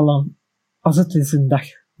terug te vallen als het eens een dag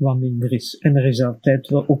wat minder is. En er is altijd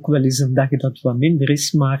wel ook wel eens een dag dat wat minder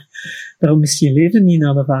is, maar daarom is je leven niet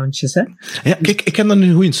naar de vaantjes, hè. Ja, kijk, ik heb dan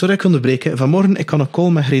een goeie, sorry ik onderbreken. Vanmorgen, ik had een call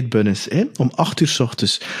met Greet Bunnis, om 8:00 's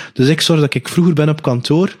ochtends. Dus ik zorg dat ik vroeger ben op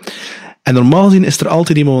kantoor. En normaal gezien is er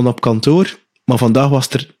altijd iemand op kantoor, maar vandaag was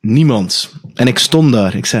er niemand. En ik stond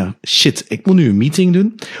daar. Ik zei, shit, ik moet nu een meeting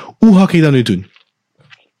doen. Hoe ga ik dat nu doen?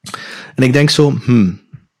 En ik denk zo,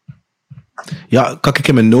 ja, kan ik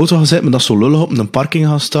in mijn auto gaan zitten, maar dat is zo lullig op een parking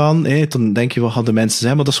gaan staan. Dan denk je, wat gaan de mensen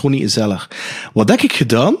zijn, maar dat is gewoon niet gezellig. Wat heb ik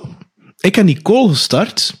gedaan? Ik heb die call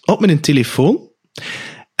gestart op mijn telefoon.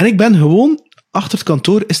 En ik ben gewoon, achter het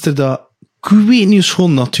kantoor is er dat, ik weet niet,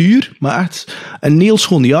 schoon natuur, maar echt een heel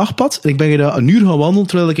schoon jaagpad. En ik ben daar een uur gaan wandelen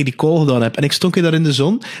terwijl ik die call gedaan heb. En ik stond daar in de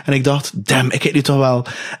zon en ik dacht, damn, ik heb nu toch wel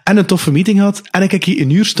en een toffe meeting gehad en ik heb hier een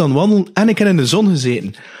uur staan wandelen en ik heb in de zon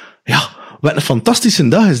gezeten. Ja, wat een fantastische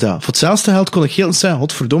dag is dat. Voor hetzelfde geld kon ik heel zeggen,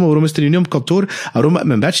 godverdomme, waarom is er niet op kantoor? En waarom heb ik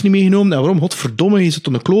mijn badge niet meegenomen? En waarom, godverdomme, je zit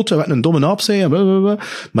op een kloot en wat een domme aap zei.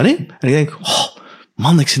 Maar nee. En ik denk,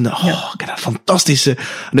 man, ik zie dat, ik heb dat fantastische.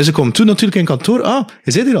 En dus ik kom toen natuurlijk in kantoor,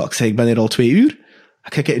 je zit hier al. Ik zei, ik ben hier al 2 uur.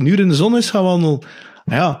 Ik heb een uur in de zon eens gaan wandelen.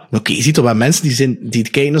 Ja, oké, je ziet toch wel mensen die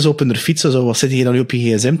kijken zo op hun fiets, zo, wat zit je dan nu op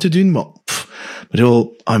je gsm te doen? Maar,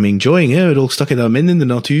 I'm enjoying, hè. Ik stak je daar midden in de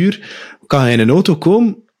natuur. Kan je in een auto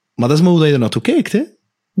komen? Maar dat is maar hoe je er naartoe kijkt, hè?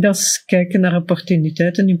 Dat is kijken naar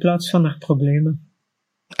opportuniteiten in plaats van naar problemen.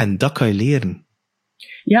 En dat kan je leren.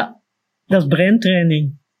 Ja, dat is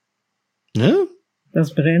breintraining. Ja? Dat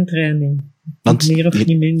is breintraining. Want meer of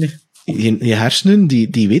niet minder. Je hersenen,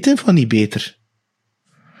 die weten van niet beter.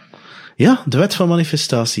 Ja, de wet van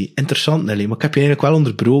manifestatie. Interessant, Nelly. Maar ik heb je eigenlijk wel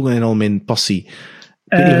onderbroken in al mijn passie. Ik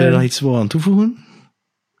weet niet of je er nog iets wil aan toevoegen?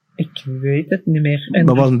 Ik weet het niet meer.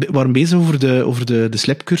 Maar we waren bezig over de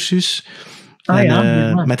slepcursus.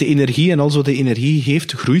 Met de energie en alles wat de energie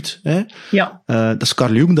geeft, groeit. Hè? Ja. Dat is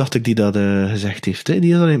Carl Jung, dacht ik, die dat gezegd heeft. Hè?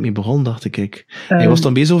 Die is daar mee begonnen, dacht ik. Hij was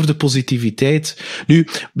dan bezig over de positiviteit. Nu,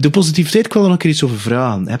 de positiviteit, ik wil er nog een keer iets over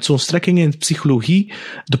vragen. Je hebt zo'n strekking in psychologie,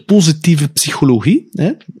 de positieve psychologie.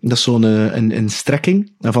 Hè? Dat is zo'n een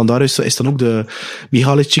strekking. En vandaar is dan ook de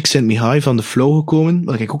Mihaly Csikszentmihalyi van de flow gekomen,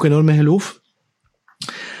 wat ik ook enorm in geloof.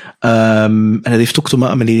 En dat heeft ook te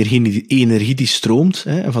maken met energie die stroomt.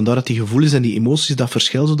 Hè, en vandaar dat die gevoelens en die emoties, dat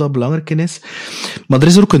verschil zo dat belangrijk is. Maar er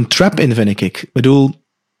is er ook een trap in, vind ik. Ik bedoel,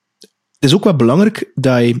 het is ook wel belangrijk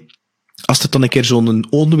dat je, als er dan een keer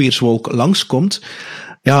zo'n onweerswolk langskomt,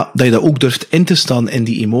 ja, dat je dat ook durft in te staan in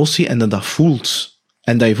die emotie en dat voelt.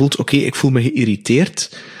 En dat je voelt, oké, ik voel me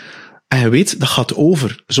geïrriteerd. En je weet, dat gaat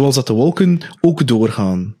over. Zoals dat de wolken ook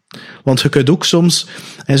doorgaan. Want je kunt ook soms,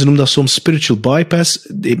 en ze noemen dat soms spiritual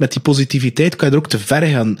bypass, met die positiviteit kan je er ook te ver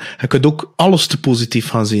gaan. Je kunt ook alles te positief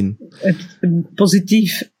gaan zien. Het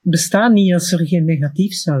positief bestaat niet als er geen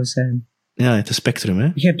negatief zou zijn. Ja, het is spectrum,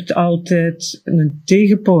 hè. Je hebt altijd een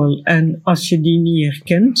tegenpool. En als je die niet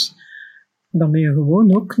herkent, dan ben je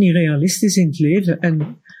gewoon ook niet realistisch in het leven.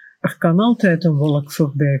 En er kan altijd een wolk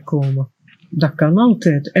voorbij komen. Dat kan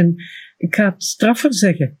altijd. En ik ga het straffer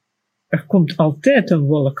zeggen. Er komt altijd een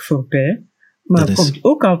wolk voorbij, maar er komt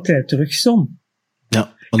ook altijd terug zon.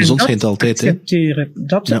 Ja, want de zon schijnt altijd, hè.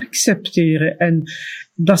 Dat accepteren. En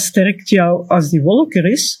dat sterkt jou, als die wolk er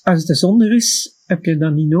is, als de zon er is, heb je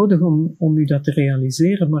dat niet nodig om je dat te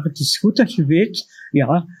realiseren. Maar het is goed dat je weet,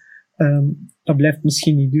 dat blijft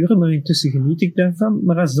misschien niet duren, maar intussen geniet ik daarvan.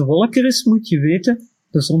 Maar als de wolk er is, moet je weten,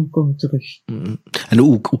 de zon komt terug. En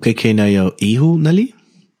hoe kijk jij naar jouw ego, Nelly?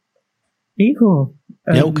 Ego?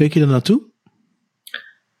 Ja, hoe kijk je daar naartoe?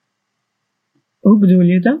 Hoe bedoel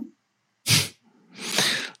je dat?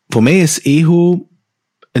 Voor mij is ego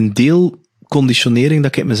een deel conditionering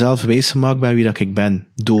dat ik mezelf wijsgemaakt ben wie dat ik ben.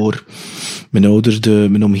 Door mijn ouders,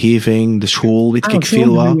 mijn omgeving, de school, weet ik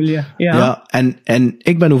veel wat. Ja, en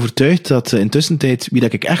ik ben overtuigd dat intussen tijd wie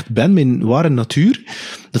dat ik echt ben, mijn ware natuur,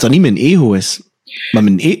 dat niet mijn ego is. Maar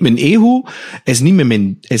mijn ego is niet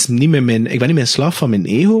meer mijn, ik ben niet mijn slaaf van mijn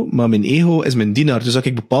ego, maar mijn ego is mijn dienaar. Dus als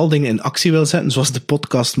ik bepaalde dingen in actie wil zetten, zoals de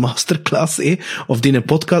podcast masterclass, of die een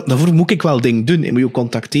podcast, daarvoor moet ik wel dingen doen. Ik moet je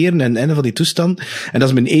contacteren en van die toestand. En dat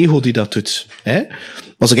is mijn ego die dat doet.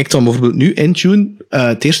 Als ik dan bijvoorbeeld nu intune,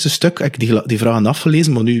 het eerste stuk, heb ik die vragen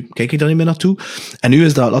afgelezen, maar nu kijk ik daar niet meer naartoe. En nu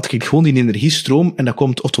laat ik gewoon die energiestroom en dat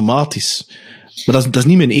komt automatisch. Maar dat is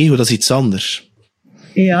niet mijn ego, dat is iets anders.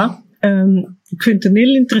 Ja. Ik vind het een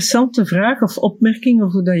heel interessante vraag of opmerking,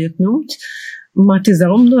 of hoe dat je het noemt. Maar het is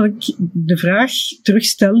daarom dat ik de vraag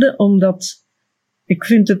terugstelde, omdat ik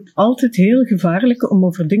vind het altijd heel gevaarlijk om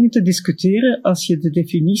over dingen te discussiëren als je de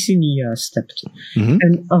definitie niet juist hebt. Mm-hmm.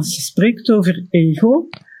 En als je spreekt over ego,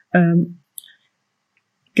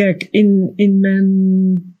 kijk, in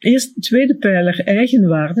mijn tweede pijler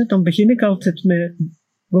eigenwaarde, dan begin ik altijd met,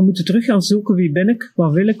 we moeten terug gaan zoeken, wie ben ik,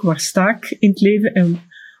 wat wil ik, waar sta ik in het leven en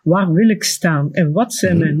waar wil ik staan en wat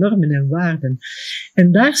zijn mijn normen en waarden?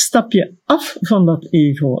 En daar stap je af van dat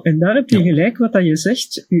ego. En daar heb je gelijk wat dat je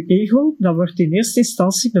zegt. Je ego, dat wordt in eerste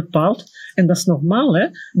instantie bepaald, en dat is normaal,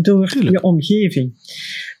 door je omgeving.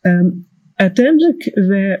 Uiteindelijk,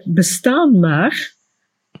 wij bestaan maar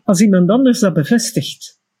als iemand anders dat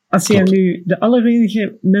bevestigt. Als jij nu de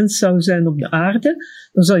allerenige mens zou zijn op de aarde,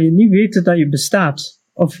 dan zou je niet weten dat je bestaat.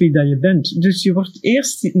 Of wie dat je bent. Dus je wordt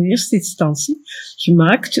in eerste instantie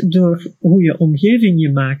gemaakt door hoe je omgeving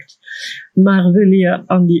je maakt. Maar wil je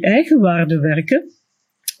aan die eigenwaarde werken,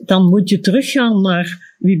 dan moet je teruggaan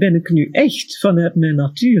naar wie ben ik nu echt vanuit mijn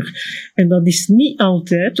natuur. En dat is niet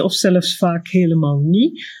altijd, of zelfs vaak helemaal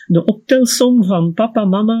niet, de optelsom van papa,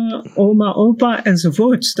 mama, oma, opa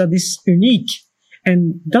enzovoort. Dat is uniek.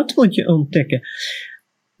 En dat moet je ontdekken.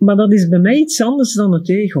 Maar dat is bij mij iets anders dan het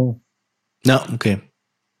ego. Nou, oké.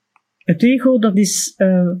 Het ego, dat is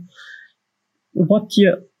wat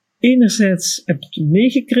je enerzijds hebt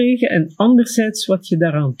meegekregen en anderzijds wat je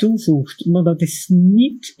daaraan toevoegt. Maar dat is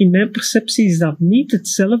niet, in mijn perceptie is dat niet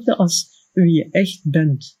hetzelfde als wie je echt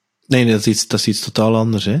bent. Nee, dat is iets totaal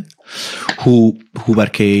anders, hè. Hoe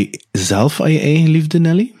werk jij zelf aan je eigen liefde,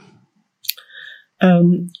 Nelly?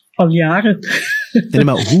 Al jaren. Nee,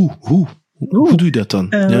 maar hoe doe je dat dan?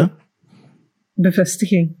 Ja?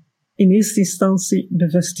 Bevestiging. In eerste instantie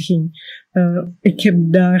bevestiging. Ik heb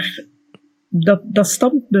daar, dat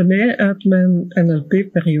stamt bij mij uit mijn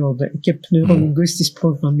NLP-periode. Ik heb neurolinguistisch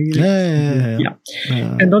programmeren. Ja.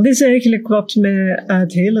 En dat is eigenlijk wat mij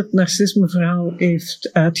uit heel het narcisme-verhaal heeft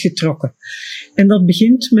uitgetrokken. En dat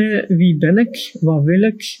begint met wie ben ik, wat wil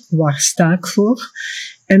ik, waar sta ik voor.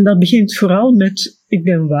 En dat begint vooral met ik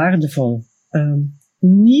ben waardevol.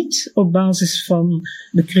 Niet op basis van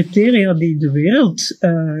de criteria die de wereld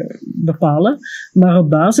bepalen, maar op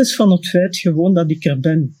basis van het feit gewoon dat ik er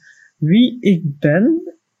ben. Wie ik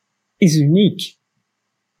ben, is uniek.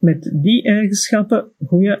 Met die eigenschappen,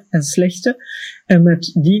 goede en slechte, en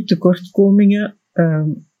met die tekortkomingen,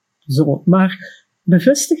 zo. Maar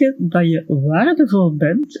bevestigen dat je waardevol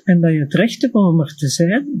bent en dat je het recht hebt om er te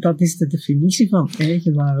zijn, dat is de definitie van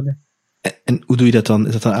eigenwaarde. En hoe doe je dat dan?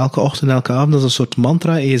 Is dat dan elke ochtend, elke avond als een soort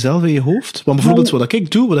mantra in jezelf, in je hoofd? Want bijvoorbeeld wat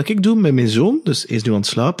ik doe met mijn zoon, dus hij is nu aan het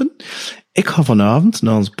slapen. Ik ga vanavond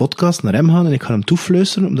naar onze podcast, naar hem gaan en ik ga hem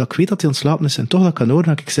toefluisteren, omdat ik weet dat hij aan het slapen is en toch dat kan horen,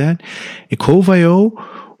 dat ik zeg, ik hou van jou,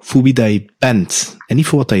 voor wie dat je bent. En niet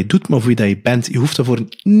voor wat dat je doet, maar voor wie dat je bent. Je hoeft daarvoor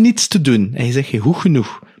niets te doen. En je zegt je goed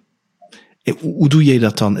genoeg. Hoe doe jij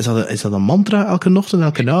dat dan? Is dat een mantra elke ochtend,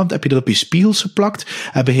 elke avond? Heb je dat op je spiegels geplakt?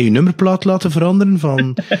 Heb je je nummerplaat laten veranderen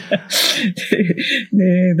van...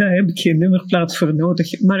 Nee, daar heb ik geen nummerplaat voor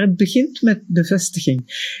nodig. Maar het begint met bevestiging.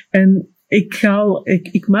 En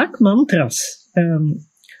ik maak mantras.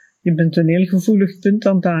 Je bent een heel gevoelig punt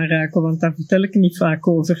aan het aanraken, want daar vertel ik niet vaak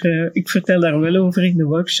over. Ik vertel daar wel over in de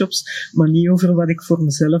workshops, maar niet over wat ik voor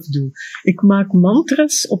mezelf doe. Ik maak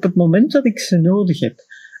mantras op het moment dat ik ze nodig heb.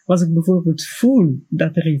 Als ik bijvoorbeeld voel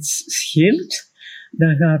dat er iets scheelt,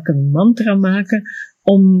 dan ga ik een mantra maken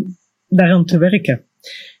om daaraan te werken.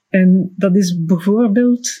 En dat is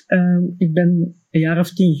bijvoorbeeld, ik ben een jaar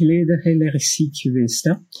of 10 geleden heel erg ziek geweest.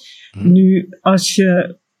 Hè? Nu, als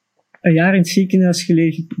je een jaar in het ziekenhuis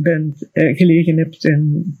gelegen hebt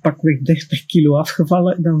en pakweg 30 kilo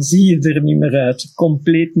afgevallen, dan zie je er niet meer uit.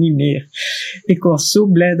 Compleet niet meer. Ik was zo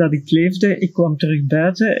blij dat ik leefde. Ik kwam terug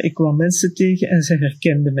buiten. Ik kwam mensen tegen en ze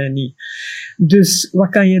herkenden mij niet. Dus wat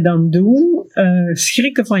kan je dan doen?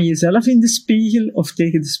 Schrikken van jezelf in de spiegel of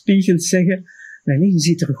tegen de spiegel zeggen, nee, je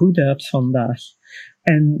ziet er goed uit vandaag.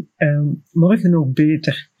 En morgen ook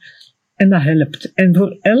beter. En dat helpt. En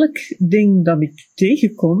voor elk ding dat ik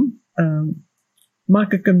tegenkom,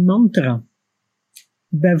 maak ik een mantra.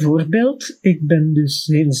 Bijvoorbeeld, ik ben dus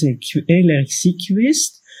heel erg ziek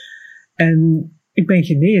geweest en ik ben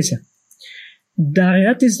genezen.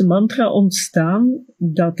 Daaruit is de mantra ontstaan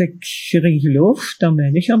dat ik erin geloof dat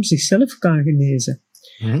mijn lichaam zichzelf kan genezen.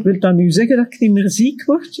 Wil dat nu zeggen dat ik niet meer ziek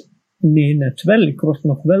word? Nee, net wel. Ik word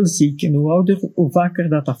nog wel ziek. En hoe ouder, hoe vaker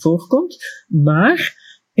dat voorkomt. Maar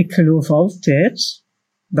ik geloof altijd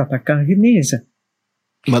dat dat kan genezen.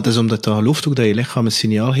 Maar het is omdat je gelooft ook dat je lichaam een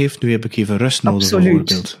signaal geeft, nu heb ik even rust nodig,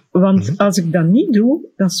 bijvoorbeeld. Want als ik dat niet doe,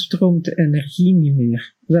 dan stroomt de energie niet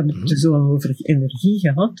meer. We hebben het dus al over energie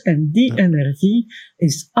gehad, en die energie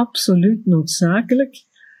is absoluut noodzakelijk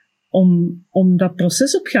om dat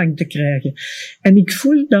proces op gang te krijgen. En ik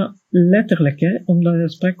voel dat letterlijk, hè, omdat je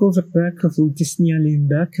sprak over buikgevoel, het is niet alleen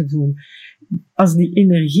buikgevoel. Als die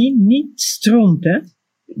energie niet stroomt, hè,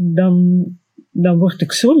 dan word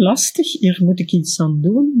ik zo lastig, hier moet ik iets aan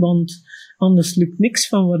doen, want anders lukt niks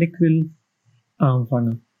van wat ik wil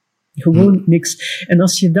aanvangen. Gewoon niks. En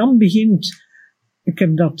als je dan begint, ik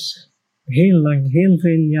heb dat heel lang, heel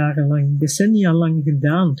veel jaren lang, decennia lang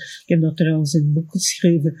gedaan. Ik heb dat trouwens in het boek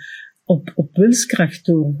geschreven, op wilskracht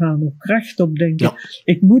doorgaan, op kracht opdenken. Ja.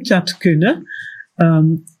 Ik moet dat kunnen.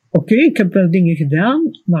 Oké, ik heb wel dingen gedaan,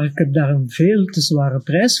 maar ik heb daar een veel te zware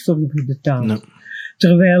prijs voor betaald. No.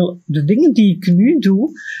 Terwijl de dingen die ik nu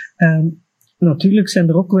doe, natuurlijk zijn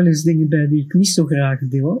er ook wel eens dingen bij die ik niet zo graag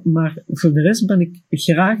doe, maar voor de rest ben ik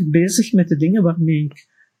graag bezig met de dingen waarmee ik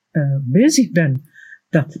bezig ben.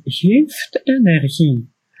 Dat geeft energie.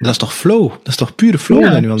 Dat is toch flow? Dat is toch pure flow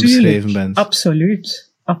dat je nu aan het beschrijven bent?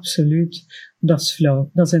 Absoluut, absoluut. Dat is flow.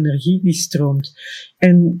 Dat is energie die stroomt.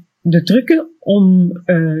 En de trucken om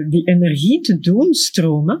die energie te doen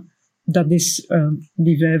stromen, dat is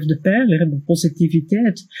die 5e pijler, de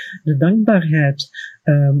positiviteit, de dankbaarheid,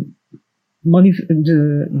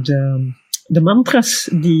 de mantras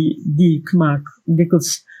die ik maak.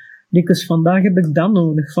 Dikwijls vandaag heb ik dat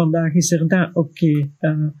nodig, vandaag is er dat. Oké,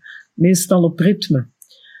 meestal op ritme.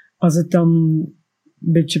 Als het dan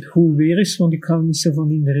een beetje goed weer is, want ik hou niet zo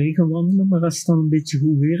van in de regen wandelen, maar als het dan een beetje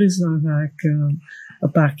goed weer is, dan ga ik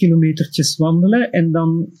een paar kilometertjes wandelen en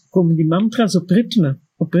dan komen die mantras op ritme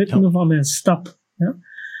van mijn stap. Ja?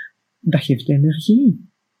 Dat geeft energie.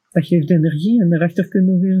 Dat geeft energie en daarachter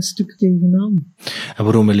kunnen we weer een stuk tegenaan. En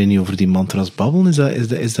waarom wil je niet over die mantras babbelen?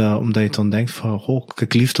 Is dat omdat je dan denkt van,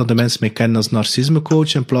 ik lief dat de mensen mij kennen als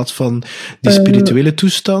narcismecoach in plaats van die spirituele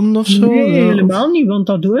toestanden of zo? Nee, helemaal niet, want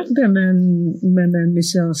dat hoort bij mijn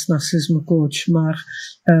missie als narcismecoach. Maar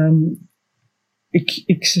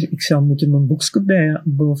ik zou moeten mijn boekje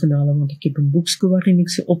bovenhalen, want ik heb een boekje waarin ik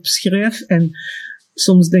ze opschrijf en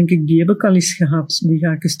soms denk ik, die heb ik al eens gehad, die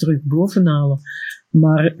ga ik eens terug bovenhalen.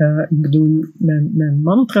 Maar ik bedoel, mijn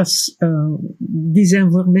mantras, die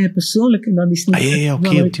zijn voor mij persoonlijk, en dat is niet...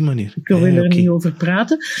 Oké, op die manier. Ik wil er niet over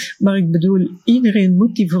praten, maar ik bedoel, iedereen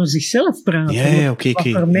moet die voor zichzelf praten. Wat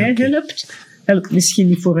voor mij helpt misschien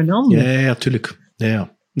niet voor een ander. Ja, tuurlijk.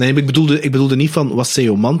 Ja. Nee, ik bedoelde niet van, wat zijn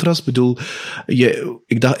jouw mantras?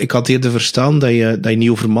 Ik had eerder verstaan dat je niet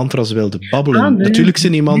over mantras wilde babbelen. Nee. Natuurlijk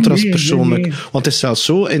zijn die mantras persoonlijk. Nee. Want het is zelfs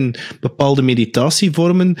zo, in bepaalde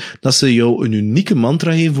meditatievormen, dat ze jou een unieke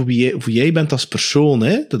mantra geven voor wie jij bent als persoon.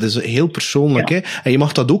 Hè? Dat is heel persoonlijk. Ja. Hè? En je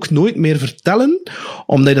mag dat ook nooit meer vertellen,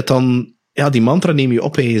 omdat je dat dan ja, die mantra neem je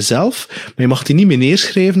op in jezelf, maar je mag die niet meer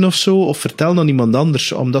neerschrijven of zo, of vertellen aan iemand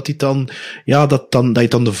anders, omdat die dan, ja, dat je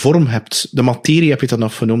dan de vorm hebt, de materie heb je dan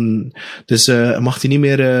afgenomen. Dus mag die niet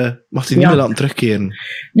meer laten terugkeren.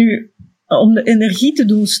 Nu, om de energie te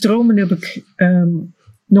doen stromen heb ik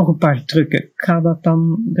nog een paar trucken. Ik ga dat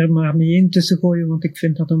dan er maar mee in tussen gooien, want ik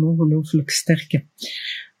vind dat een ongelooflijk sterke.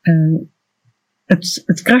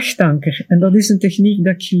 Het krachtanker, en dat is een techniek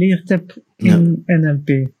dat ik geleerd heb in NLP.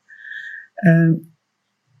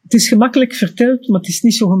 Het is gemakkelijk verteld, maar het is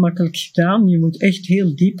niet zo gemakkelijk gedaan. Je moet echt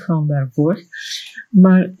heel diep gaan daarvoor.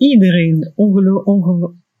 Maar iedereen,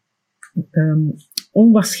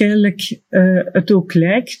 onwaarschijnlijk het ook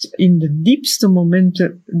lijkt, in de diepste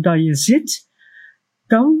momenten dat je zit,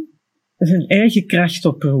 kan zijn eigen kracht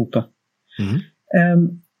oproepen.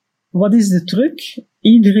 Mm-hmm. Wat is de truc?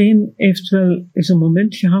 Iedereen heeft wel eens een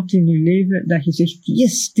moment gehad in je leven dat je zegt,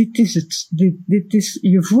 yes, dit is het. Dit is,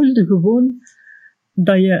 je voelde gewoon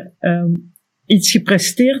dat je iets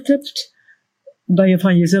gepresteerd hebt dat je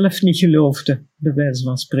van jezelf niet geloofde, bij wijze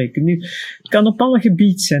van spreken. Nu, het kan op alle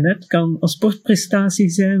gebieden zijn. Hè. Het kan een sportprestatie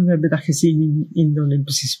zijn. We hebben dat gezien in de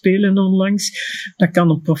Olympische Spelen onlangs. Dat kan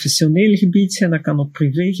op professioneel gebied zijn. Dat kan op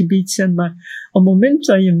privégebied zijn. Maar op het moment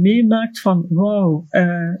dat je meemaakt van, wauw,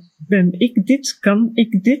 ben ik dit? Kan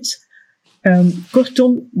ik dit?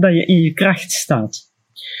 Kortom, dat je in je kracht staat.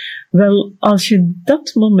 Wel, als je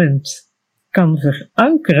dat moment kan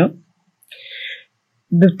verankeren,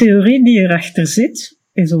 de theorie die erachter zit,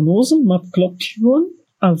 is onnozel, maar het klopt gewoon.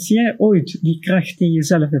 Als jij ooit die kracht in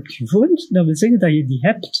jezelf hebt gevoeld, dat wil zeggen dat je die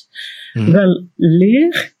hebt. Wel,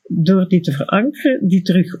 leer door die te verankeren, die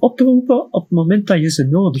terug oproepen op het moment dat je ze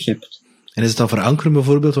nodig hebt. En is het dan verankeren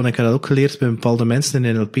bijvoorbeeld, want ik heb dat ook geleerd bij bepaalde mensen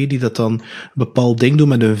in NLP, die dat dan een bepaald ding doen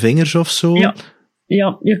met hun vingers of zo?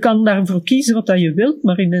 Ja, je kan daarvoor kiezen wat je wilt,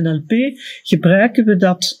 maar in NLP gebruiken we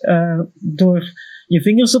dat door je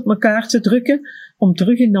vingers op elkaar te drukken, om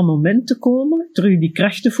terug in dat moment te komen, terug die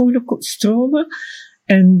kracht te voelen stromen.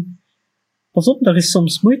 En pas op, daar is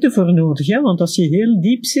soms moeite voor nodig, hè? Want als je heel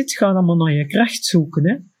diep zit, ga dan maar naar je kracht zoeken.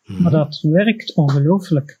 Hè? Maar dat werkt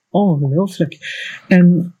ongelooflijk.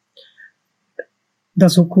 En dat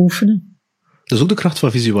is ook oefenen. Dat is ook de kracht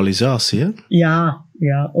van visualisatie, hè? Ja,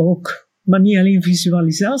 ook. Maar niet alleen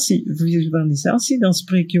visualisatie, dan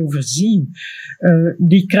spreek je over zien.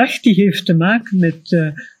 Die kracht die heeft te maken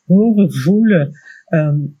met horen, voelen,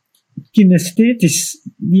 kinesthetisch.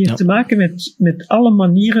 Die heeft te maken met alle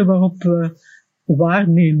manieren waarop we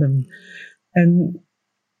waarnemen. En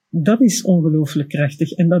dat is ongelooflijk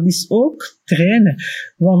krachtig. En dat is ook trainen.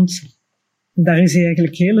 Want daar is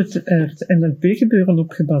eigenlijk heel het NLP-gebeuren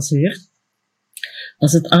op gebaseerd. Dat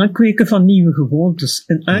is het aankweken van nieuwe gewoontes.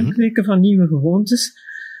 En aankweken van nieuwe gewoontes,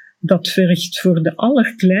 dat vergt voor de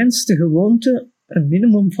allerkleinste gewoonte een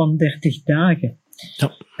minimum van 30 dagen.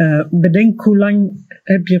 Ja. Bedenk hoe lang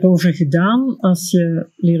heb je erover gedaan als je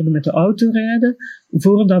leerde met de auto rijden,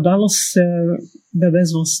 voordat alles bij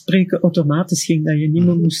wijze van spreken automatisch ging. Dat je niet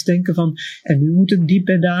meer moest denken van, en nu moet ik die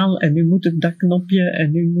pedaal, en nu moet ik dat knopje,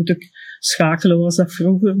 en nu moet ik schakelen, was dat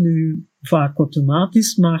vroeger, nu vaak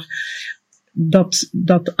automatisch, maar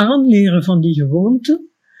dat aanleren van die gewoonte,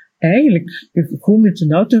 eigenlijk, goed met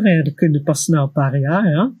een auto rijden kun je pas na een paar jaar,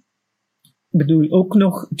 ja. Ik bedoel, ook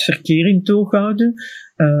nog het verkeer in toog houden,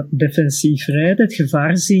 defensief rijden, het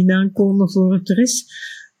gevaar zien aankomen voor het er is.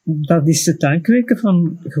 Dat is het aankweken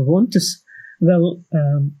van gewoontes. Wel,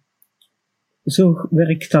 zo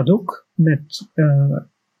werkt dat ook met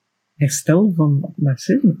herstel van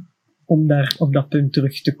narcisme, om daar op dat punt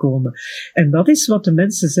terug te komen. En dat is wat de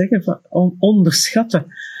mensen zeggen van onderschatten.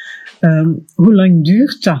 Hoe lang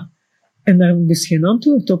duurt dat? En daar heb ik dus geen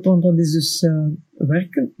antwoord op, want dat is dus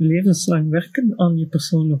levenslang werken aan je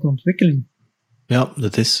persoonlijke ontwikkeling. Ja,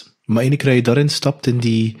 dat is. Maar één keer dat je daarin stapt, in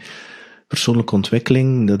die persoonlijke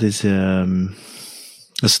ontwikkeling, dat is...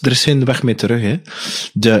 er is geen weg meer terug, hè.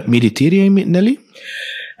 Mediteer jij mee, Nelly?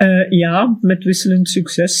 Ja, met wisselend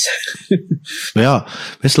succes. Maar ja,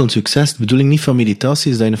 wisselend succes. De bedoeling niet van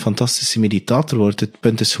meditatie is dat je een fantastische meditator wordt. Het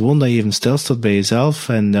punt is gewoon dat je even stilstaat bij jezelf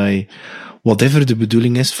en dat je, whatever de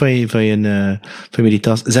bedoeling is van je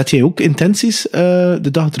meditatie. Zet jij ook intenties de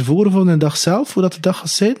dag ervoor of de dag zelf, hoe dat de dag gaat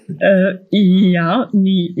zijn?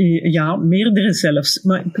 Ja, meerdere zelfs.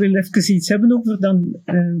 Maar ik wil even iets hebben over dan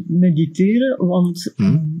mediteren, want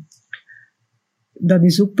dat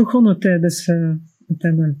is ook begonnen tijdens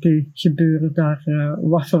het NLP-gebeuren daar,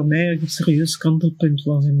 wat voor mij een serieus kantelpunt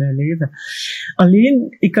was in mijn leven.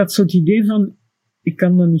 Alleen, ik had zo het idee van, ik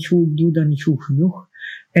kan dat niet goed, doe dat niet goed genoeg.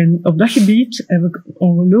 En op dat gebied heb ik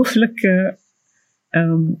ongelooflijk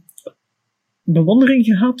bewondering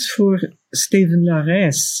gehad voor Steven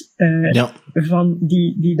Larijs,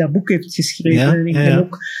 die dat boek heeft geschreven. Ja, en ik ben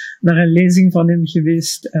ook naar een lezing van hem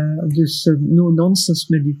geweest, dus no-nonsense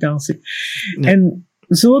meditatie. Ja. En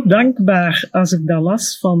zo dankbaar als ik dat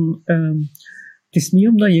las van... het is niet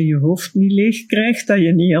omdat je je hoofd niet leeg krijgt dat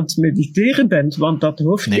je niet aan het mediteren bent, want dat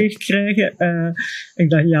hoofd leeg krijgen, ik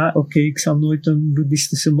dacht, oké, ik zal nooit een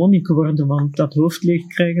boeddhistische monnik worden, want dat hoofd leeg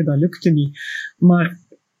krijgen, dat lukte niet. Maar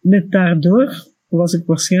net daardoor was ik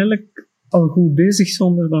waarschijnlijk al goed bezig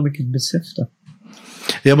zonder dat ik het besefte.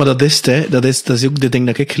 Ja, maar dat is het, hè. Dat is ook de ding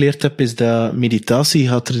dat ik geleerd heb, is dat meditatie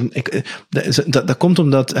dat komt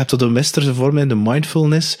omdat je hebt dat een westerse vorm in de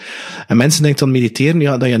mindfulness. En mensen denken dan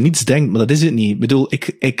mediteren, dat je aan niets denkt, maar dat is het niet. Ik bedoel,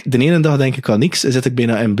 de ene dag denk ik aan niks, en zit ik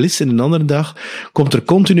bijna in bliss, en de andere dag komt er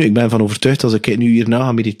continu, ik ben van overtuigd, als ik nu hierna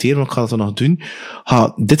ga mediteren, want ik ga het dan nog doen,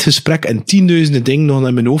 ga dit gesprek en 10.000 dingen nog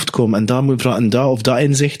in mijn hoofd komen, en daar moet ik vragen, en dat of dat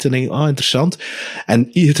inzicht, en denk ik, interessant. En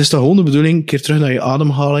het is dan gewoon de bedoeling, een keer terug naar je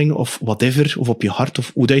ademhaling, of whatever, of op je hart, of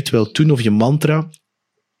hoe dat je het wilt doen, of je mantra.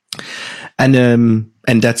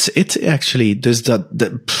 En that's it, actually. Dus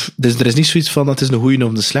dus er is niet zoiets van, dat is een goeie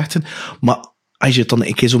of een slechte, maar als je dan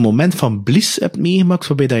een keer zo'n moment van bliss hebt meegemaakt,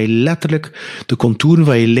 waarbij dat je letterlijk de contouren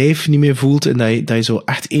van je lijf niet meer voelt, en dat je zo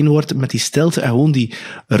echt één wordt met die stilte, en gewoon die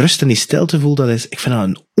rust en die stilte voelt, ik vind dat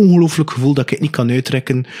een ongelooflijk gevoel, dat ik het niet kan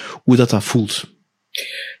uittrekken, hoe dat voelt.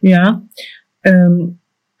 Ja,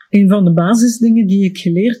 een van de basisdingen die ik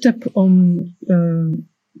geleerd heb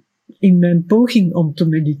in mijn poging om te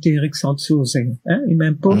mediteren, ik zal het zo zeggen, in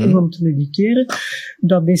mijn poging om te mediteren,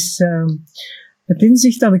 dat is het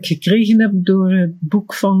inzicht dat ik gekregen heb door het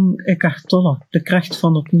boek van Eckhart Tolle, De kracht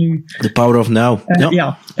van het nu. The Power of Now.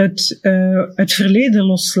 Het verleden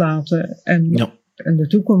loslaten en de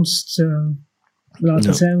toekomst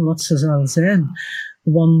laten zijn wat ze zal zijn.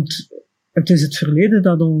 Want het is het verleden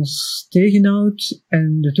dat ons tegenhoudt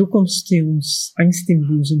en de toekomst die ons angst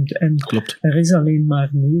inboezemt. En klopt. Er is alleen maar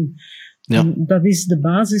nu. Ja. En dat is de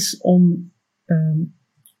basis om,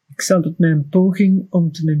 ik zal het mijn poging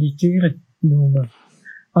om te mediteren noemen.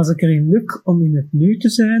 Als ik erin luk om in het nu te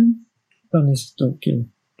zijn, dan is het oké.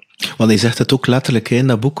 Want hij zegt het ook letterlijk in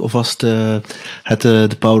dat boek, of was het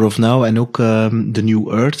The Power of Now en ook The New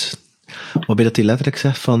Earth, waarbij dat hij letterlijk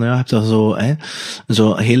zegt van, je hebt dan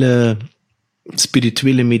zo hele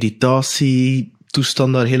spirituele meditatie,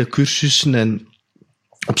 toestand daar, hele cursussen en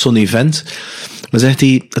op zo'n event. Maar zegt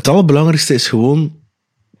hij, het allerbelangrijkste is gewoon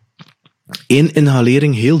 1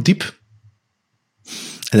 inhalering heel diep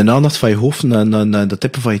en de aandacht van je hoofd naar de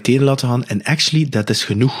tippen van je tenen laten gaan. En actually, dat is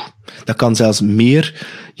genoeg. Dat kan zelfs meer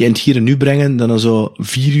je in het hier en nu brengen dan zo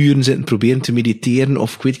 4 uur zitten proberen te mediteren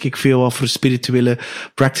of ik weet veel wat voor spirituele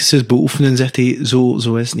practices beoefenen, zegt hij.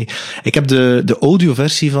 Zo is het niet. Ik heb de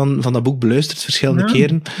audioversie van dat boek beluisterd verschillende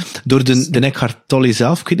keren door de Eckhart Tolle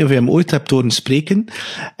zelf. Ik weet niet of je hem ooit hebt horen spreken.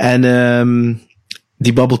 En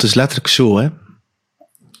die babbelt dus letterlijk zo, hè.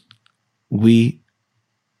 We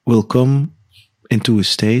will come into a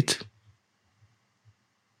state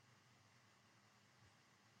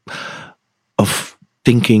of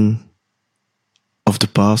thinking of the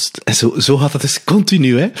past. En zo gaat dat dus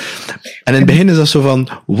continu, hè. En in het begin is dat zo van,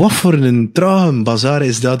 wat voor een trage bazaar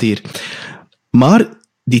is dat hier. Maar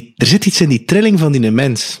er zit iets in die trilling van die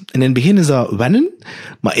mens. En in het begin is dat wennen,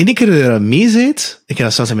 maar één keer er mee zit, ik heb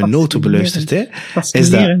dat zelfs in mijn noten beluisterd, hè.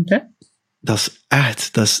 Fascinerend, hè. Dat is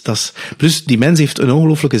echt, plus die mens heeft een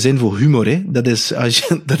ongelooflijke zin voor humor, hè. Dat is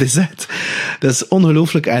echt, dat is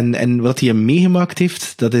ongelooflijk. En wat hij meegemaakt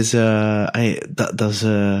heeft, dat is, ik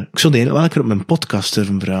zou de wel een keer op mijn podcast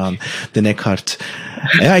durven vragen, de Eckhart.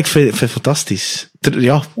 Ja, ik vind het fantastisch.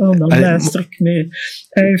 Dan luister ik mee.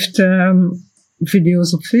 Hij heeft,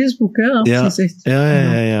 video's op Facebook, hè?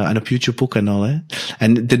 Ja. En op YouTube ook en al, hè.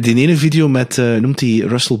 En die ene video met, noemt hij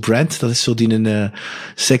Russell Brand, dat is zo die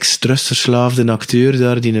seks-trustverslaafde acteur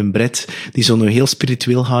daar, die een Brit, die zo nog heel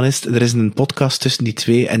spiritueel gaan is. Er is een podcast tussen die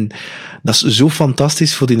twee en dat is zo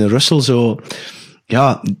fantastisch voor die Russell zo,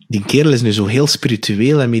 ja, die kerel is nu zo heel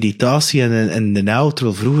spiritueel en meditatie en de nou,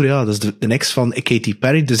 terwijl vroeger, dat is de ex van Katy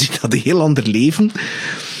Perry, dus die had een heel ander leven.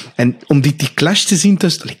 En om die clash te zien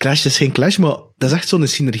clash is geen clash, maar dat is echt zo'n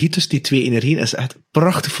synergie tussen die twee energieën. Dat is echt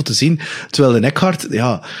prachtig voor te zien. Terwijl de Eckhart,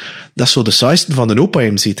 dat is zo de size van de opa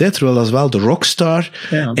hem ziet, hè. Terwijl dat is wel de rockstar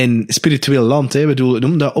in spiritueel land, hè. Ik bedoel,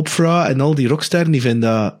 noem dat Oprah en al die rocksterren, die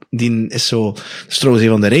vinden die is zo, dat is trouwens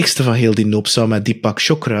een van de rijkste van heel die noop, samen met Deepak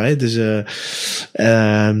Chopra, hè. Dus,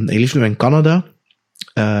 hij leeft nu in Canada.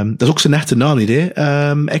 Dat is ook zijn echte naam niet, hè.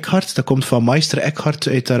 Eckhart, dat komt van Meister Eckhart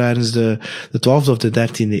uit daar ergens de 12e of de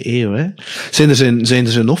 13e eeuw, hè. Zijn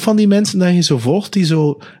er zo nog van die mensen dat je zo volgt, die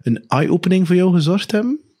zo een eye-opening voor jou gezorgd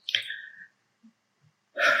hebben?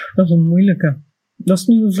 Dat is een moeilijke. Dat is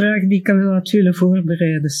nu een vraag die ik wel had willen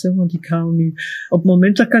voorbereiden. Hè? Want ik haal nu... Op het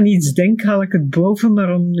moment dat ik aan iets denk, haal ik het boven.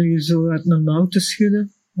 Maar om nu zo uit mijn mouw te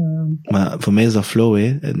schudden... Maar voor mij is dat flow,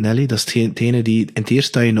 hè, Nelly. Dat is het ene die in het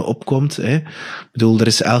eerst dat je nu opkomt. Hè. Ik bedoel, er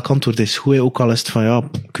is elk antwoord is goed. Hè. Ook al is het van, ja,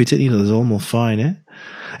 ik weet het niet, dat is allemaal fijn. Hè.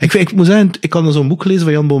 Ik moet zeggen, ik had zo'n boek gelezen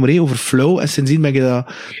van Jan Beaumaré over flow. En sindsdien ben ik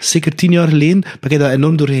dat, zeker 10 jaar geleden, ben ik dat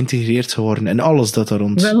enorm door geïntegreerd geworden. En alles dat daar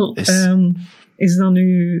rond is. Is dat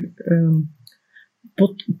nu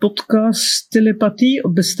podcast telepathie?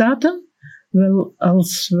 Bestaat dat? Wel,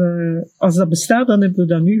 als dat bestaat, dan hebben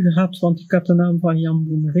we dat nu gehad, want ik had de naam van Jan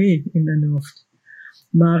Beaumaré in mijn hoofd.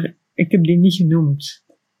 Maar ik heb die niet genoemd.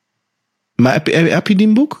 Maar heb je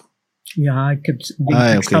die boek? Ja, ik heb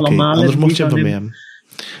allemaal. Anders mocht je van mij hebben.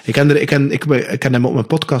 Ik heb hem op mijn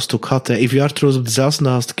podcast ook gehad. Hè. Even jaar trouwens op dezelfde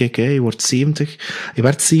naast kijk, hè. Je wordt 70. Je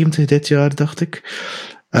werd 70 dit jaar, dacht ik.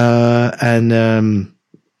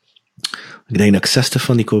 Ik denk dat ik 60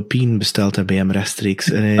 van die kopieën besteld heb bij hem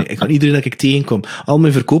rechtstreeks. En ik kan iedereen dat ik tegenkom. Al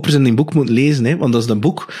mijn verkopers in die boek moeten lezen, hè, want dat is een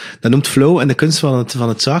boek, dat noemt Flow en de kunst van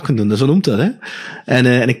het zaken doen. Zo noemt dat, hè.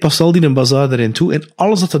 En ik pas al die een bazaar erin toe. En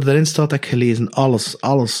alles dat er erin staat, heb ik gelezen.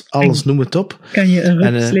 Alles, noem het op. Kan je een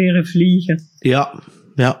rups leren vliegen? Ja.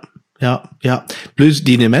 Plus,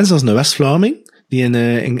 die mens, dat is een West-Vlaming, die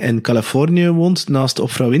in Californië woont, naast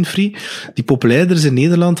Oprah Winfrey, die populairder is in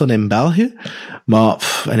Nederland dan in België.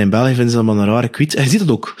 Maar, en in België vinden ze allemaal een rare kwiet. En je ziet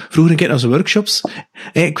het ook. Vroeger een keer naar zijn workshops.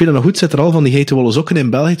 Ik weet dat nog goed, zit er al van die geitenwolle sokken in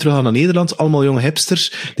België, terug gaan naar Nederland. Allemaal jonge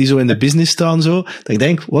hipsters, die zo in de business staan, zo. Dat ik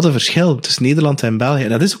denk, wat een verschil tussen Nederland en België. En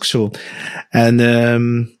dat is ook zo. En,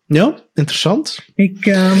 ja, interessant. Ik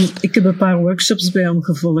heb een paar workshops bij hem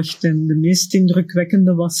gevolgd en de meest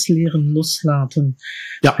indrukwekkende was leren loslaten.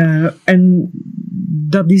 Ja. En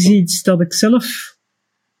dat is iets dat ik zelf,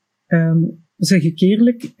 zeg ik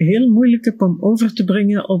eerlijk, heel moeilijk heb om over te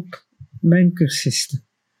brengen op mijn cursisten.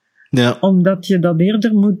 Ja. Omdat je dat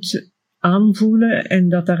eerder moet aanvoelen en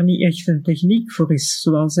dat daar niet echt een techniek voor is.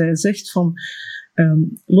 Zoals hij zegt van,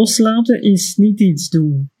 loslaten is niet iets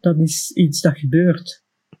doen. Dat is iets dat gebeurt.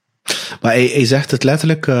 Maar hij zegt het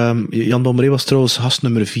letterlijk, Jan Beaumaré was trouwens gast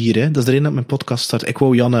nummer 4, hè. Dat is de reden dat mijn podcast start. Ik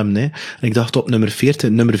wou Jan hebben, hè. En ik dacht op nummer 40,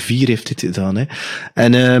 nummer 4 heeft dit gedaan, hè.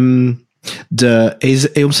 En,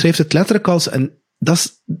 hij omschrijft het letterlijk als, en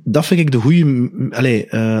dat vind ik de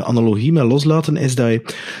goede analogie met loslaten, is dat je,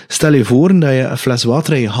 stel je voor dat je een fles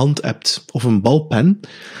water in je hand hebt, of een balpen,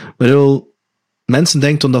 maar mensen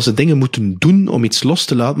denken dat ze dingen moeten doen om iets los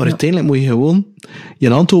te laten, maar uiteindelijk moet je gewoon je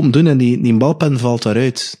hand open doen en die balpen valt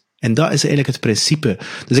daaruit. En dat is eigenlijk het principe.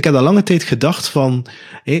 Dus ik heb al lange tijd gedacht van,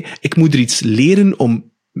 ik moet er iets leren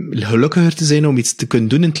om gelukkiger te zijn, om iets te kunnen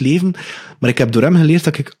doen in het leven, maar ik heb door hem geleerd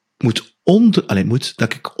dat ik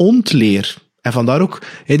dat ik ontleer. En vandaar ook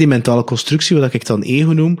die mentale constructie, wat ik dan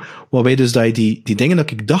ego noem, waarbij dus dat je die dingen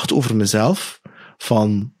dat ik dacht over mezelf,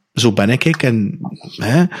 van zo ben ik, en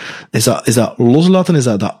is dat loslaten, is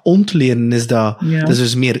dat ontleren, is dat, ja.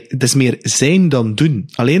 Het is meer zijn dan doen.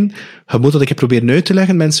 Alleen, je moet dat ik heb proberen uit te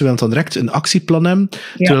leggen, mensen willen dan direct een actieplan hebben,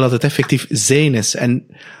 terwijl dat het effectief zijn is. En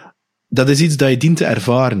dat is iets dat je dient te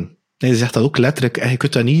ervaren. En je zegt dat ook letterlijk, je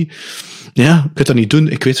kunt dat niet doen.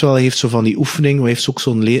 Ik weet wel, hij heeft zo van die oefening, hij heeft ook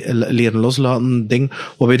zo'n leren loslaten ding,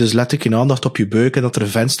 waarbij je dus letterlijk je aandacht op je buik en dat er een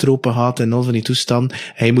venster open gaat en al van die toestanden.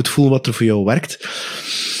 En je moet voelen wat er voor jou werkt.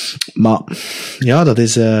 Maar, ja, dat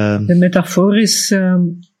is... De metafoor is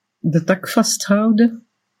de tak vasthouden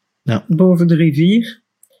boven de rivier.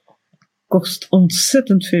 Kost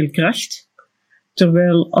ontzettend veel kracht.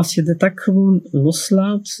 Terwijl als je de tak gewoon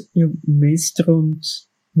loslaat, je meestroomt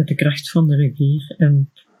met de kracht van de rivier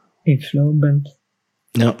en in flow bent.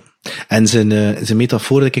 Ja. En zijn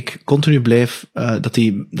metafoor dat ik continu blijf, dat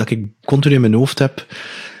ik continu in mijn hoofd heb,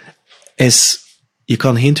 is, je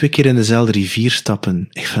kan geen 2 keer in dezelfde rivier stappen.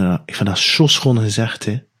 Ik vind dat zo schoon gezegd,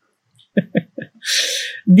 hè.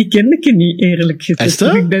 Die kende ik niet, eerlijk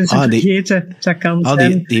gezegd. Ik ben ze vergeten. Dat kan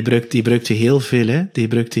zijn. Die gebruikt hij heel veel, hè. Die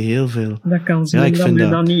gebruikt hij heel veel. Dat kan zijn dat me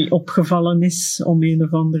dat niet opgevallen is, om een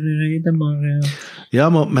of andere reden, maar... Ja,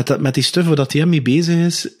 maar met die stuff waar dat hij mee bezig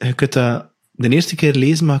is, je kunt dat de eerste keer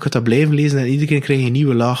lezen, maar je kunt dat blijven lezen en iedere keer krijg je een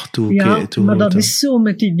nieuwe laag toe. Ja, maar dat is zo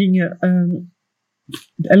met die dingen.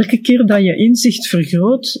 Elke keer dat je inzicht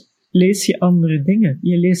vergroot, lees je andere dingen.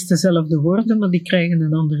 Je leest dezelfde woorden, maar die krijgen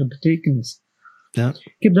een andere betekenis. Ja.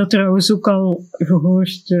 Ik heb dat trouwens ook al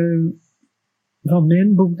gehoord van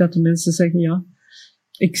mijn boek, dat de mensen zeggen,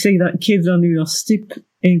 ik geef dat nu als tip.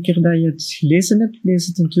 1 keer dat je het gelezen hebt, lees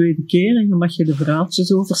het een 2e keer en dan mag je de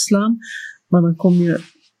verhaaltjes overslaan. Maar dan kom je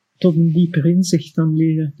tot een dieper inzicht, dan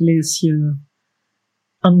lees je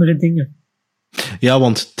andere dingen. Ja,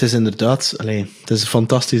 want het is inderdaad... het is een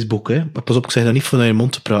fantastisch boek, hè. Maar pas op, ik zeg dat niet vanuit je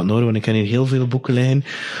mond te praten, hoor, want ik ken hier heel veel boeken liggen.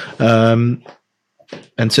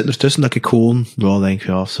 En het zit ertussen dat ik gewoon... denk,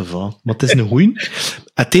 ça va. Maar het is een goeie.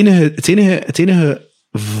 Het enige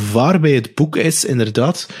waar bij het boek is,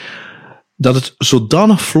 inderdaad, dat het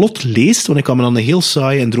zodanig vlot leest, want ik had me dan een heel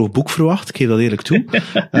saai en droog boek verwacht, ik geef dat eerlijk toe.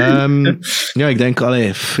 Ik denk,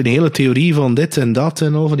 een hele theorie van dit en dat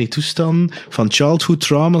en al van die toestanden, van childhood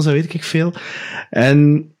trauma's, dat weet ik veel.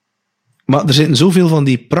 Maar er zitten zoveel van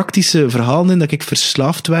die praktische verhalen in dat ik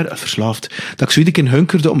verslaafd, dat ik zoiets in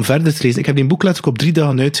hunkerde om verder te lezen. Ik heb die boek letterlijk op 3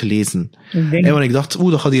 dagen uitgelezen. Want ik dacht,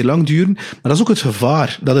 dat gaat hier lang duren. Maar dat is ook het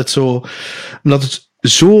gevaar, dat het zo... Omdat het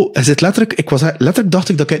zo, is het letterlijk dacht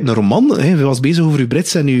ik dat ik een roman, je was bezig over uw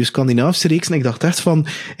Britse en uw Scandinavische reeks, en ik dacht echt van,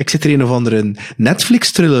 ik zit er een of andere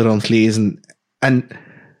Netflix-thriller aan het lezen. En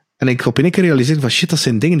ik op een keer realiseerde van, shit, dat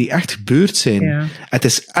zijn dingen die echt gebeurd zijn. Ja. Het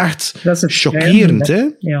is echt chockerend, hè?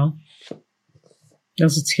 Ja. Dat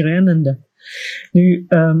is het schrijnende. Nu,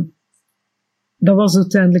 dat was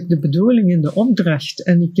uiteindelijk de bedoeling in de opdracht.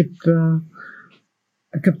 En ik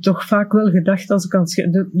heb toch vaak wel gedacht, als ik aan het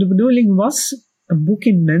schrijven... De bedoeling was een boek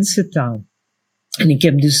in mensentaal. En ik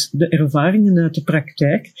heb dus de ervaringen uit de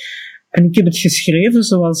praktijk. En ik heb het geschreven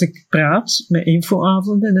zoals ik praat, met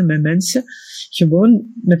infoavonden en met mensen.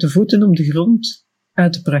 Gewoon met de voeten op de grond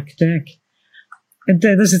uit de praktijk. En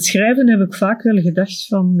tijdens het schrijven heb ik vaak wel gedacht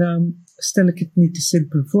van, stel ik het niet te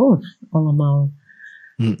simpel voor, allemaal.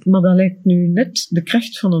 Maar dat lijkt nu net de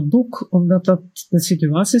kracht van het boek, omdat dat de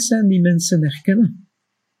situaties zijn die mensen herkennen.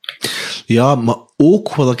 Ja, maar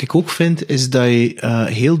ook, wat ik ook vind, is dat je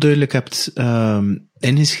heel duidelijk hebt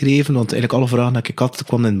ingeschreven, want eigenlijk alle vragen die ik had,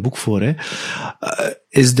 kwamen in het boek voor, hè,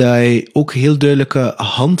 is dat je ook heel duidelijke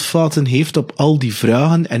handvaten heeft op al die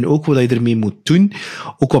vragen en ook wat je ermee moet doen.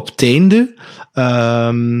 Ook op het einde,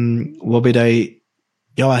 waarbij dat je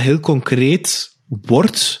heel concreet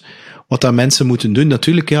wordt wat dat mensen moeten doen.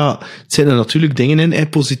 Natuurlijk, het zijn er natuurlijk dingen in,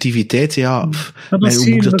 positiviteit, hoe moet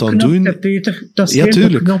ik dat dan doen? Hè, Peter? Dat is heel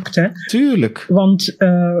beknopt, hè? Tuurlijk. Want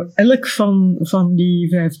elk van die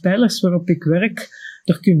 5 pijlers waarop ik werk,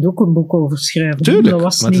 daar kun je ook een boek over schrijven. Tuurlijk. Dat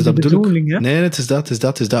was niet de bedoeling, hè? Nee, het is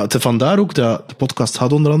dat. Vandaar ook dat de podcast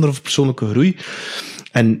gaat onder andere over persoonlijke groei.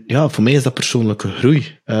 En voor mij is dat persoonlijke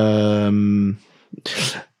groei.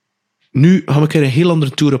 Nu gaan we een heel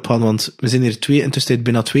andere tour op gaan, want we zijn hier intussen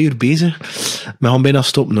bijna 2 uur bezig. We gaan bijna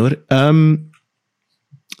stoppen, hoor.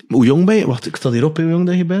 Hoe jong ben je? Wacht, ik sta hier op hoe jong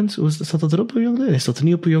dat je bent. Staat dat erop hoe jong dat je bent? Staat er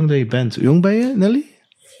niet op hoe jong dat je bent. Hoe jong ben je, Nelly?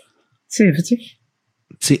 70.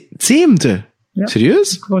 70? Ja.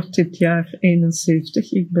 Serieus? Ik word dit jaar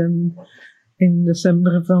 71. Ik ben in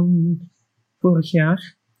december van vorig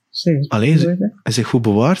jaar 70. Allee, hij zich goed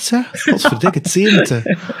bewaard, zeg. Godverdikke, het 70.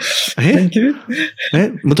 Dank u.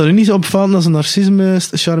 Moet dat nu niet zo opvallen als een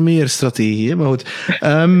narcisme-charmeer-strategie, hè? Maar goed. Ik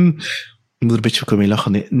moet er een beetje ook mee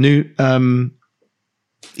lachen. Nee. Nu,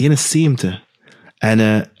 71.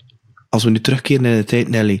 En als we nu terugkeren in de tijd,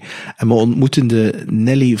 Nelly, en we ontmoeten de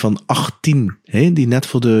Nelly van 18, die net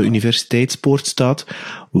voor de universiteitspoort staat,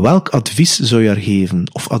 welk advies zou je haar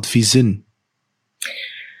geven? Of adviezen?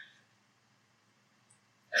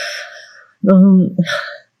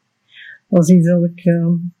 Dat is iets dat ik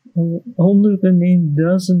al honderden en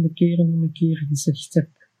duizenden keren om een keer gezegd heb.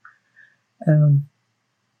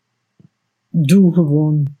 Doe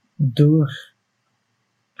gewoon door.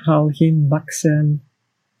 Haal geen baksijn.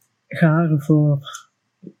 Ga ervoor.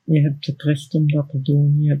 Je hebt het recht om dat te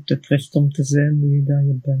doen. Je hebt het recht om te zijn wie dat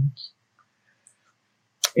je bent.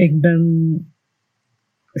 Ik ben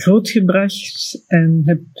grootgebracht en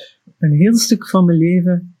heb een heel stuk van mijn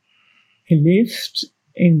leven geleefd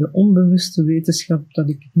in de onbewuste wetenschap dat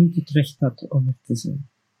ik niet het recht had om er te zijn.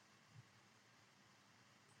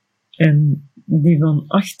 En die van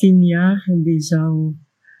 18 jaar, die zou,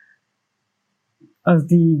 als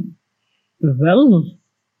die wel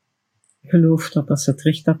geloofd had dat ze het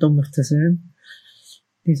recht had om er te zijn,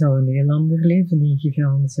 die zou een heel ander leven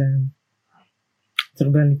ingegaan zijn.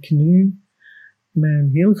 Terwijl ik nu mijn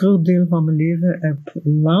heel groot deel van mijn leven heb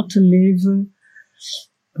laten leven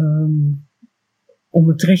om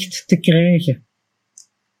het recht te krijgen.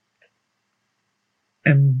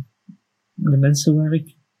 En de mensen waar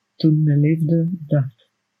ik toen mee leefde, daar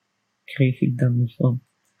kreeg ik dan niet van.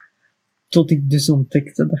 Tot ik dus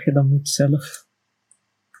ontdekte dat je dat moet zelf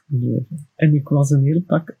leven. En ik was een heel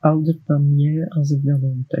pak ouder dan jij als ik dat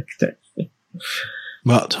ontdekte.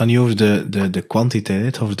 Maar het gaat niet over de kwantiteit,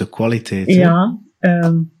 het gaat over de kwaliteit. Ja,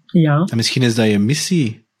 ja. En misschien is dat je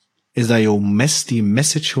missie. Is dat jouw die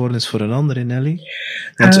message geworden is voor een ander, in Nelly?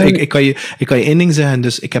 Want ik kan je één ding zeggen,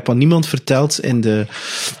 dus ik heb aan niemand verteld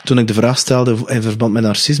toen ik de vraag stelde in verband met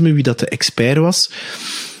narcisme, wie dat de expert was.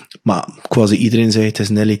 Maar quasi iedereen zei, het is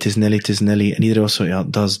Nelly, het is Nelly, het is Nelly. En iedereen was zo, ja,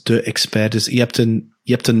 dat is de expert. Dus je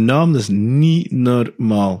hebt een naam, dat is niet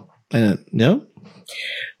normaal. Ja?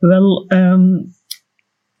 Wel,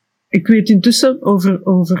 ik weet intussen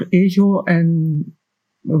over ego en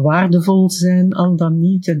waardevol zijn, al dan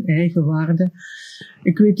niet, en eigenwaarde.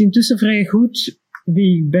 Ik weet intussen vrij goed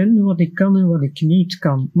wie ik ben, wat ik kan en wat ik niet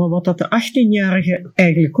kan. Maar wat dat de 18-jarige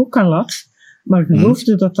eigenlijk ook al had, maar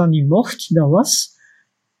geloofde dat dat niet mocht, dat was,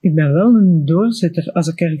 ik ben wel een doorzetter. Als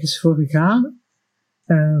ik ergens voor ga,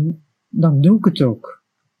 dan doe ik het ook.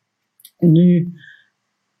 En nu,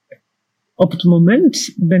 op het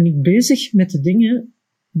moment ben ik bezig met de dingen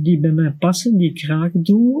die bij mij passen, die ik graag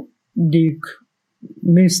doe, die ik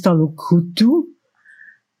meestal ook goed doe.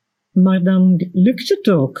 Maar dan lukt het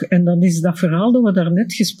ook. En dat is dat verhaal dat we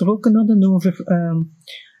daarnet gesproken hadden over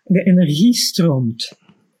de energie stroomt.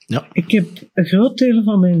 Ja. Ik heb een groot deel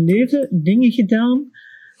van mijn leven dingen gedaan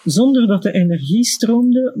zonder dat de energie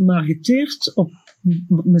stroomde, maar geteerd op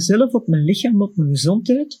mezelf, op mijn lichaam, op mijn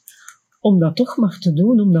gezondheid, om dat toch maar te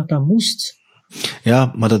doen, omdat dat moest.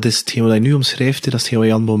 Ja, maar dat is hetgeen wat je nu omschrijft, dat is hetgeen wat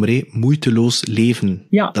Jan Beaumaré moeiteloos leven.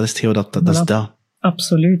 Ja. Dat is hetgeen dat is dat.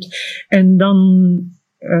 Absoluut. En dan,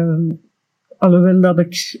 alhoewel dat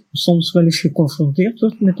ik soms wel eens geconfronteerd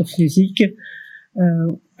word met de fysieke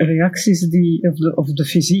reacties of de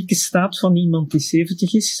fysieke staat van iemand die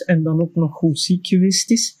 70 is en dan ook nog goed ziek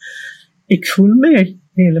geweest is, ik voel mij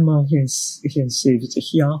helemaal geen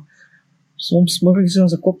 70. Ja, soms morgens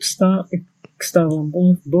als ik opsta, ik sta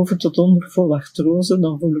van boven tot onder vol artrose,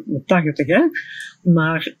 dan voel ik me 80, hè.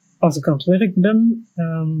 Maar als ik aan het werk ben,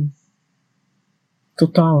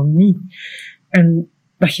 totaal niet. En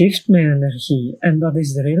dat geeft mij energie. En dat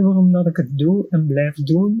is de reden waarom dat ik het doe en blijf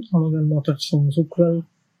doen, alhoewel dat er soms ook wel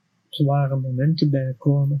zware momenten bij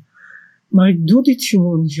komen. Maar ik doe dit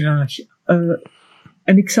gewoon graag.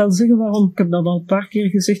 En ik zal zeggen waarom, ik heb dat al een paar keer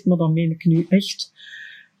gezegd, maar dat meen ik nu echt.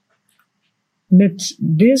 Met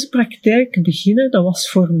deze praktijk beginnen, dat was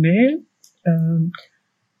voor mij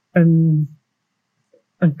een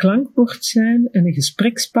klankbord zijn en een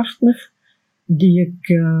gesprekspartner die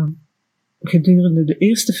ik gedurende de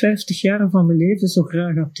eerste 50 jaar van mijn leven zo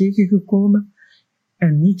graag had tegengekomen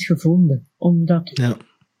en niet gevonden. Omdat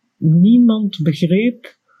niemand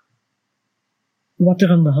begreep wat er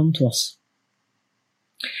aan de hand was.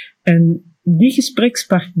 En die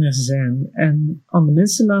gesprekspartner zijn en aan de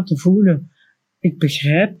mensen laten voelen, ik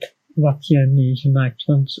begrijp wat jij meegemaakt,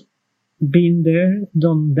 want been there,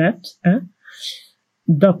 done that, hè?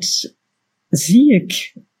 Dat zie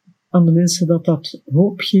ik aan de mensen dat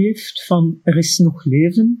hoop geeft van er is nog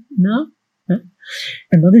leven na. Hè?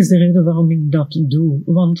 En dat is de reden waarom ik dat doe.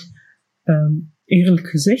 Want eerlijk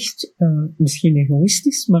gezegd, misschien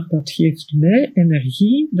egoïstisch, maar dat geeft mij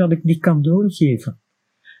energie dat ik die kan doorgeven.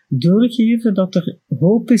 Doorgeven dat er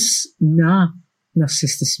hoop is na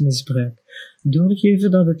narcistisch misbruik.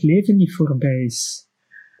 Doorgeven dat het leven niet voorbij is.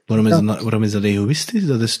 Waarom is dat egoïstisch?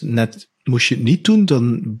 Dat is net, moest je het niet doen,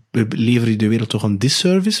 dan lever je de wereld toch een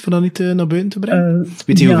disservice voor dat niet naar buiten te brengen?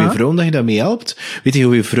 Weet je hoeveel vrouwen dat je daarmee helpt? Weet je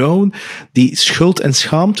hoeveel vrouwen die schuld en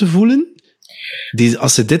schaamte voelen, die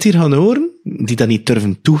als ze dit hier gaan horen, die dat niet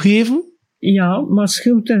durven toegeven? Ja, maar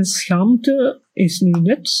schuld en schaamte is nu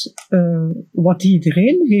net wat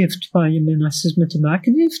iedereen heeft waar je met narcisme te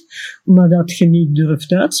maken heeft, maar dat je niet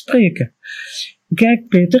durft uitspreken. Kijk,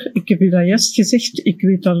 Peter, ik heb je dat juist gezegd, ik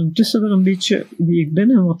weet al intussen wel een beetje wie ik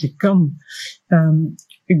ben en wat ik kan.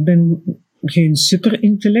 Ik ben geen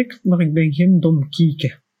superintellect, maar ik ben geen dom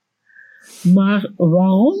kieke. Maar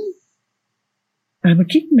waarom heb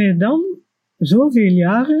ik mij dan zoveel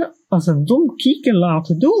jaren als een dom kieke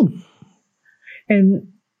laten doen?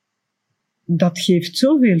 En dat geeft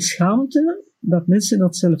zoveel schaamte, dat mensen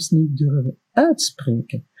dat zelfs niet durven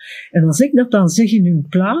uitspreken. En als ik dat dan zeg in hun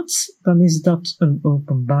plaats, dan is dat een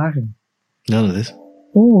openbaring. Ja, dat is.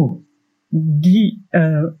 Oh,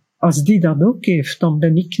 als die dat ook heeft, dan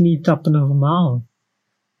ben ik niet abnormaal.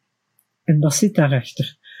 En dat zit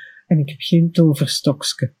daarachter. En ik heb geen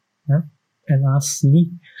toverstokje. Hè? Helaas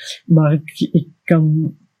niet. Maar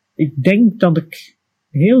ik denk dat ik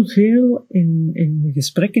heel veel in de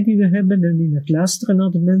gesprekken die we hebben en in het luisteren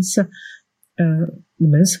naar de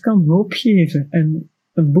mensen kan hoop geven en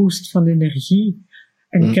een boost van energie.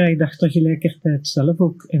 En ik krijg daar tegelijkertijd zelf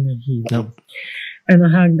ook energie. Ja. En dan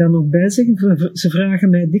ga ik dan ook bij zeggen, ze vragen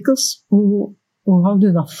mij dikwijls, hoe houd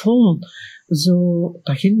je dat vol? Zo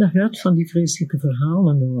dag in dag uit van die vreselijke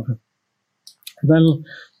verhalen horen. Wel,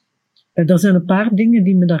 Er zijn een paar dingen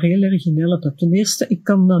die me daar heel erg in helpen. Ten eerste, ik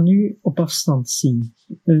kan dat nu op afstand zien.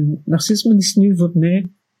 Narcisme is nu voor mij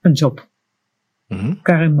een job.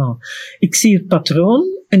 Carrément. Ik zie het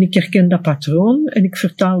patroon en ik herken dat patroon en ik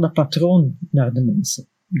vertaal dat patroon naar de mensen.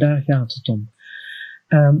 Daar gaat het om.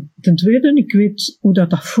 Ten tweede, ik weet hoe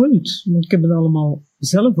dat voelt, want ik heb het allemaal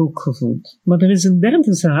zelf ook gevoeld. Maar er is een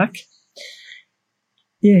derde zaak.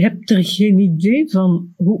 Je hebt er geen idee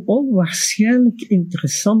van hoe onwaarschijnlijk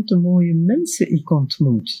interessante, mooie mensen ik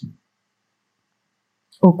ontmoet.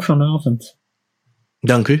 Ook vanavond.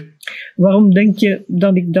 Dank u. Waarom denk je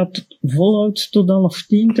dat ik dat volhoud tot 9:30,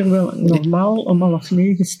 terwijl ik normaal om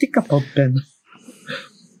 8:30 stikkapot ben?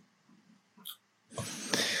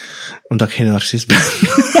 Omdat ik geen narcist ben.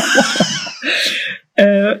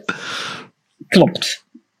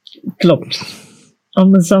 Klopt.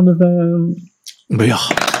 Anders hadden we... Maar ja.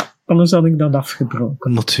 Anders had ik dat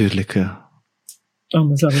afgebroken. Natuurlijk, ja.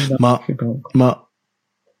 Anders had ik dat afgebroken. Maar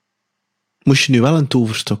moest je nu wel een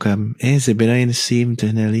toverstok hebben? Ze zijn bijna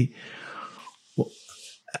 71, Nelly.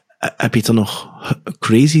 Heb je dan nog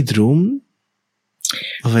crazy droom?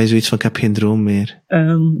 Of heb je zoiets van, ik heb geen droom meer?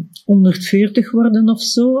 140 worden of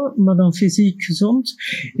zo, maar dan fysiek gezond.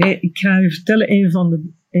 Nee, ik ga je vertellen, een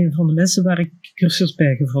van de mensen waar ik cursus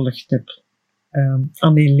bij gevolgd heb.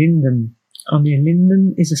 Annie Linden. Annie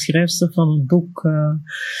Linden is de schrijfster van het boek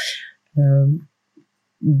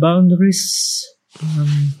Boundaries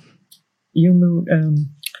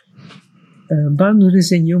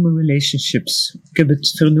in Human Relationships. Ik heb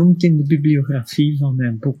het vernoemd in de bibliografie van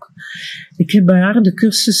mijn boek. Ik heb bij haar de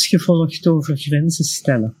cursus gevolgd over grenzen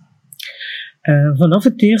stellen. Vanaf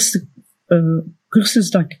het eerste cursus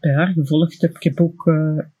dat ik bij haar gevolgd heb, ik heb ook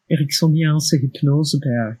Ericksoniaanse hypnose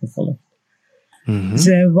bij haar gevolgd.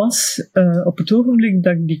 Zij was, op het ogenblik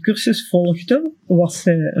dat ik die cursus volgde, was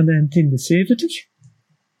zij een eind in de 70.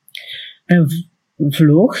 En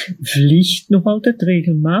vliegt nog altijd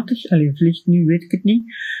regelmatig, vliegt nu weet ik het niet,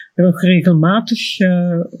 nog regelmatig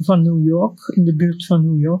van New York, in de buurt van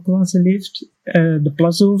New York waar ze leeft, de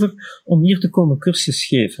plas over, om hier te komen cursus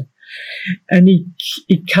geven. En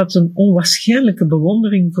ik had een onwaarschijnlijke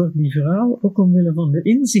bewondering voor die vrouw, ook omwille van de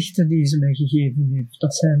inzichten die ze mij gegeven heeft.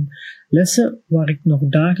 Dat zijn lessen waar ik nog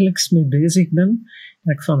dagelijks mee bezig ben,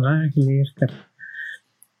 dat ik van haar geleerd heb.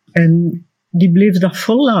 En die bleef dat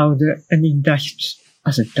volhouden. En ik dacht,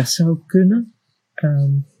 als ik dat zou kunnen,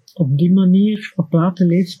 op die manier, op late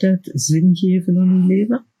leeftijd, zin geven aan uw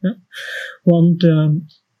leven. Ja? Want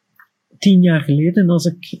 10 jaar geleden, als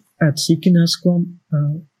ik uit het ziekenhuis kwam,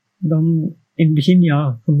 dan in het begin,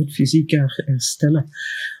 ja, je moet fysiek herstellen.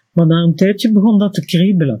 Maar na een tijdje begon dat te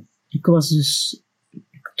kriebelen. Het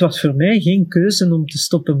was voor mij geen keuze om te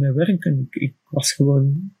stoppen met werken. Ik was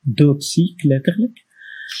gewoon doodziek, letterlijk.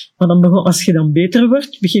 Maar dan als je dan beter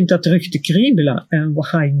wordt, begint dat terug te kriebelen. En wat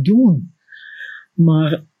ga ik doen?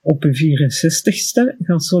 Maar op een 64ste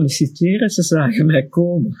gaan solliciteren, ze zagen mij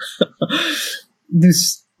komen.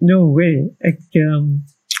 Dus, no way.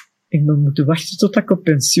 Ik ben moeten wachten tot ik op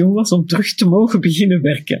pensioen was om terug te mogen beginnen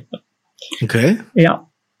werken. Oké.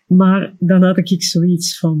 Ja, maar dan had ik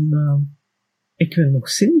zoiets van, ik wil nog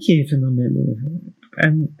zin geven aan mijn leven.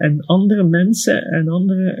 En andere mensen en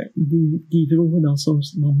anderen, die vroegen dan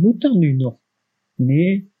soms, maar moet dat nu nog?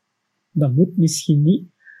 Nee, dat moet misschien niet.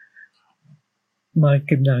 Maar ik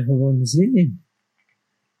heb daar gewoon zin in.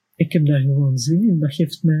 Dat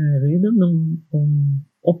geeft mij een reden om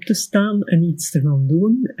op te staan en iets te gaan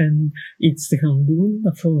doen. En iets te gaan doen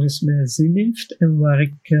dat volgens mij zin heeft en waar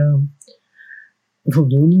ik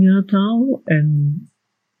voldoening uit haal. En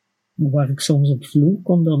waar ik soms op vloek,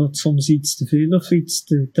 omdat het soms iets te veel of iets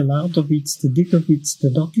te laat of iets te dik of iets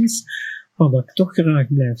te dat is, maar dat ik toch graag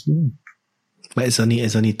blijf doen. Maar is dat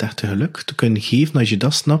niet echt geluk? Te kunnen geven, als je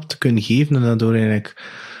dat snapt, te kunnen geven en daardoor eigenlijk,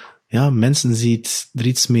 ja, mensen er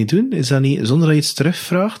iets mee doen? Is dat niet, zonder dat je iets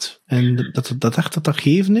terugvraagt? En dat echt dat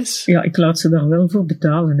geven is? Ja, ik laat ze daar wel voor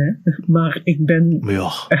betalen, hè. Maar ik ben... Maar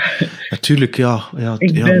ja, natuurlijk, ja.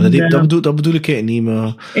 Dat bedoel ik eigenlijk niet,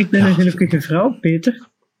 maar... Ik ben een gelukkige vrouw, Peter.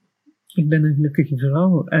 Ik ben een gelukkige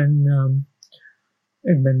vrouw en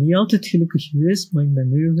ik ben niet altijd gelukkig geweest, maar ik ben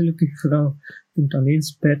nu een gelukkige vrouw. Ik vind het alleen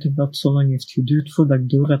spijtig dat het zo lang heeft geduurd voordat ik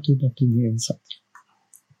door had hoe dat heen zat.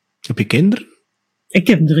 Heb je kinderen? Ik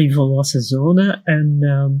heb 3 volwassen zonen en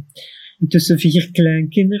intussen 4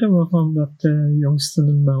 kleinkinderen, waarvan dat de jongste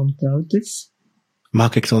een maand oud is.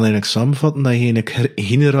 Mag ik dan eigenlijk samenvatten dat je eigenlijk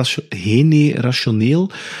generationeel,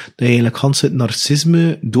 dat je eigenlijk Hans het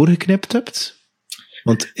narcisme doorgeknipt hebt?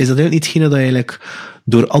 Want is dat eigenlijk niet hetgene dat je eigenlijk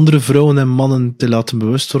door andere vrouwen en mannen te laten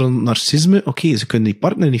bewust worden van narcisme? Oké, ze kunnen die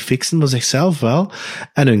partner niet fixen, maar zichzelf wel.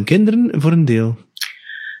 En hun kinderen voor een deel.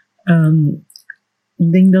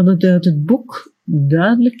 Ik denk dat het uit het boek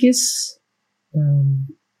duidelijk is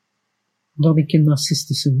dat ik een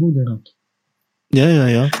narcistische moeder had.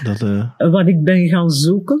 Ja. Wat ik ben gaan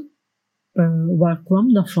zoeken, waar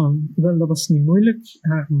kwam dat van? Wel, dat was niet moeilijk.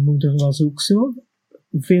 Haar moeder was ook zo.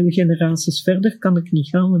 Veel generaties verder kan ik niet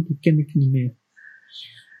gaan, want die ken ik niet meer.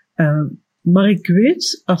 Maar ik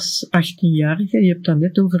weet, als 18-jarige, je hebt daar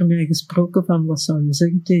net over mij gesproken, van wat zou je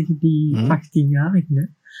zeggen tegen die 18-jarigen, hè?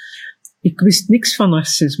 Ik wist niks van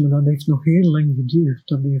narcisme, dat heeft nog heel lang geduurd.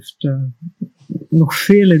 Dat heeft nog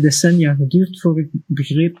vele decennia geduurd voor ik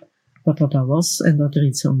begreep wat dat was en dat er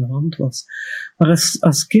iets aan de hand was. Maar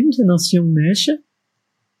als kind en als jong meisje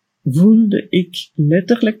voelde ik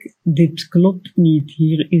letterlijk, dit klopt niet,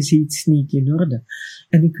 hier is iets niet in orde.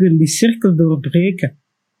 En ik wil die cirkel doorbreken.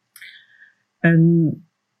 En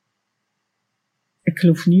ik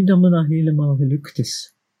geloof niet dat me dat helemaal gelukt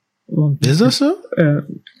is. Want is dat zo?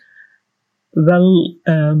 Wel,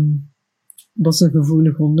 dat is een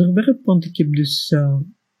gevoelig onderwerp, want ik heb dus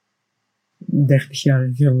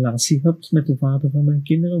 30-jarige relatie gehad met de vader van mijn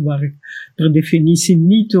kinderen, waar ik per definitie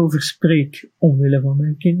niet over spreek omwille van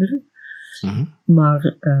mijn kinderen.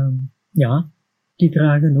 Maar die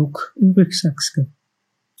dragen ook een rugzakje.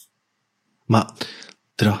 Maar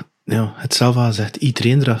het zelf al gezegd,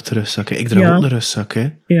 iedereen draagt een rugzak. Ik draag ook een rugzak. Hè?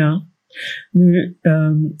 Ja. Nu,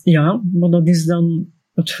 maar dat is dan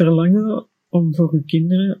het verlangen om voor uw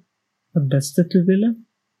kinderen het beste te willen.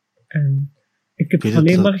 En ik heb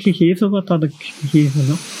alleen maar gegeven wat dat ik gegeven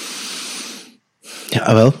had.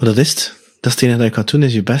 Ja, wel, maar dat is het. Dat is het enige dat je kan doen,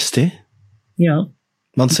 is je best, hè. Ja.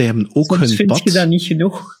 Want zij hebben ook soms hun pad. Vind je dat niet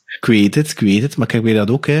genoeg? Ik weet het, maar kijk, weet dat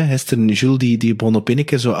ook, hè. Gisteren, Jules, die begon op een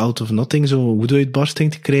keer zo out of nothing, zo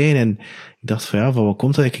woedeuitbarsting te krijgen. En ik dacht van, van wat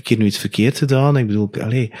komt dat? Ik heb hier nu iets verkeerd gedaan. Ik bedoel,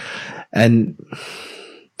 En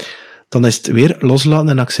dan is het weer loslaten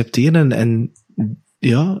en accepteren.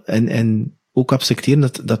 En ook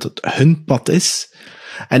accepteren dat het hun pad is.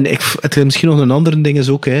 En het is misschien nog een andere ding is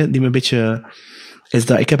ook, hè, die me een beetje, is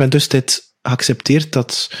dat ik heb intussen tijd geaccepteerd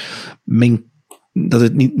dat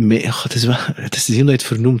het niet meer, het is te zien dat je het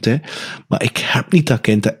vernoemt, hè. Maar ik heb niet dat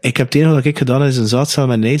kind. Ik heb het enige wat ik gedaan heb, is een zaadcel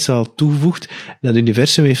met een eicel toegevoegd. En het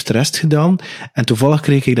universum heeft de rest gedaan. En toevallig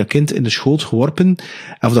kreeg ik dat kind in de schoot geworpen.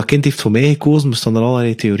 En of dat kind heeft voor mij gekozen, bestaan er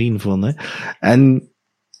allerlei theorieën van, hè. En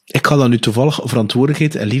ik ga dan nu toevallig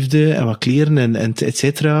verantwoordelijkheid en liefde en wat kleren en et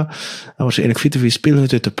cetera. En waarschijnlijk veel te veel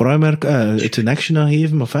speelgoed uit de Primark, uit de Action aan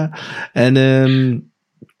geven, of en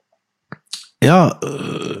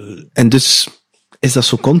en dus is dat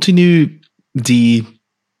zo continu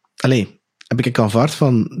heb ik aanvaard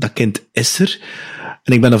van, dat kind is er,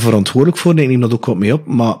 en ik ben er verantwoordelijk voor, en ik neem dat ook wat mee op,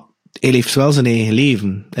 maar hij leeft wel zijn eigen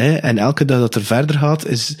leven, hè? En elke dag dat er verder gaat,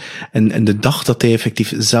 is, en de dag dat hij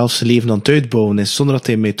effectief zelf zijn leven aan het uitbouwen is, zonder dat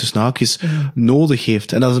hij mij tussen haakjes nodig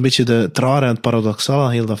heeft. En dat is een beetje het rare en het paradoxale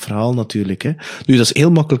aan heel dat verhaal natuurlijk, hè. Nu, dat is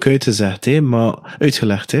heel makkelijk uitgezegd, hè, maar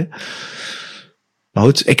uitgelegd, hè. Maar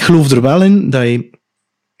goed, ik geloof er wel in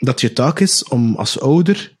dat je taak is om als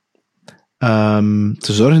ouder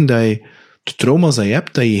te zorgen dat je de trauma's dat je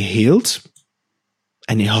hebt, dat je heelt.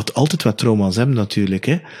 En je gaat altijd wat trauma's hebben natuurlijk,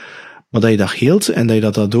 hè. Maar dat je dat heelt en dat je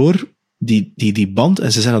dat daardoor, die band,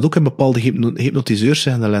 en ze zeggen dat ook in bepaalde hypnotiseurs,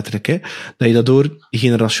 zeggen dat letterlijk, hè, dat je daardoor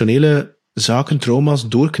generationele zaken, trauma's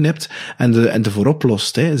doorknipt en ervoor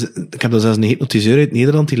oplost, hè. Ik heb dat zelfs een hypnotiseur uit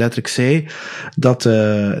Nederland die letterlijk zei dat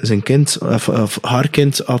zijn kind, of haar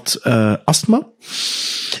kind had astma.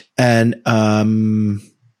 En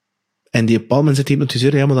die op een bepaald moment zit die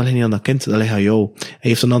hypnotiseur, ja, maar dat ligt niet aan dat kind, dat ligt aan jou. Hij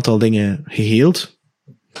heeft een aantal dingen geheeld.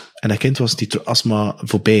 En dat kind was die astma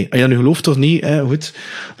voorbij. Als je nu gelooft of niet, goed,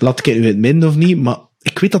 laat ik het nu in het midden of niet, maar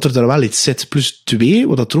ik weet dat er daar wel iets zit. Plus 2,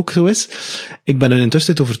 wat dat er ook zo is, ik ben er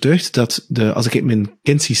intussen overtuigd dat als ik mijn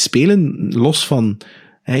kind zie spelen, los van,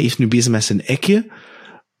 hij heeft nu bezig met zijn ekje,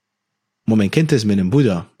 maar mijn kind is mijn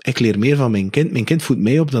Boeddha. Ik leer meer van mijn kind. Mijn kind voedt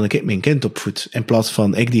mij op dan ik mijn kind opvoed. In plaats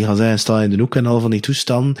van ik die ga zeggen, sta in de hoek en al van die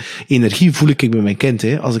toestanden. Energie voel ik bij mijn kind.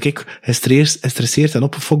 Hè. Als ik gestresseerd en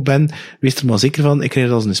opgefokt ben, wees er maar zeker van, ik krijg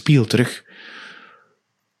dat als een spiegel terug.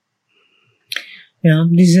 Ja,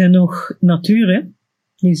 die zijn nog natuur, hè.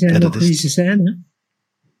 Die zijn nog wie ze zijn, hè.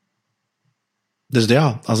 Dus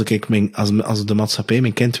ja, als de maatschappij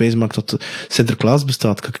mijn kind wijs maakt dat Sinterklaas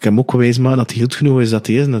bestaat, kan ik hem ook wijs maken dat hij goed genoeg is dat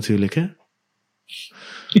hij is, natuurlijk, hè.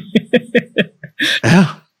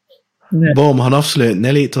 Ja. Nee. Boom, we gaan afsluiten.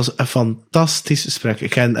 Nelly, het was een fantastisch gesprek.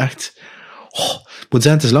 Ik heb echt... ik moet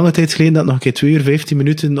zeggen, het is lange tijd geleden dat nog een keer 2 uur 15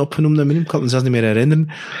 minuten opgenomen heb. Ik kan me zelfs niet meer herinneren.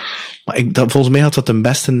 Maar volgens mij had dat de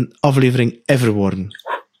beste aflevering ever worden.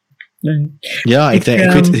 Nee. Ja, ik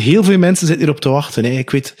weet, heel veel mensen zitten hierop te wachten. Hè. Ik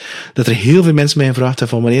weet dat er heel veel mensen mij gevraagd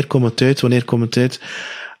hebben van wanneer komt het uit?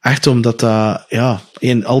 Echt omdat dat,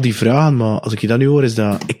 al die vragen, maar als ik je dat nu hoor, is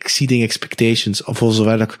dat exceeding expectations. Of voor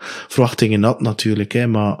zover dat ik verwachtingen had natuurlijk, hè.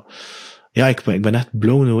 Maar ja, ik ben echt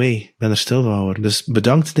blown away. Ik ben er stil van geworden. Dus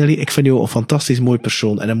bedankt, Nelly. Ik vind jou een fantastisch mooi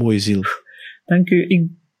persoon en een mooie ziel. Dank u.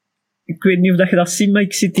 Ik weet niet of je dat ziet, maar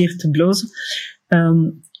ik zit hier te blozen.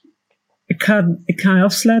 Ik ga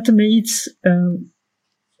afsluiten met iets.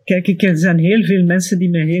 Kijk, er zijn heel veel mensen die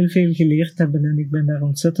mij heel veel geleerd hebben en ik ben daar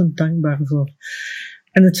ontzettend dankbaar voor.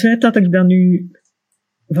 En het feit dat ik dat nu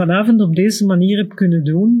vanavond op deze manier heb kunnen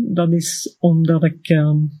doen, dat is omdat ik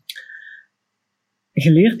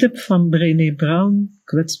geleerd heb van Brené Brown,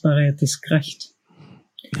 kwetsbaarheid is kracht.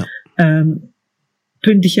 Ja.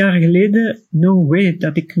 20 jaar geleden, no way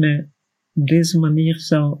dat ik me op deze manier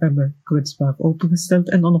zou hebben kwetsbaar opengesteld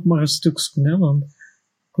en dan nog maar een stuk sneller, want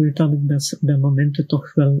ik weet dat ik bij momenten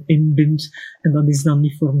toch wel inbind en dat is dan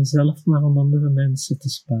niet voor mezelf, maar om andere mensen te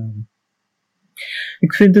sparen.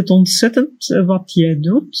 Ik vind het ontzettend wat jij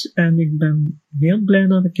doet en ik ben heel blij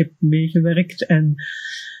dat ik heb meegewerkt en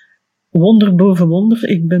wonder boven wonder,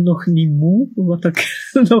 ik ben nog niet moe, wat ik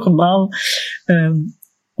normaal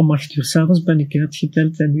om 8 uur 's avonds ben ik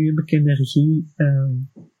uitgeteld en nu heb ik energie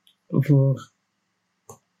voor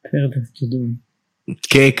verder te doen.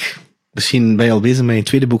 Kijk, misschien ben je al bezig met je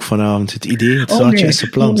tweede boek vanavond. Het idee, het zaadje is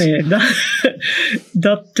geplant. Nee,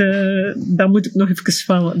 dat moet ik nog even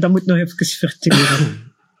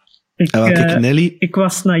vertellen. Ik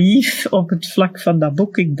was naïef op het vlak van dat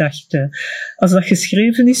boek. Ik dacht, als dat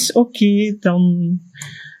geschreven is, oké,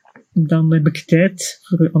 dan heb ik tijd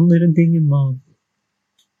voor andere dingen, maar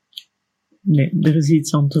nee, er is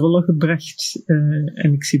iets aan het rollen gebracht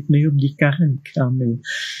en ik zit mee op die kar en ik ga mee.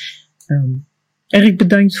 Erg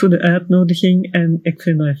bedankt voor de uitnodiging en ik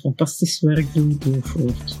vind dat je fantastisch werk doet. Doe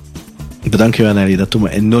voort. Bedankt, Nelly, dat doet me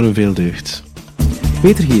enorm veel deugd.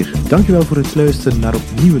 Peter hier, dankjewel voor het luisteren naar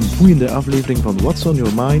opnieuw een boeiende aflevering van What's on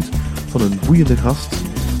Your Mind van een boeiende gast.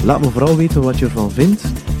 Laat me vooral weten wat je ervan vindt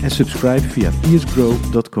en subscribe via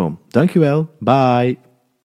piercegrow.com. Dankjewel, bye!